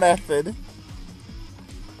scum method.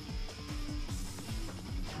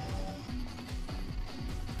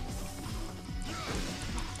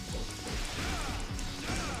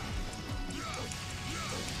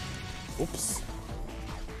 Oops.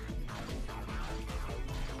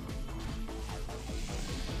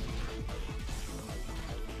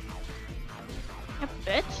 Yep,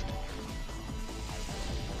 bitch.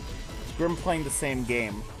 Grim playing the same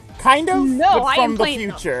game. Kind of, no, but I from am the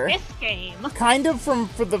playing future. This game. Kind of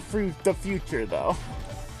for the future though.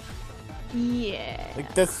 Yeah.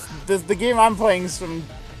 Like this the game I'm playing is from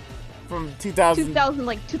 2000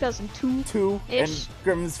 like 2002 and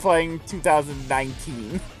Grim's playing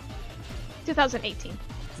 2019. 2018.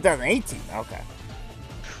 2018. Okay.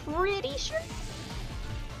 Pretty sure.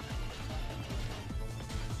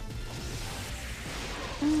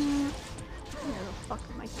 Where the fuck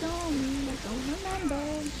am I going? I don't remember.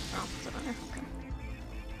 Oh, it's on there. Okay.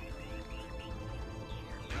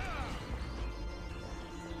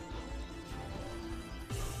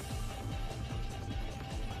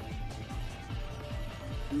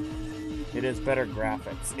 It is better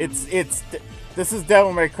graphics. This is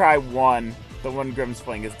Devil May Cry 1. The one Grim's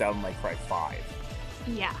playing is Devil May Cry 5.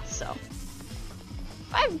 Yeah, so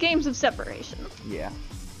 5 games of separation. Yeah.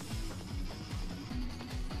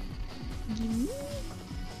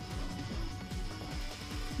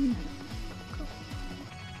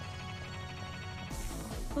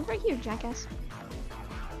 Look right here, jackass.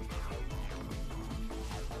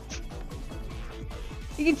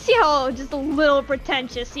 You can see how just a little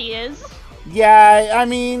pretentious he is. Yeah, I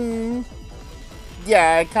mean,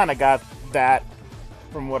 yeah, I kind of got that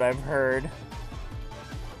from what I've heard.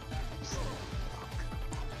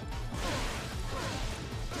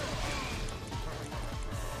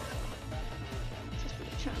 Just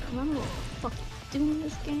really trying to remember what the fuck you do in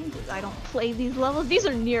this game, because I don't play these levels. These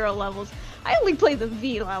are Nero levels. I only play the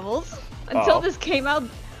V levels. Until this came out,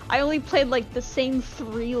 I only played like the same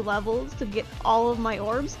 3 levels to get all of my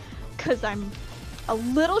orbs, because I'm a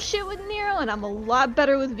little shit with Nero and I'm a lot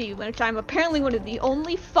better with V, which I'm apparently one of the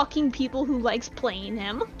only fucking people who likes playing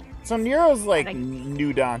him. So Nero's like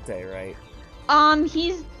new Dante, right?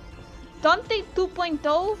 He's Dante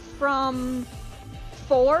 2.0 from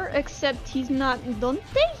 4, except he's not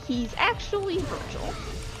Dante, he's actually Virgil.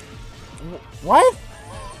 What?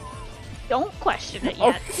 Don't question it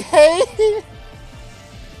yet. Okay.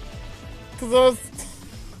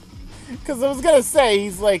 Because I was gonna say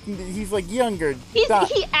he's like younger. He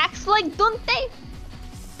acts like Dante,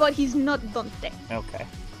 but he's not Dante. Okay.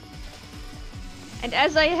 And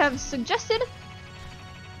as I have suggested,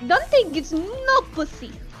 Dante gets no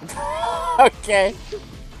pussy. Okay.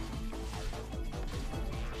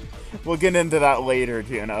 We'll get into that later,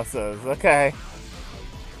 Juno says. Okay.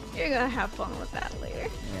 You're gonna have fun with that later.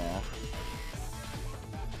 Yeah.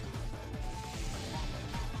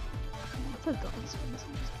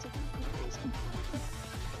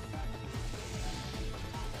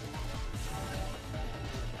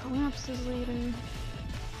 Collapses later.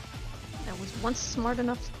 I was once smart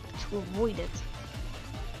enough to avoid it.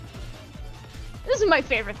 This is my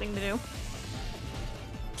favorite thing to do.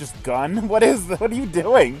 Just gun? What are you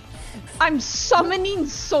doing? I'm summoning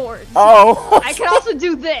swords. Oh. Okay. I can also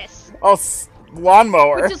do this. Oh,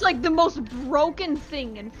 lawnmower. Which is like the most broken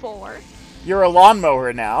thing in 4. You're a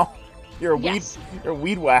lawnmower now. You're a yes. You're a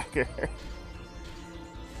weed whacker.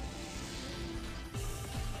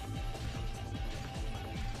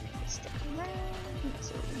 Stick around.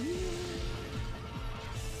 It's over here.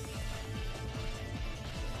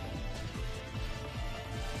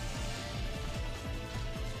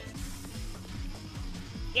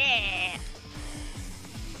 Yeah.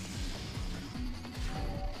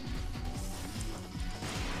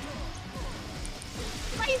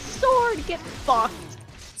 My sword, get fucked.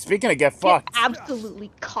 Speaking of get fucked. Get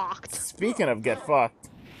absolutely cocked. Speaking of get fucked.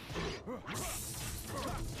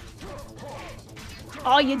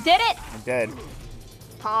 Oh, you did it? I did.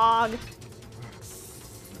 Pog.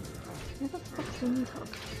 Where the fuck's the meat hook?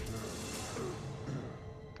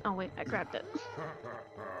 Oh wait, I grabbed it.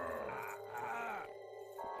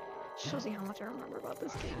 Shows you how much I remember about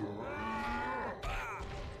this game.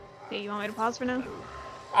 Okay, you want me to pause for now?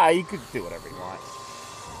 You could do whatever you want.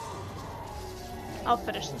 I'll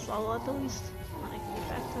finish this level at the least, and then I can get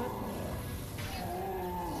back to it.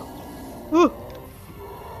 Oh.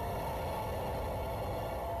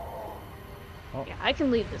 Yeah, I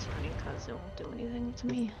can leave this running because it won't do anything to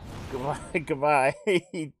me. Goodbye.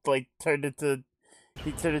 He like turned into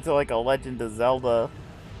He turned into like a Legend of Zelda.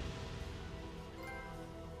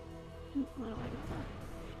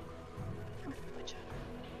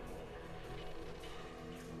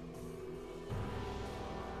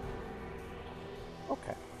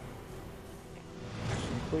 Okay.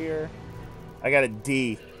 Mission clear. I got a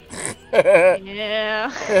D.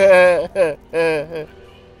 Yeah.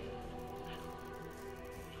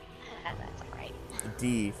 That's alright.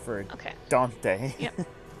 D for Okay. Dante. Yep.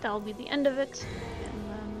 That'll be the end of it. And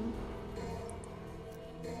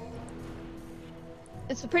then...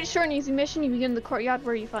 It's a pretty short and easy mission. You begin in the courtyard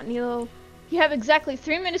where you fought Nilo. You have exactly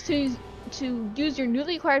 3 minutes to use your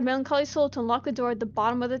newly acquired melancholy soul to unlock the door at the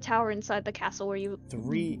bottom of the tower inside the castle where you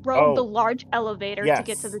rode the large elevator to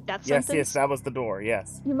get to the death sentence. Yes, that was the door,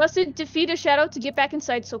 yes. You must defeat a shadow to get back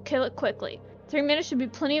inside, so kill it quickly. 3 minutes should be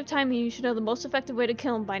plenty of time, and you should know the most effective way to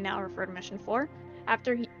kill him by now, refer to mission 4.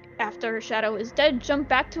 After Shadow is dead, jump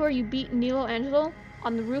back to where you beat Nilo Angelo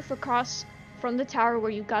on the roof across from the tower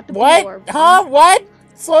where you got the blue orb. Huh? What?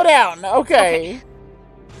 Slow down. Okay.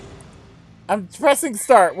 I'm pressing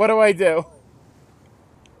start. What do I do?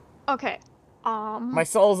 Okay. My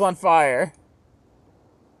soul's on fire.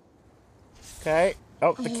 Okay.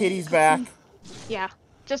 Oh, the kitty's back. Yeah.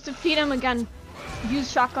 Just defeat him again.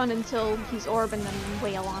 Use shotgun until he's orb and then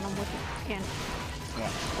wail on him with your hand.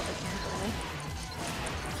 Yeah.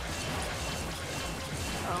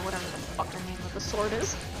 Or whatever the fuck the name of the sword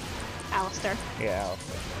is. Alistair. Yeah,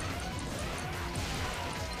 Alistair.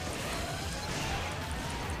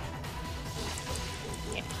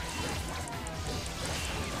 Yeah.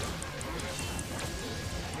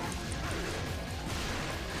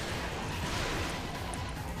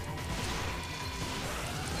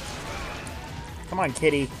 Come on,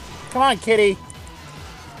 kitty. Come on, kitty.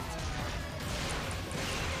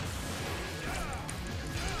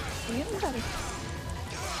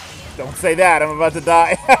 Don't say that. I'm about to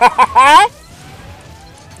die.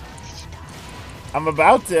 I'm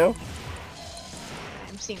about to.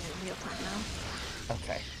 I'm seeing it in real time now.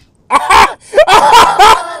 Okay.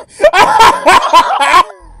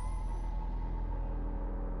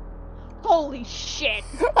 Holy shit!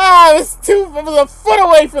 Ah, it was a foot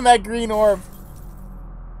away from that green orb.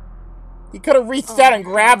 He could have reached out and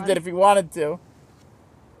grabbed it if he wanted to.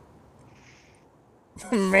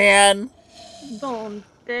 Man. Dante.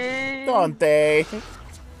 Dante.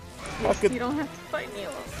 You don't have to fight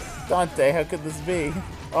Nilo. Dante, how could this be?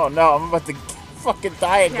 Oh no, I'm about to fucking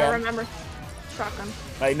die again. Yeah, remember. Shotgun.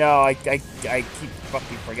 I know, I keep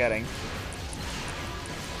fucking forgetting.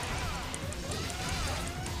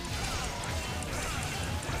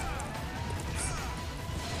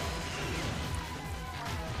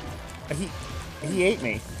 He ate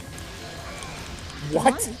me.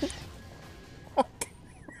 What?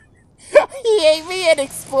 He ate me and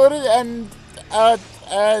exploded and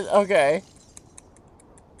okay.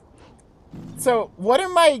 So what are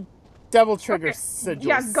my double trigger sigils?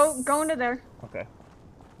 Yeah, go into there. Okay.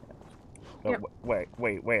 Yep.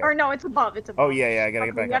 Wait, where? Or no, it's above. It's above. Oh yeah, I gotta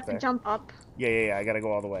get back you up have there. to jump up. Yeah, I gotta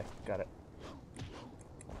go all the way. Got it.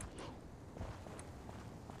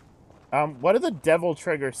 What do the devil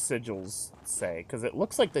trigger sigils say? Because it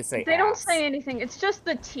looks like they say They don't ass. say anything. It's just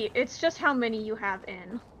it's just how many you have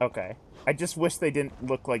in. Okay. I just wish they didn't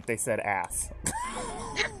look like they said ass.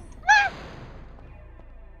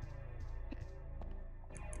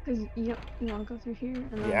 Because you want to go through here?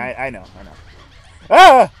 And then... Yeah, I know.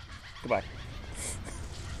 Ah! Goodbye.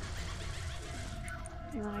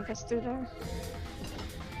 And then I guess through there.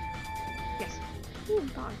 Yes. Ooh,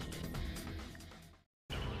 gone.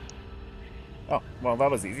 Oh, well,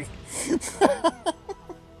 that was easy. That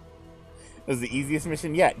was the easiest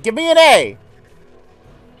mission yet. Give me an A!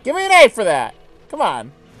 Give me an A for that! Come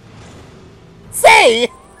on. Say!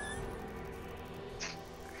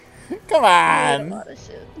 Come on!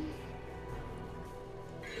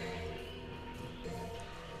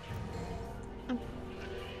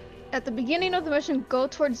 At the beginning of the mission, go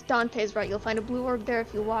towards Dante's right. You'll find a blue orb there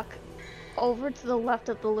if you walk over to the left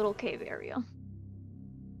of the little cave area.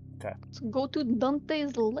 Okay. So go to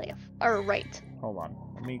Dante's left, or right. Hold on.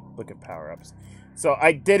 Let me look at power-ups. So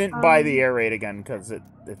I didn't buy the air raid again because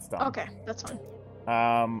it's done. Okay, that's fine.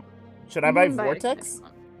 Should I buy Vortex?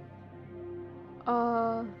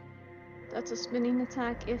 That's a spinning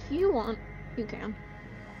attack. If you want, you can.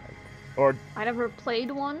 Or I never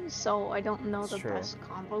played one, so I don't know the True. best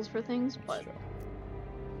combos for things, but... Sure.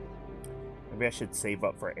 Maybe I should save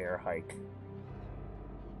up for air hike.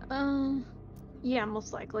 Yeah,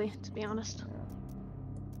 most likely, to be honest.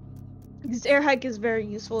 Because air hike is very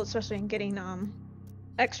useful, especially in getting,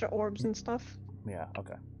 extra orbs and stuff. Yeah,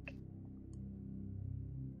 okay.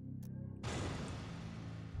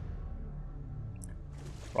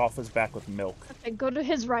 Off his back with milk. Okay, go to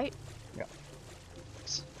his right. Yeah.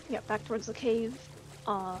 Yeah, back towards the cave.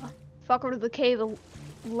 Fuck over to the cave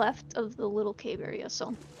left of the little cave area,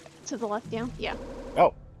 so to the left, yeah? Yeah.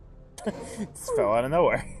 Oh. Just fell out of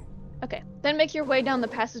nowhere. Okay, then make your way down the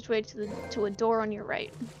passageway to a door on your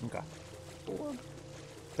right. Okay. Orb.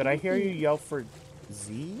 Did I hear you yell for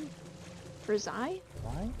Z? For Zai?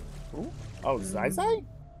 Why? Who? Oh, Zai Zai?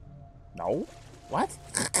 No. What?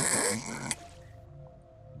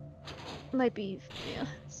 Might be, yeah,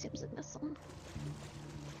 seems like this one.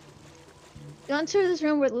 You enter this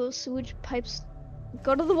room where little sewage pipes.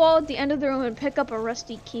 Go to the wall at the end of the room and pick up a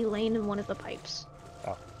rusty key laying in one of the pipes.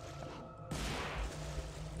 Oh.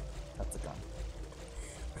 That's a gun.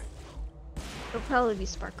 It'll probably be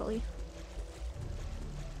sparkly.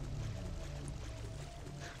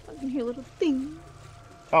 I can hear a little ding.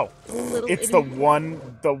 Oh. Little It's itty- the one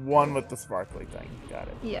with the sparkly thing. Got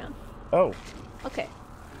it. Yeah. Oh. Okay.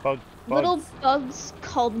 Bugs. Little bugs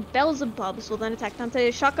called Beelzebubs will then attack Dante.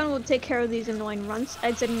 A shotgun will take care of these annoying runts.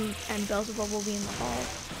 Exit and Beelzebub will be in the hall.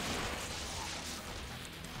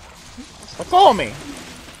 Call me!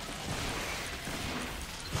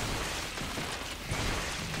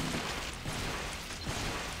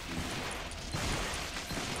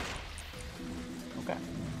 Okay.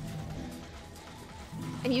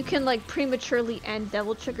 And you can like prematurely end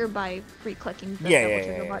Devil Trigger by re-clicking the Yeah, Devil yeah,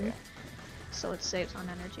 Trigger yeah, button. yeah. So it saves on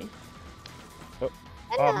energy. Oh,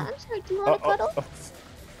 I'm sorry, do you want to cuddle?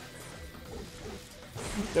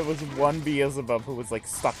 There was one Beelzebub who was like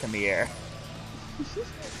stuck in the air.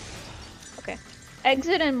 Okay.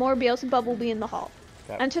 Exit and more Beelzebub will be in the hall.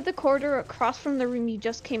 Okay. Enter the corridor across from the room you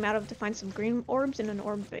just came out of to find some green orbs in an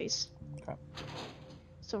orb vase. Okay.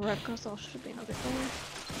 So right across the hall should be another door.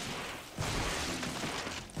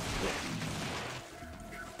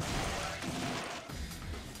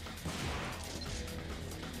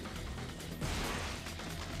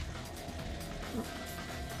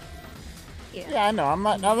 Yeah. Yeah, I know. I'm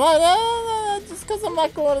not just because I'm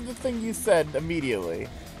not going to the thing you said immediately.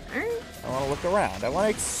 Alright. I want to look around. I want to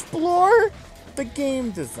explore the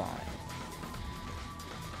game design.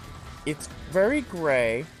 It's very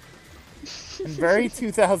gray and very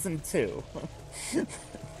 2002.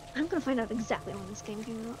 I'm gonna find out exactly when this game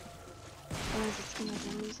came out. Otherwise it's gonna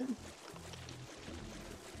be losing.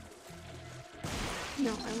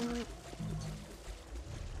 No, I want it.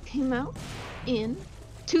 Came out in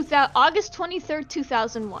August 23rd,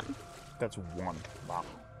 2001. That's one. Wow.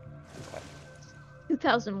 Okay.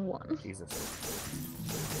 2001. Jesus.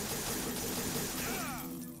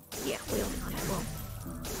 Yeah, we only on it. Well.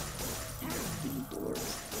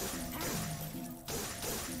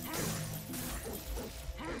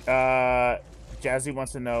 Jazzy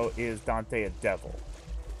wants to know, is Dante a devil?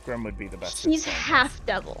 Grim would be the best. He's example. half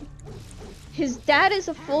devil. His dad is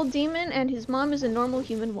a full demon and his mom is a normal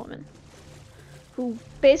human woman. Who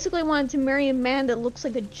basically wanted to marry a man that looks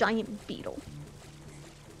like a giant beetle.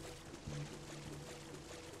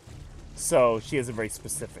 So she has a very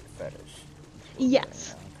specific fetish.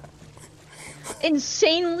 Yes.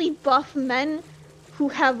 Insanely buff men who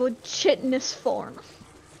have a chitinous form.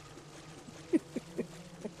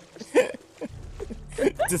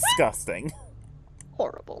 Disgusting.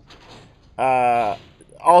 Horrible.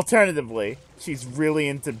 Alternatively, she's really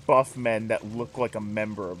into buff men that look like a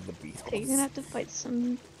member of the Beatles. Okay, you're gonna have to fight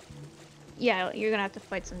some... Yeah, you're gonna have to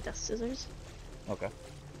fight some Death Scissors. Okay.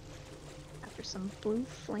 After some blue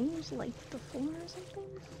flames light the floor or something?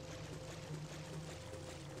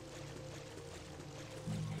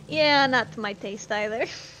 Yeah, not to my taste either.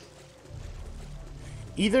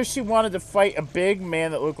 Either she wanted to fight a big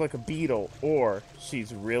man that looked like a beetle, or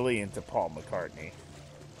she's really into Paul McCartney.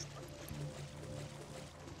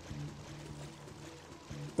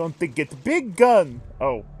 Don't they get the big gun?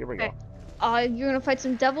 Oh, here we go. You're gonna fight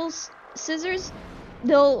some Devil's Scissors.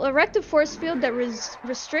 They'll erect a force field that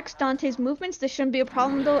restricts Dante's movements. This shouldn't be a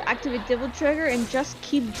problem though. Activate Devil Trigger and just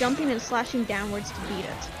keep jumping and slashing downwards to beat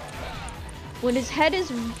it. When his head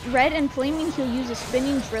is red and flaming, he'll use a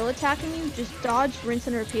spinning drill attacking you. Just dodge, rinse,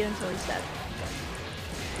 and repeat until he's dead.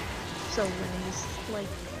 So when he's like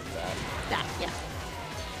that, yeah.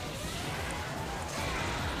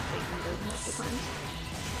 Wait, he does multiple times.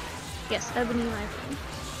 Yes, Ebony Library.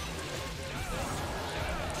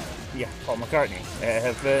 Yeah, Paul McCartney.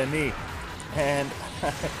 Ebony. And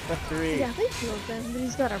 3. Yeah, they feel good, but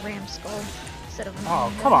he's got a ram skull instead of a Oh,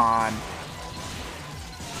 man. come on.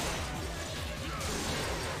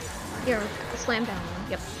 Here, slam down one.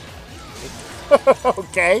 Yep.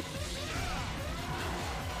 Okay.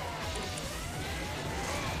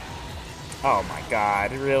 Oh my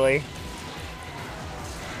god, really?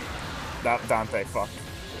 Dante, fuck.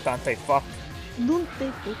 Dante, fuck.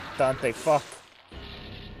 Dante, fuck.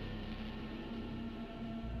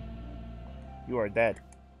 You are dead.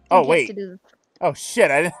 Oh, wait. Oh, shit,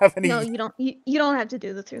 I didn't have any... No, you don't. You don't have to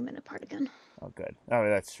do the 3-minute part again. Oh, good. Oh,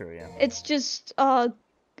 that's true, yeah. It's just,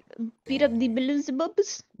 beat up the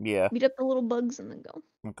Beelzebubs. Yeah. Beat up the little bugs and then go.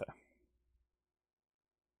 Okay.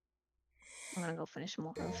 I'm gonna go finish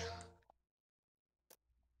more of.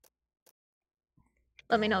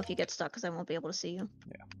 Let me know if you get stuck, because I won't be able to see you.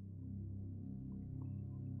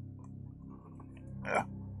 Yeah.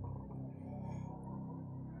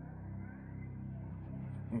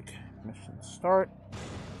 Okay, mission start.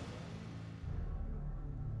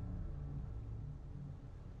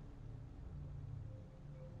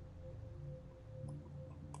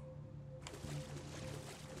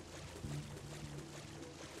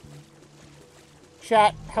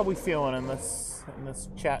 Chat, how we feeling in this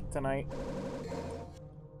chat tonight?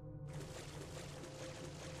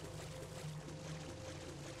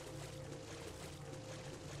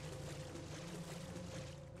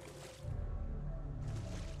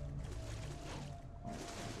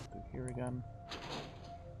 Here again.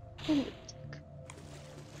 Oh,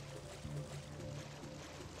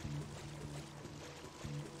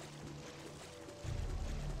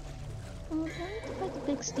 do I have to fight the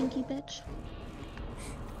big stinky bitch?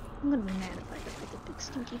 I'm gonna be mad if I have to fight the big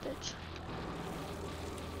stinky bitch.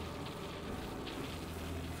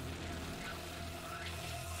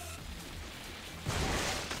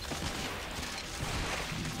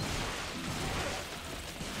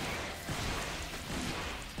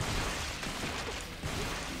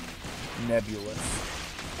 Nebulous.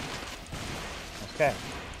 Okay.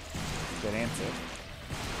 Good answer.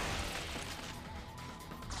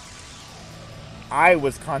 I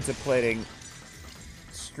was contemplating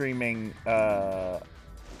streaming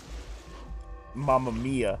Mamma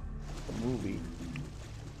Mia, the movie,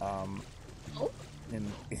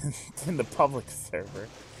 in the public server.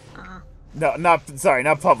 No, not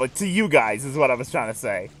public. To you guys is what I was trying to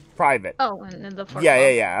say. Private. Oh, and the first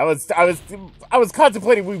Yeah. I was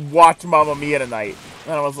contemplating we watch Mamma Mia tonight,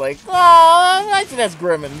 and I was like, oh, I should ask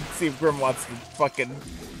Grim and see if Grim wants to fucking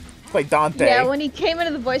play Dante. Yeah, when he came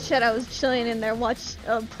into the voice chat, I was chilling in there,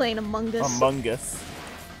 playing Among Us. Among Us.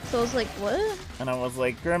 So I was like, what? And I was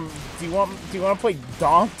like, Grim, do you want to play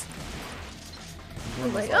Dante? I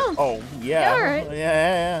was like, oh yeah, alright.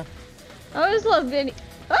 Yeah. I always love any.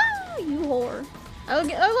 Ah, you whore. I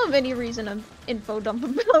love any reason of info dump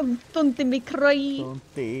about Dante McCray.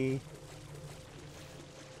 Dante.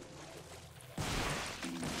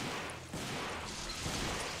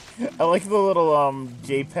 I like the little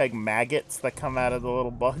JPEG maggots that come out of the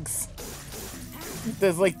little bugs.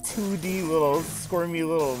 There's like 2D little squirmy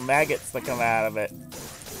little maggots that come out of it.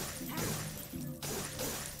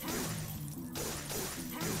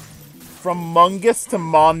 From Mungus to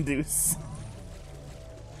Mongoose.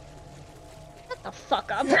 Shut the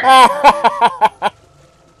fuck up.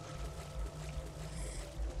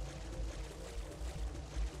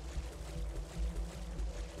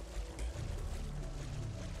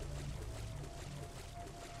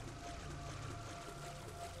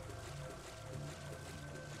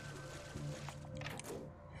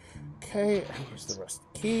 Okay, here's the rest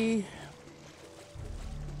of the key.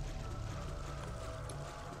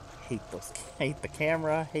 Hate the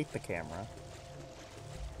camera. Hate the camera.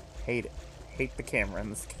 Hate it. Hate the camera in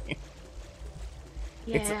this game.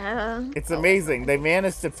 Yeah. It's amazing. They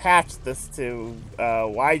managed to patch this to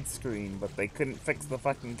widescreen, but they couldn't fix the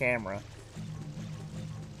fucking camera.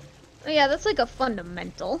 Yeah, that's like a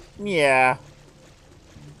fundamental. Yeah.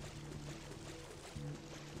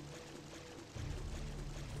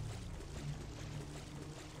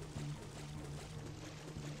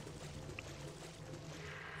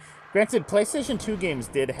 Granted, PlayStation 2 games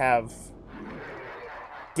did have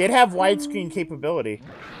widescreen capability.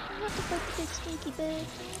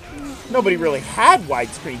 Nobody really had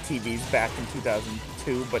widescreen TVs back in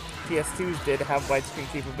 2002, but PS2s did have widescreen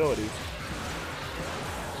capabilities.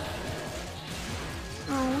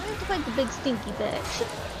 Oh, I have to fight the big stinky bitch.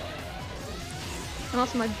 And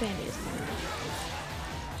also my band-aid is coming.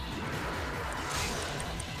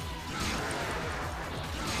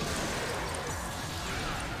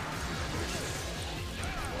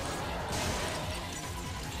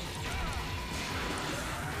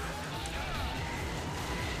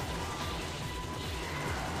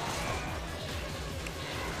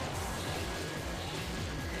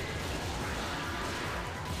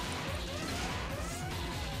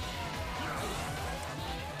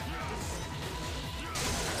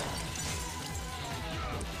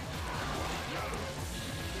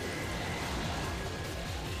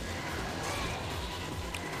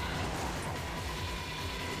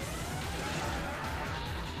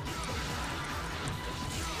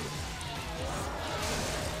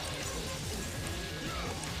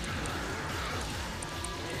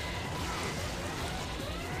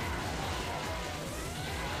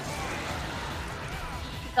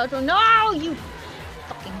 No, you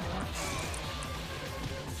fucking.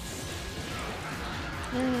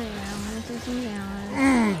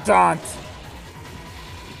 Dante.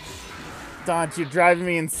 Dante, you're driving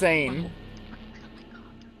me insane.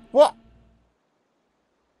 What?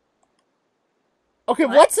 Okay,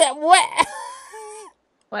 what's that? What?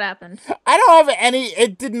 What happened? I don't have any.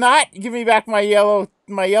 It did not give me back my yellow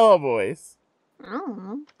voice. I don't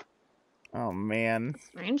know. Oh man.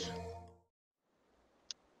 Strange.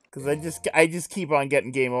 Because I just keep on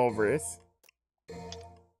getting game overs.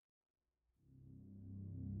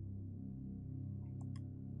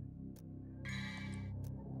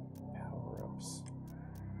 Power-ups.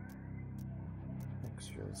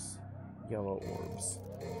 Extras. Yellow orbs.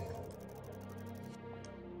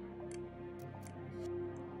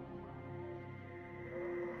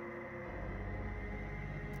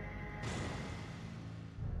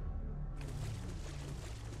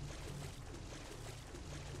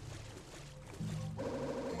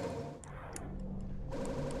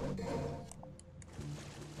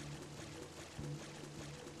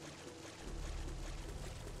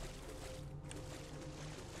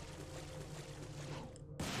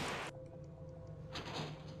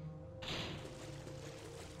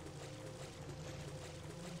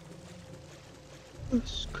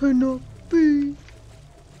 This cannot be.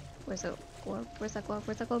 Where's that globe? Where's that globe?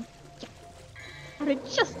 Where's that globe? Yeah. But it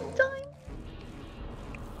just died.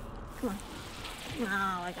 Come on.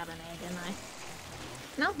 Oh, I got an A, didn't I?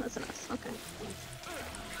 No, that's an S. Okay.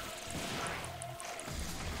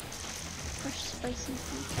 Fresh, spicy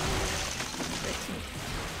food.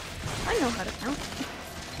 I know how to count.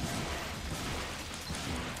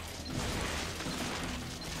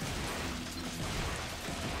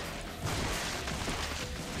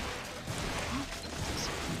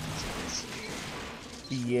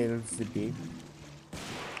 Beelzebub.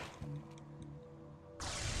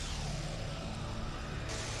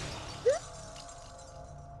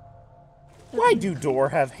 Why do door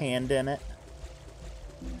have hand in it?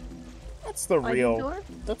 That's the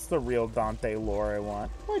real Dante lore I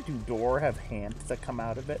want. Why do door have hands that come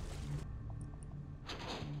out of it?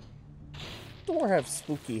 Door have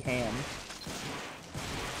spooky hands.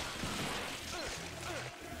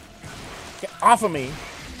 Get off of me!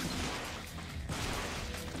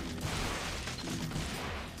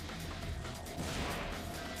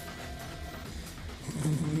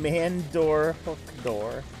 Man door, hook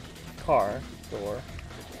door, car door.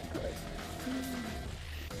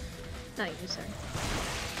 Not you, sorry.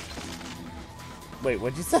 Wait,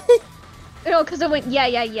 what'd you say? No, because it went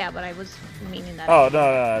yeah, but I was meaning that. Oh, no,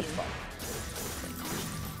 that's fine.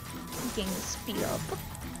 Getting the speed up.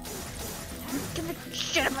 Give a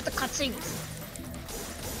shit about the cutscenes.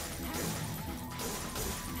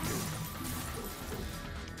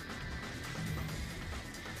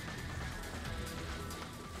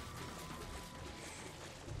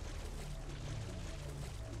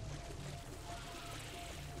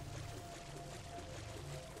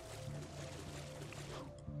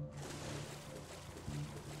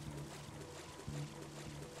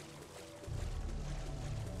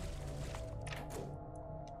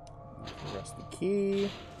 Rusty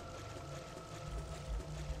key.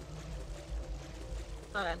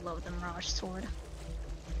 Oh, I love the Mirage Sword.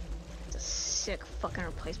 It's a sick fucking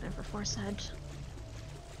replacement for Force Edge.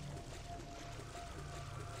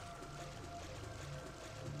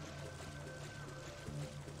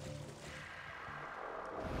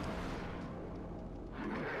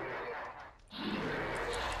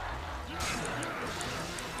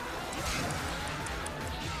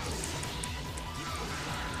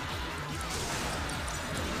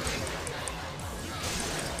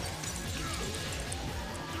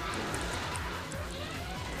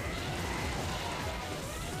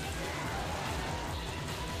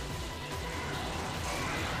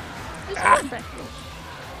 That's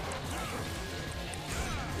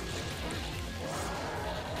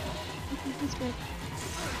good.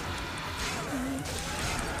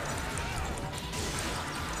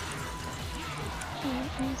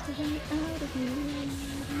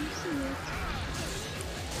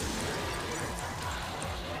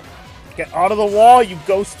 Get out of the wall, you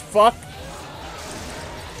ghost fuck!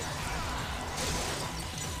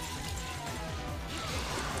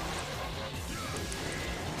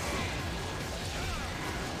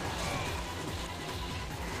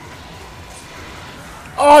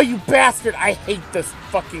 Oh, you bastard! I hate this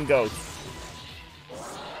fucking ghost.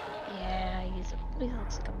 Yeah, he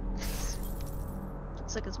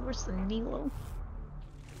looks like it's worse than Nilo.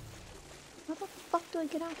 How the fuck do I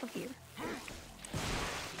get out of here?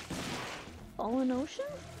 Fallen Ocean?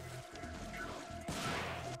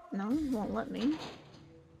 No, it won't let me.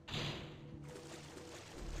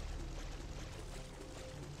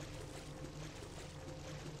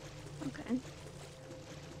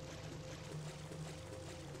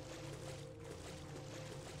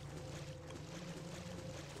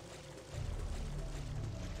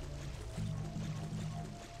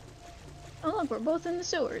 Look, we're both in the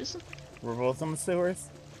sewers. We're both in the sewers?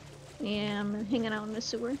 Yeah, I'm hanging out in the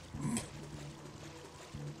sewer.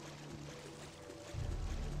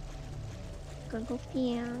 Gotta go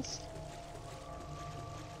fast.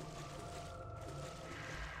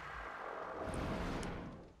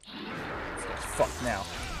 Fuck now.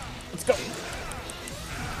 Let's go.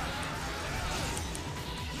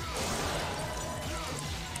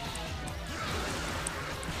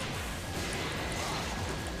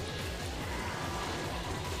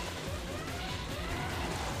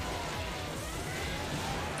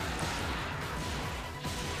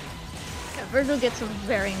 Virgil gets some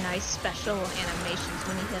very nice special animations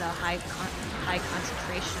when you hit a high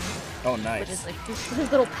concentration. Oh, nice. Which is like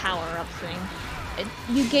his little power-up thing.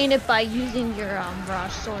 You gain it by using your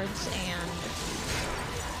Mirage swords and...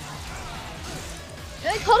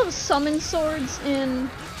 I call them summon swords in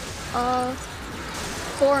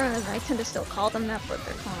 4, and I tend to still call them that, but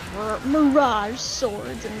they're called Mirage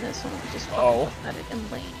swords in this one, which is fucking pathetic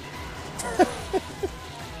and lame.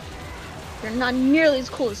 They're not nearly as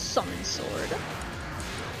cool as Summon Sword.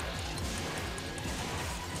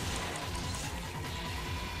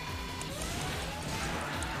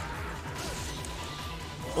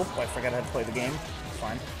 Oh, I forgot how to play the game. It's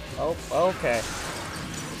fine. Oh, okay.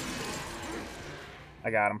 I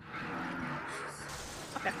got him.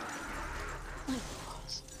 Okay.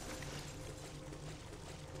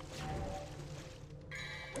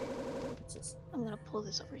 I'm gonna pull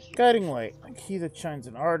this over here. Guiding light. A key that shines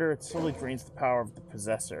in ardor. It slowly drains the power of the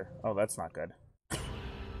possessor. Oh, that's not good.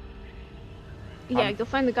 Yeah, go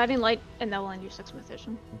find the guiding light, and that will end your sexual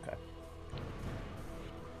mission. Okay.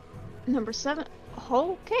 Number 7.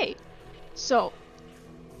 Okay. So,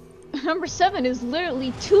 number 7 is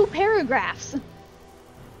literally 2 paragraphs.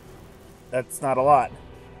 That's not a lot.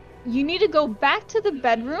 You need to go back to the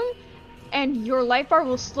bedroom, and your life bar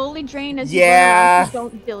will slowly drain as you run around, so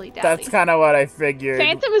don't dilly-dally. That's kind of what I figured.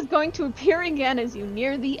 Phantom is going to appear again as you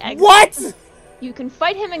near the exit. What?! You can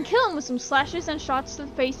fight him and kill him with some slashes and shots to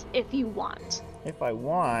the face if you want. If I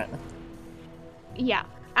want. Yeah.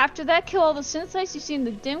 After that, kill all the synthesites you see in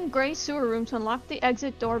the dim gray sewer room to unlock the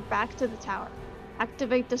exit door back to the tower.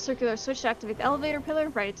 Activate the circular switch to activate the elevator pillar,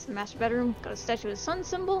 right into the master bedroom, go to the statue with the sun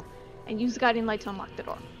symbol, and use the guiding light to unlock the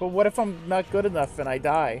door. But what if I'm not good enough and I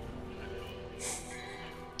die?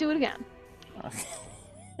 Do it again.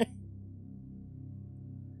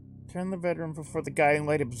 Turn the bedroom before the guiding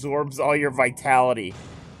light absorbs all your vitality.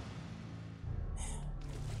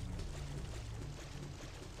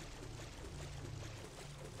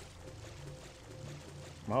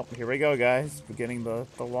 Well, here we go, guys. Beginning the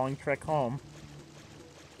long trek home.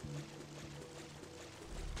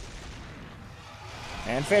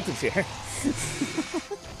 And Phantom's here.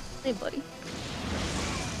 Hey, buddy.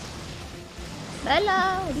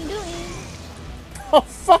 Bella, what are you doing? Oh,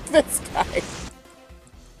 fuck this guy.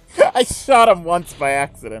 I shot him once by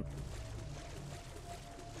accident.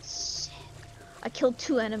 Sick. I killed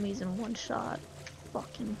 2 enemies in 1 shot.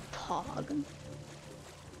 Fucking pog.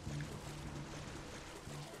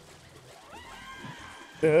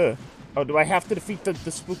 Oh, do I have to defeat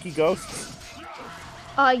the spooky ghosts?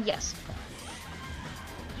 Yes.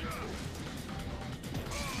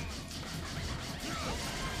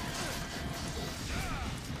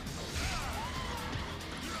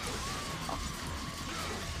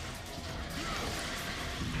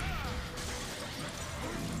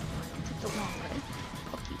 Took the long way.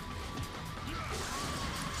 Fuck you.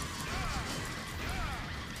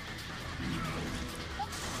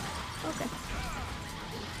 Okay.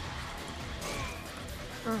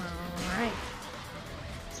 Alright.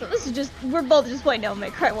 So this is just, we're both just playing Devil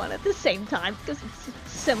May Cry 1 at the same time, because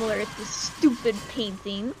it's similar, it's this stupid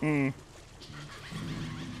painting. Alright,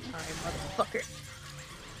 motherfucker.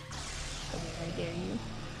 Come here, I dare you.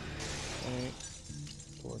 Wait.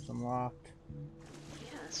 Door's unlocked.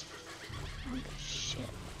 Yes. Oh, shit.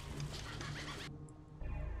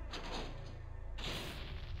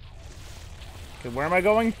 Okay, where am I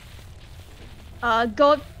going?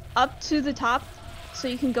 Go up to the top so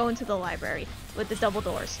you can go into the library with the double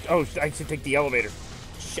doors. Oh, I should take the elevator.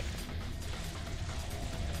 Shit.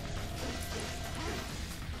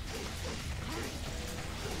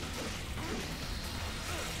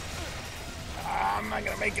 I'm not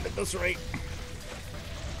gonna make it at this rate.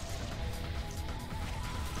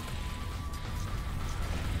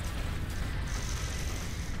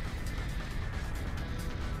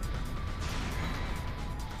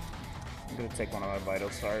 I'm gonna take one of my vital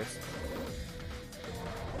stars.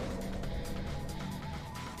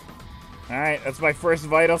 Alright, that's my first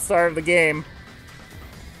vital star of the game.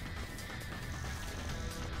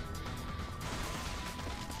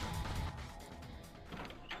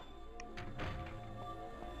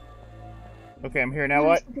 Okay, I'm here now.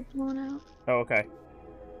 What? Get blown out. Oh, okay.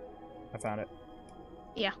 I found it.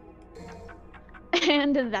 Yeah.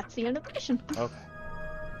 And that's the end of the mission. Okay.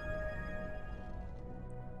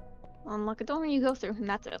 Unlock a door and you go through, and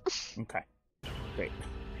that's it. Okay. Great.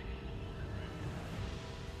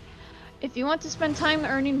 If you want to spend time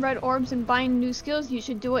earning red orbs and buying new skills, you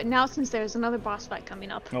should do it now since there's another boss fight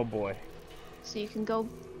coming up. Oh boy. So you can go...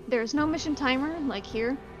 There's no mission timer, like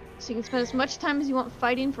here. So you can spend as much time as you want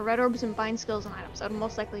fighting for red orbs and buying skills and items. I would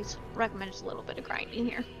most likely recommend just a little bit of grinding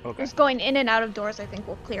here. Okay. Just going in and out of doors, I think,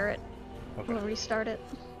 will clear it. Okay. We'll restart it.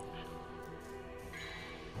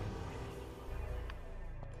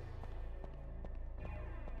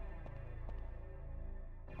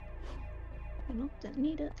 Nope, didn't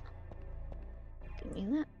need it. Give me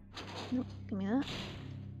that. Nope, give me that.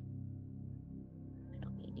 I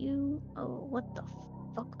don't need you. Oh, what the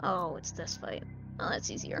fuck? Oh, it's this fight. Oh,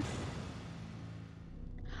 that's easier.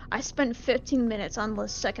 I spent 15 minutes on the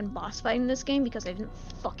second boss fight in this game because I didn't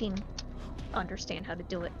fucking understand how to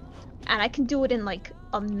do it. And I can do it in like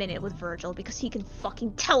a minute with Virgil because he can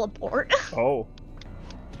fucking teleport. Oh.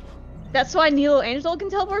 That's why Nilo Angelo can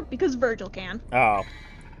teleport, because Virgil can. Oh.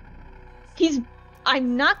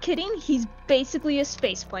 I'm not kidding, he's basically a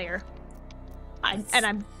space player. And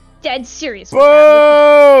I'm dead serious with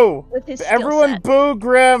that, Boo! with his skill Everyone set. boo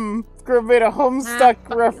Grim! Grim made a Homestuck fuck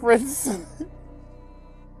you. reference.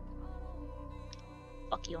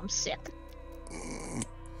 Fuck you, I'm sick.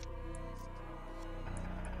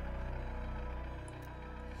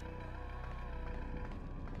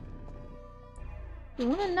 You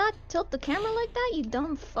wanna not tilt the camera like that, you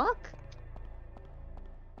dumb fuck?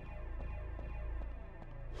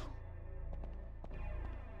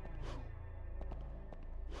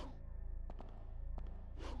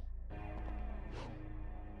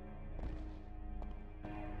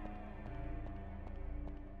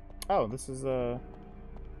 Oh, this is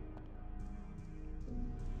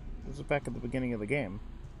back at the beginning of the game.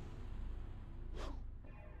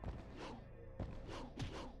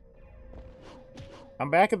 I'm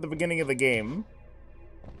back at the beginning of the game.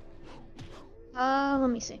 Let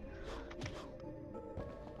me see.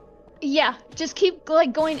 Yeah, just keep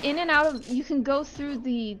like going in and out of. You can go through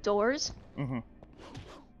the doors. Mm-hmm.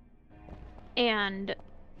 And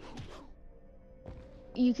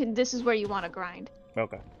you can. This is where you want to grind.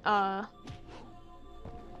 Okay.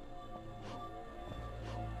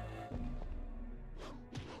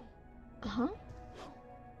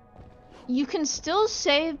 You can still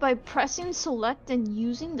save by pressing select and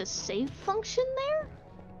using the save function there?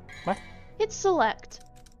 What? Hit select.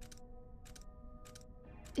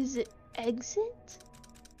 Is it exit?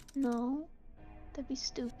 No. That'd be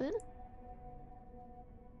stupid.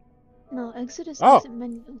 No, exit is exit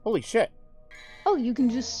menu. Holy shit. Oh, you can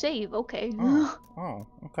just save. Okay. Oh,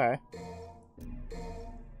 okay.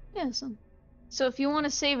 Yeah, so if you want to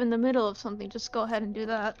save in the middle of something, just go ahead and do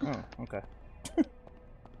that. Oh, okay.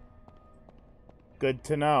 Good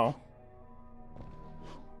to know.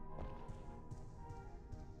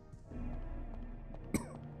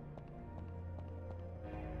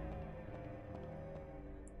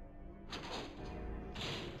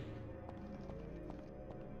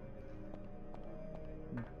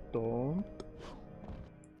 Don't.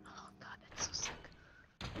 Oh god, that's so sick.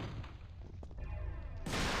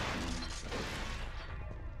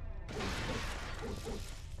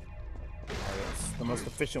 Oh, yes. The most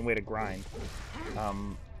efficient way to grind.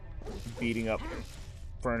 Beating up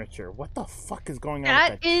furniture. What the fuck is going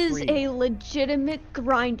on with that is tree? a legitimate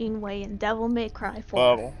grinding way in Devil May Cry 4.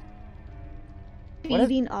 Oh.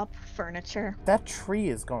 Beating up furniture. That tree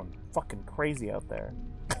is going fucking crazy out there.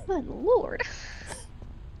 Good lord.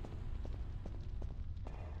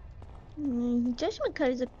 Judgment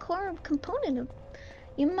Card is a core component of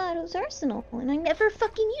Yamato's arsenal, and I never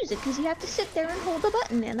fucking use it because you have to sit there and hold a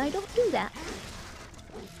button, and I don't do that.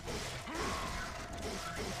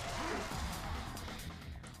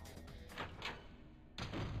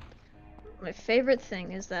 My favorite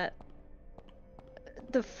thing is that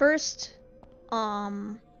the first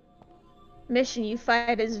mission you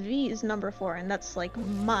fight as V is number 4, and that's like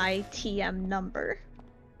my TM number.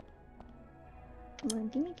 Come on,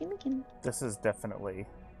 gimme. This is definitely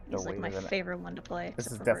the It's like my favorite one to play. This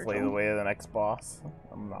is except for definitely Virgil. the way of the next boss.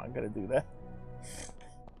 I'm not gonna do that.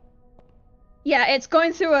 Yeah, it's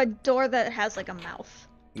going through a door that has like a mouth.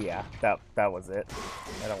 Yeah, that was it.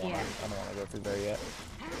 I don't wanna Yeah. go through there yet.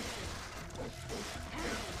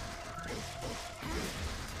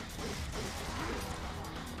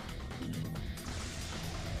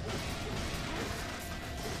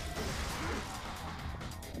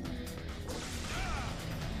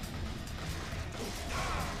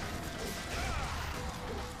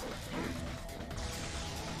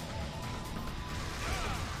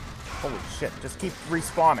 Holy shit, just keep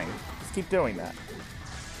respawning. Just keep doing that.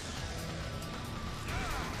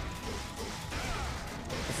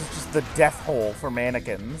 This is just the death hole for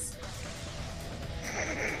mannequins.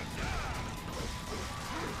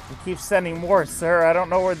 You keep sending more, sir. I don't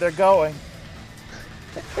know where they're going.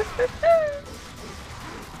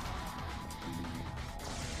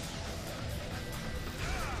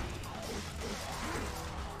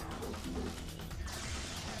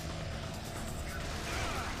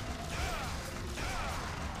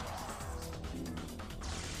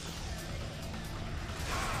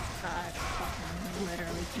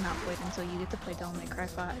 Until you get to play Devil May Cry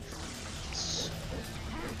 5.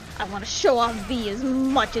 I want to show off V as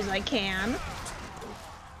much as I can.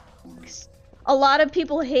 A lot of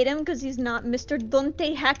people hate him because he's not Mr.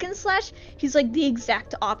 Dante hack and slash. He's like the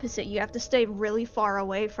exact opposite. You have to stay really far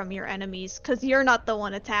away from your enemies because you're not the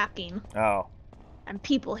one attacking. Oh. And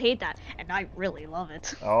people hate that, and I really love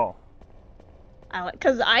it. Oh.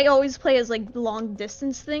 Because I always play as like long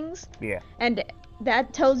distance things. Yeah. And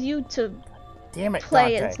that tells you to damn it,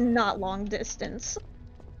 play Dante. as not long distance.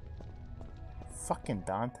 Fucking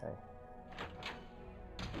Dante.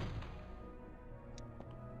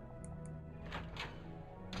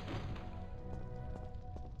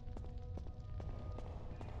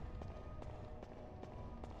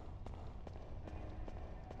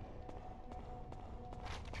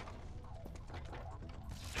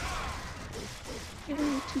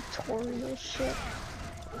 Giving me tutorial shit.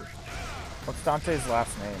 What's Dante's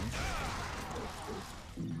last name?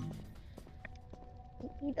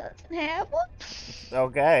 He doesn't have one.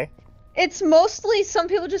 Okay. It's mostly, some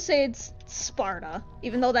people just say it's Sparta,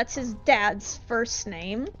 even though that's his dad's first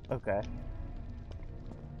name. Okay.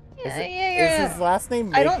 Yeah. Is his last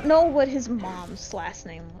name I don't know what his mom's last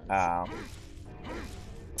name was.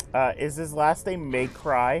 Is his last name May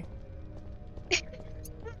Cry?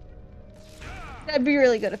 That'd be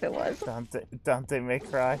really good if it was. Dante May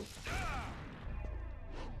Cry.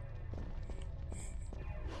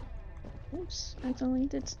 Oops, I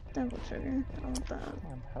deleted double trigger.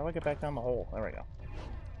 How do I get back down the hole? There we go.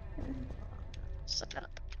 Suck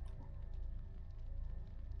up.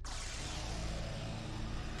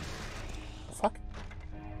 Fuck.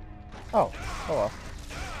 Oh, hello.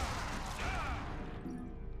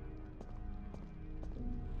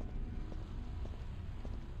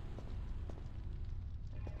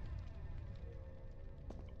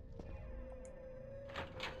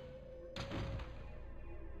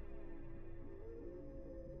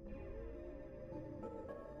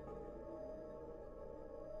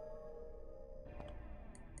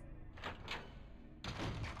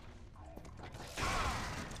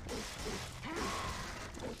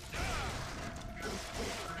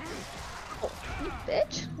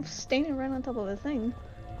 Bitch, I'm standing right on top of a thing.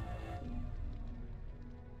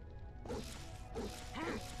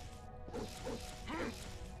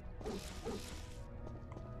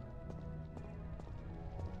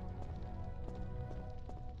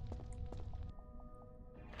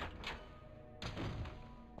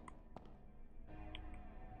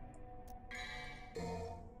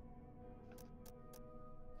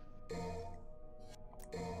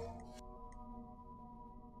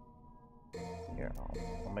 Here,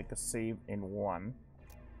 I'll make a save in 1,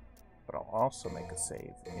 but I'll also make a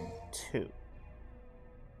save in 2.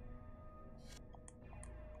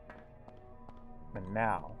 And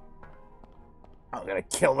now, I'm gonna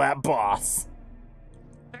kill that boss.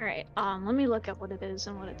 Alright, let me look up what it is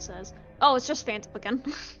and what it says. Oh, it's just Phantom again.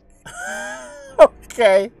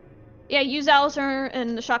 Okay. Yeah, use Alistair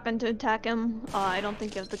and the shotgun to attack him. I don't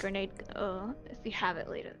think you have the grenade, if you have it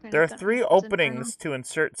later. There are 3 openings to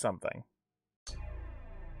insert something.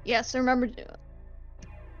 Yes, remember to do it.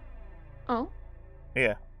 Oh?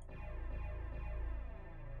 Yeah.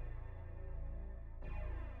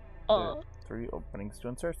 There are 3 openings to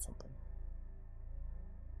insert something.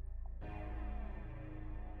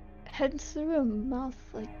 Head through a mouth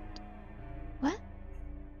like... What?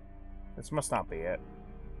 This must not be it.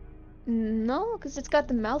 No, because it's got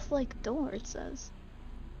the mouth-like door, it says.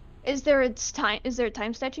 Is there a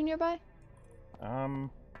time statue nearby?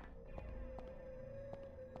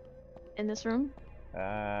 In this room?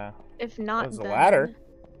 If not, there's a then... ladder.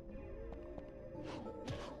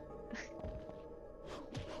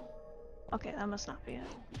 Okay, that must not be it.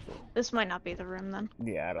 This might not be the room then.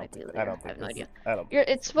 Yeah, I don't think. I have no idea. I don't.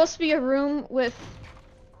 It's supposed to be a room with.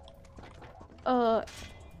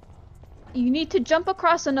 You need to jump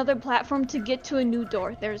across another platform to get to a new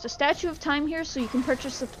door. There's a statue of time here, so you can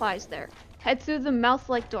purchase supplies there. Head through the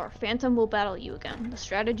mouth-like door. Phantom will battle you again. The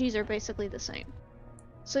strategies are basically the same.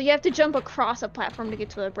 So you have to jump across a platform to get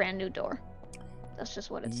to a brand new door. That's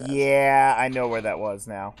just what it says. Yeah, I know where that was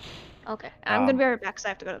now. Okay, I'm gonna be right back because I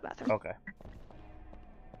have to go to the bathroom. Okay.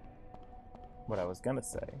 What I was gonna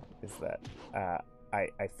say is that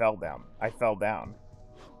I fell down. I fell down.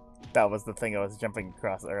 That was the thing I was jumping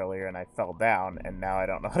across earlier, and I fell down, and now I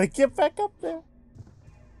don't know how to get back up there.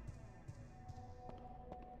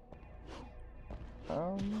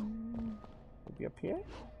 Maybe up here?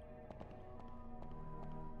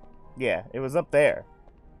 Yeah, it was up there.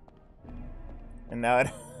 And now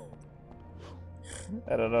I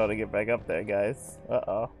don't know how to get back up there, guys.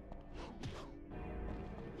 Uh-oh.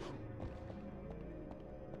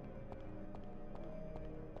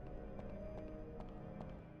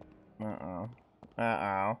 Uh-oh.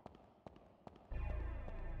 Uh-oh.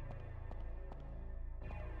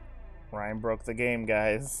 Ryan broke the game,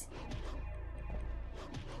 guys.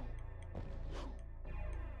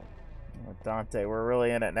 Oh, Dante, we're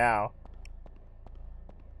really in it now.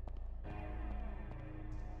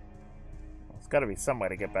 There's gotta be some way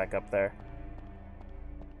to get back up there.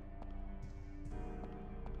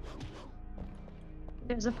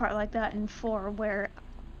 There's a part like that in 4 where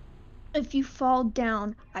if you fall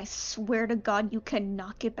down, I swear to God you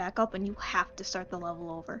cannot get back up and you have to start the level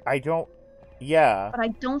over. I don't... Yeah. But I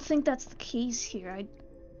don't think that's the case here.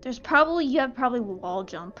 You have probably wall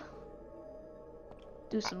jump.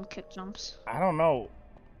 Do some kick jumps. I don't know.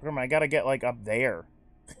 I gotta get, like, up there.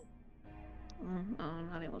 I'm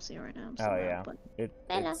not able to see it right now. I'm Oh, sorry, yeah. but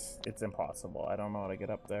It's impossible. I don't know how to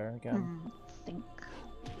get up there again. think.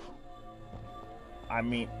 I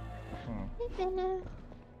mean...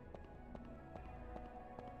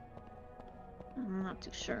 I'm not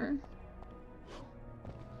too sure.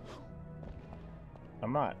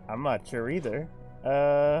 I'm not sure either.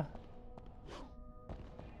 Oh,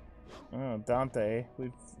 Dante,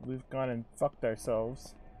 we've gone and fucked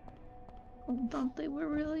ourselves. Oh, Dante, we're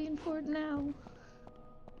really in for it now.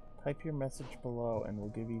 Type your message below and we'll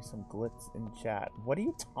give you some glitz in chat. What are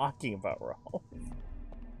you talking about, Rolf?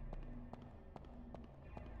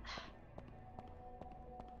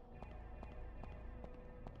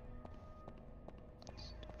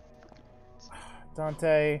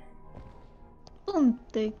 Dante.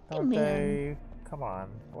 Dante, Dante, come on.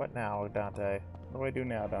 What now, Dante? What do I do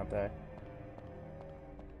now, Dante?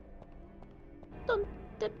 Dante,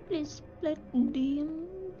 please let me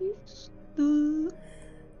understand.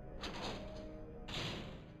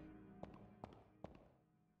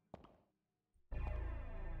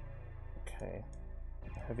 Okay.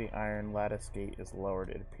 Heavy iron lattice gate is lowered.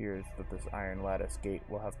 It appears that this iron lattice gate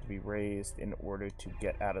will have to be raised in order to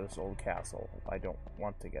get out of this old castle. I don't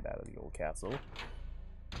want to get out of the old castle.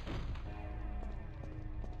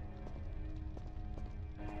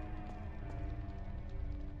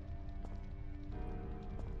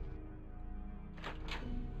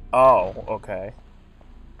 Oh, okay.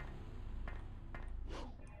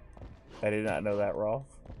 I did not know that, Rolf.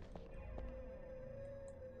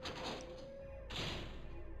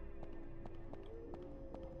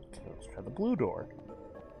 Okay, let's try the blue door.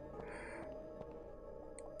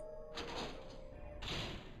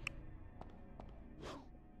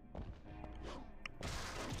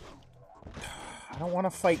 I don't want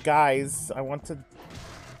to fight guys. I want to...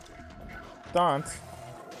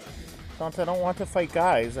 Dante, I don't want to fight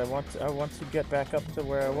guys. I want to get back up to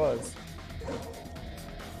where I was.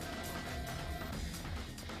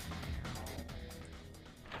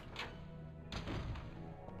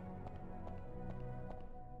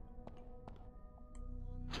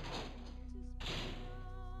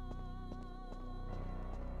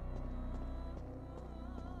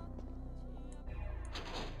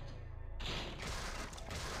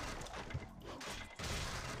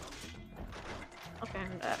 Okay,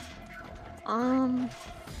 I'm back.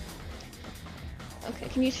 Okay,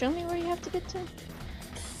 can you show me where you have to get to?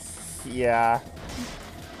 Yeah.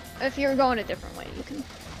 If you're going a different way, you can.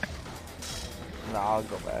 No, I'll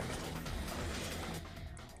go back.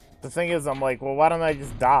 The thing is, I'm like, well, why don't I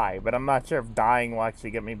just die? But I'm not sure if dying will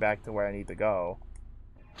actually get me back to where I need to go.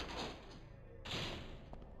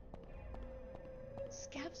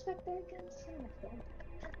 Scabs back there again?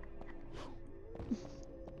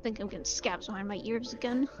 I think I'm getting scabs behind my ears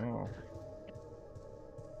again. Oh.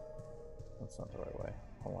 That's not the right way.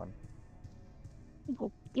 Hold on.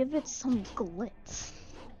 We'll give it some glitz.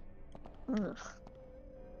 Ugh.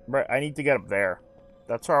 Right, I need to get up there.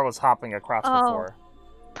 That's where I was hopping across before.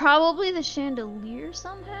 Probably the chandelier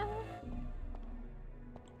somehow?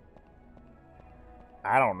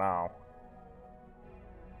 I don't know.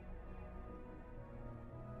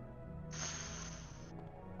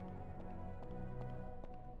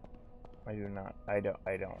 I don't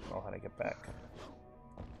know how to get back.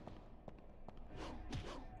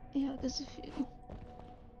 Yeah, because if you...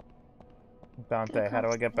 Dante, how do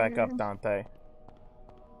I get back up, Dante?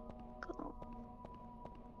 Go.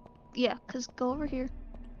 Yeah, because go over here.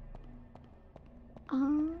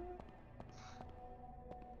 Oh,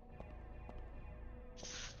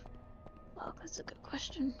 that's a good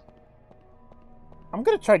question. I'm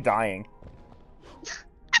gonna try dying.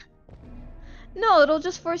 No, it'll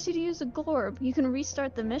just force you to use a glorb. You can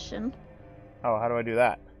restart the mission. Oh, how do I do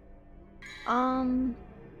that?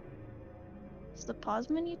 Does the pause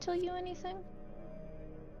menu tell you anything?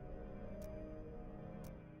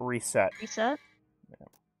 Reset. Reset?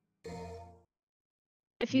 Yeah.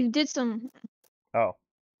 If you did some... Oh,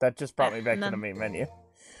 that just brought me back and to the then- main menu.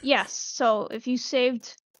 Yes, so if you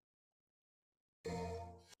saved...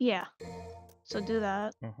 Yeah. So do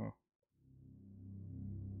that. Mm-hmm.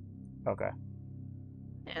 Okay.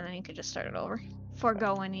 And then you could just start it over.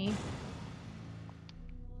 Forgo any...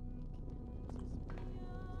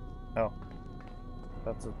 Oh.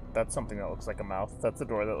 That's something that looks like a mouth. That's a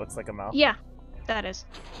door that looks like a mouth. Yeah, that is.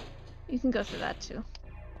 You can go through that too.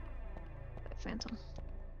 Phantom.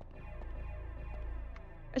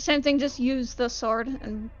 Same thing, just use the sword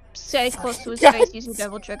and stay close to his face using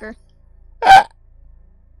Devil Trigger.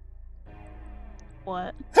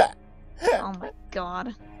 What? Oh my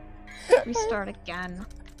god. Restart again.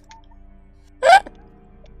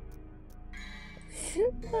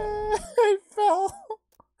 I fell.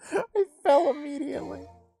 I fell immediately.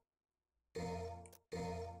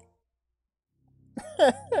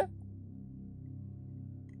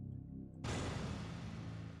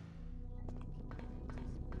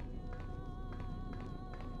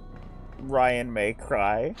 Ryan may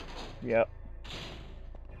cry. Yep.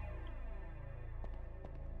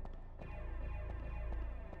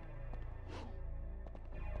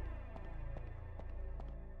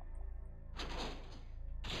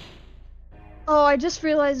 Oh, I just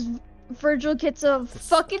realized Virgil gets a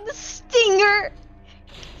fucking stinger!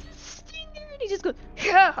 Stinger! And he just goes,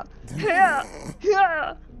 yeah, yeah,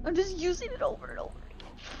 yeah! I'm just using it over and over again.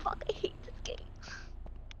 Fuck, I hate this game.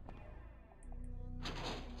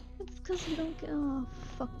 It's because you don't get. Oh,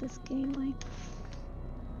 fuck this game, like.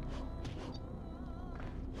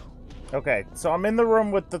 Okay, so I'm in the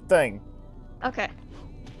room with the thing. Okay.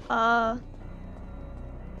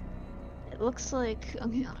 It looks like.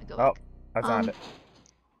 I'm gonna go Oh, back. I found it.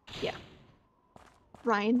 Yeah.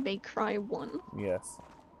 Ryan may cry 1. Yes.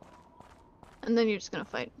 And then you're just gonna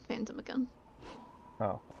fight Phantom again.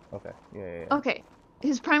 Oh, okay. Yeah. Okay.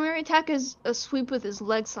 His primary attack is a sweep with his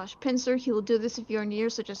leg/pincer. He will do this if you're near,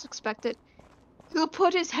 so just expect it. He'll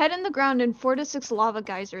put his head in the ground and 4 to 6 lava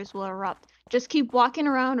geysers will erupt. Just keep walking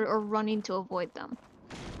around or running to avoid them.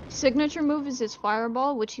 Signature move is his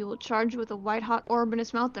fireball, which he will charge with a white-hot orb in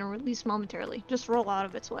his mouth and release momentarily. Just roll out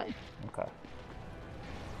of its way. Okay.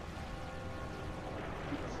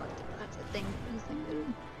 That's a thing.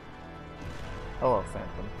 Hello,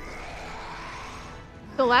 Phantom.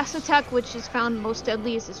 The last attack, which is found most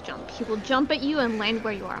deadly, is his jump. He will jump at you and land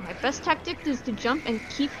where you are. My best tactic is to jump and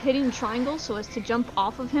keep hitting triangle so as to jump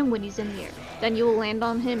off of him when he's in the air. Then you will land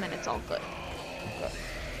on him and it's all good. Okay.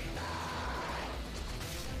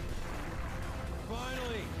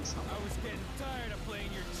 Finally! I was getting tired of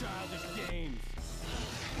playing your childish games.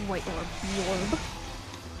 White orb.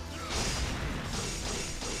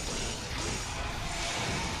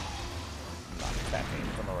 Not attacking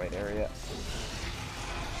from the right area.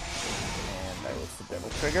 And that was the devil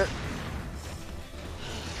trigger.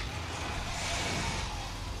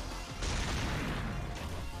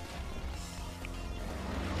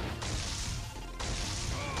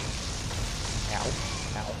 Ow.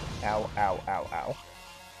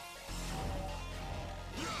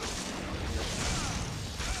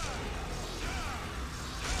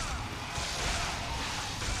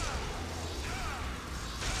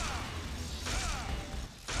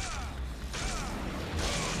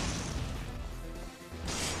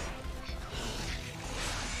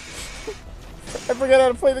 I forgot how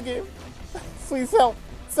to play the game. Please help.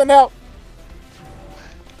 Send help.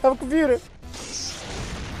 Help computer.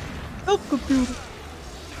 Help computer.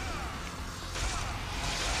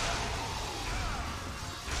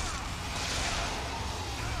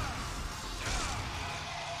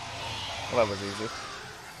 Well, that was easy.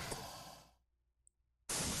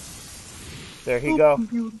 There he go.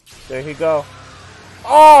 There he go.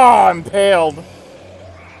 Oh, I'm impaled.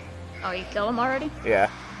 Oh, you killed him already? Yeah.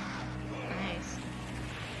 Nice.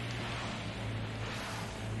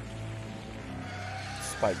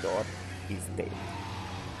 Spy God. He's dead.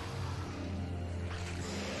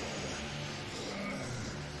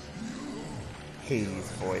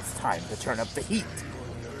 Hades' voice. Time to turn up the heat.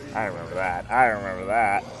 I remember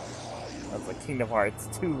that. That's a Kingdom Hearts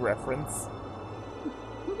 2 reference.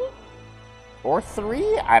 Or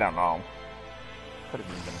 3? I don't know. Could have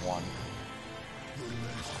even been 1.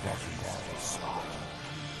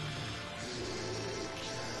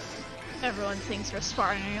 Everyone thinks we're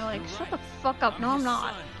Spartan, and you're like, shut the fuck up. No, I'm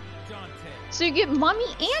not. So you get mommy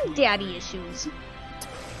and daddy issues.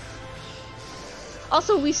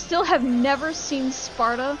 Also, we still have never seen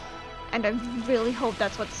Sparta, and I really hope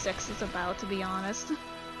that's what 6 is about, to be honest.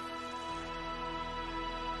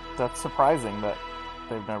 That's surprising that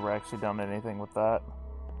they've never actually done anything with that.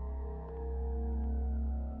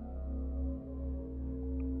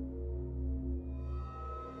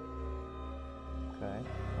 Okay.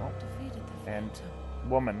 Well, and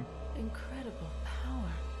woman. Incredible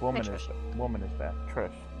power. Woman is back.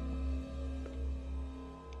 Trish.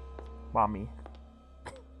 Mommy.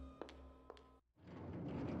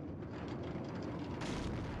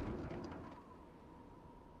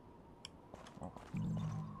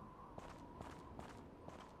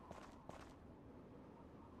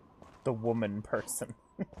 The woman person.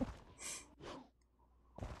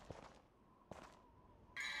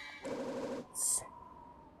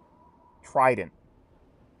 Trident.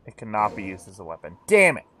 It cannot be used as a weapon.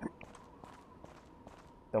 Damn it!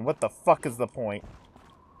 Then what the fuck is the point?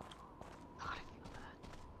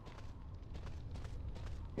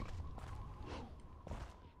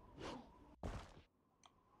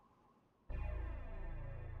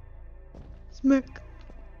 Smack.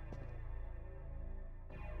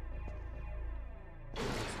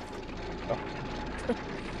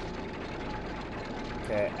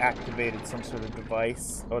 Okay, activated some sort of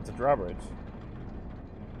device. Oh, it's a drawbridge.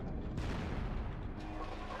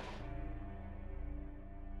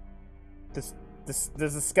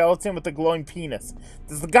 There's a skeleton with a glowing penis.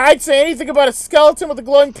 Does the guide say anything about a skeleton with a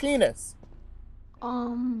glowing penis?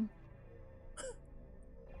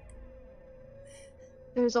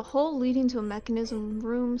 There's a hole leading to a mechanism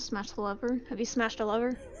room. Smash the lever. Have you smashed a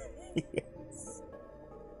lever? Yes.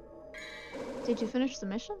 Did you finish the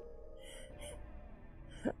mission?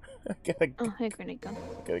 Oh, hey, grenade gun.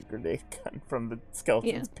 Got a grenade gun from the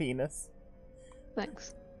skeleton's penis.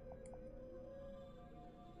 Thanks.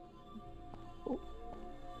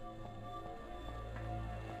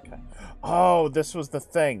 Okay. Oh, this was the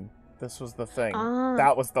thing. This was the thing.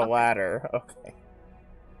 That was the ladder. Okay.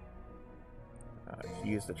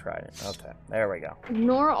 Use the trident. Okay, there we go.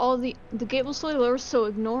 Ignore all the gate will slowly lower, so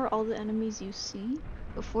ignore all the enemies you see.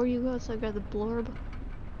 Before you go outside, grab the blorb.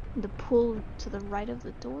 The pool to the right of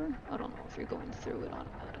the door. I don't know if you're going through it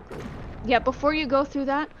automatically. Yeah, before you go through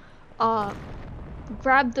that,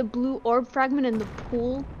 grab the blue orb fragment in the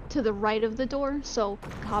pool to the right of the door, so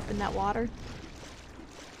hop in that water.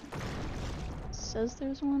 Says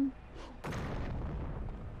there's one.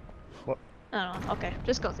 What? I don't know. Okay,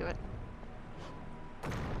 just go through it.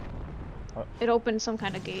 What? It opened some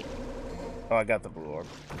kind of gate. Oh, I got the blue orb.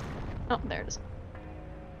 Oh, there it is.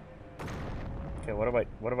 Okay, what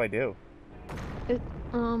do I do?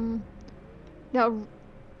 Now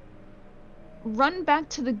run back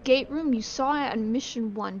to the gate room you saw at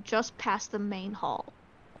mission 1, just past the main hall.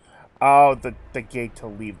 Oh, the gate to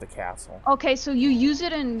leave the castle. Okay, so you use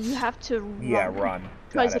it and you have to run. Yeah, run.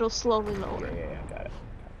 Because it'll slowly lower. Yeah, got it.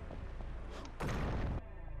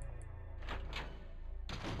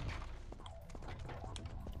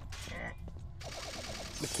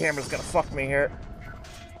 The camera's gonna fuck me here.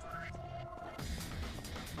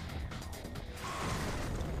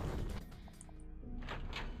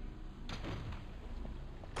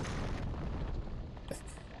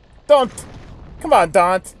 Don't! Come on,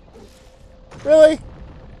 Dante. Really?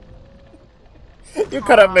 You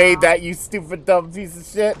could have made that, you stupid dumb piece of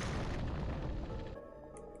shit.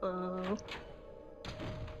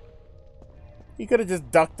 You could have just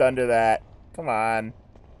ducked under that. Come on.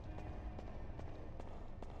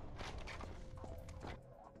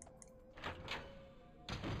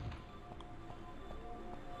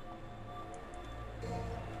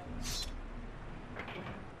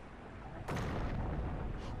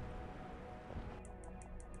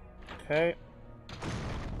 Okay.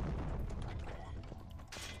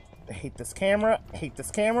 I hate this camera. I hate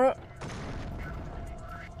this camera.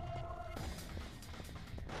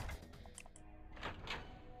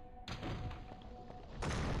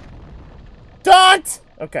 Dante!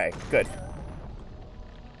 Okay, good.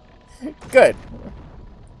 Good.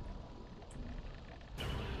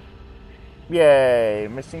 Yay,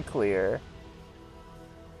 mission clear.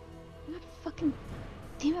 Fucking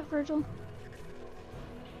damn it, Virgil.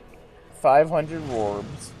 500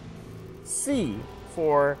 orbs. C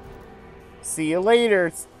for see you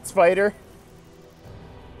later, spider.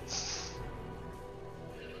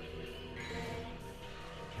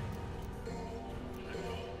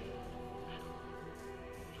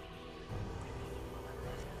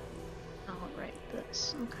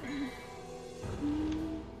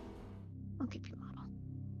 I'll keep your model.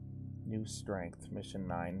 New strength, mission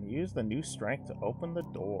 9. Use the new strength to open the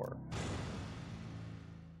door.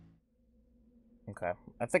 Okay,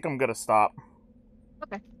 I think I'm gonna stop.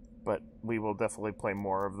 Okay. But we will definitely play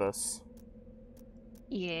more of this.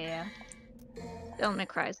 Yeah. Devil May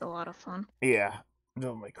Cry is a lot of fun. Yeah,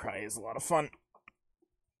 Devil May Cry is a lot of fun.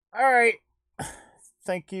 Alright.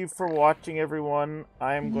 Thank you for watching, everyone.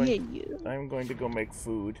 I'm going to go make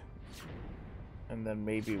food. And then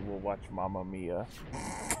maybe we'll watch Mamma Mia.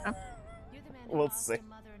 We'll see.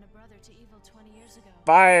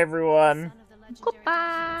 Bye, everyone.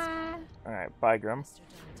 Goodbye. Alright, bye, Grim.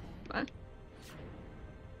 Bye.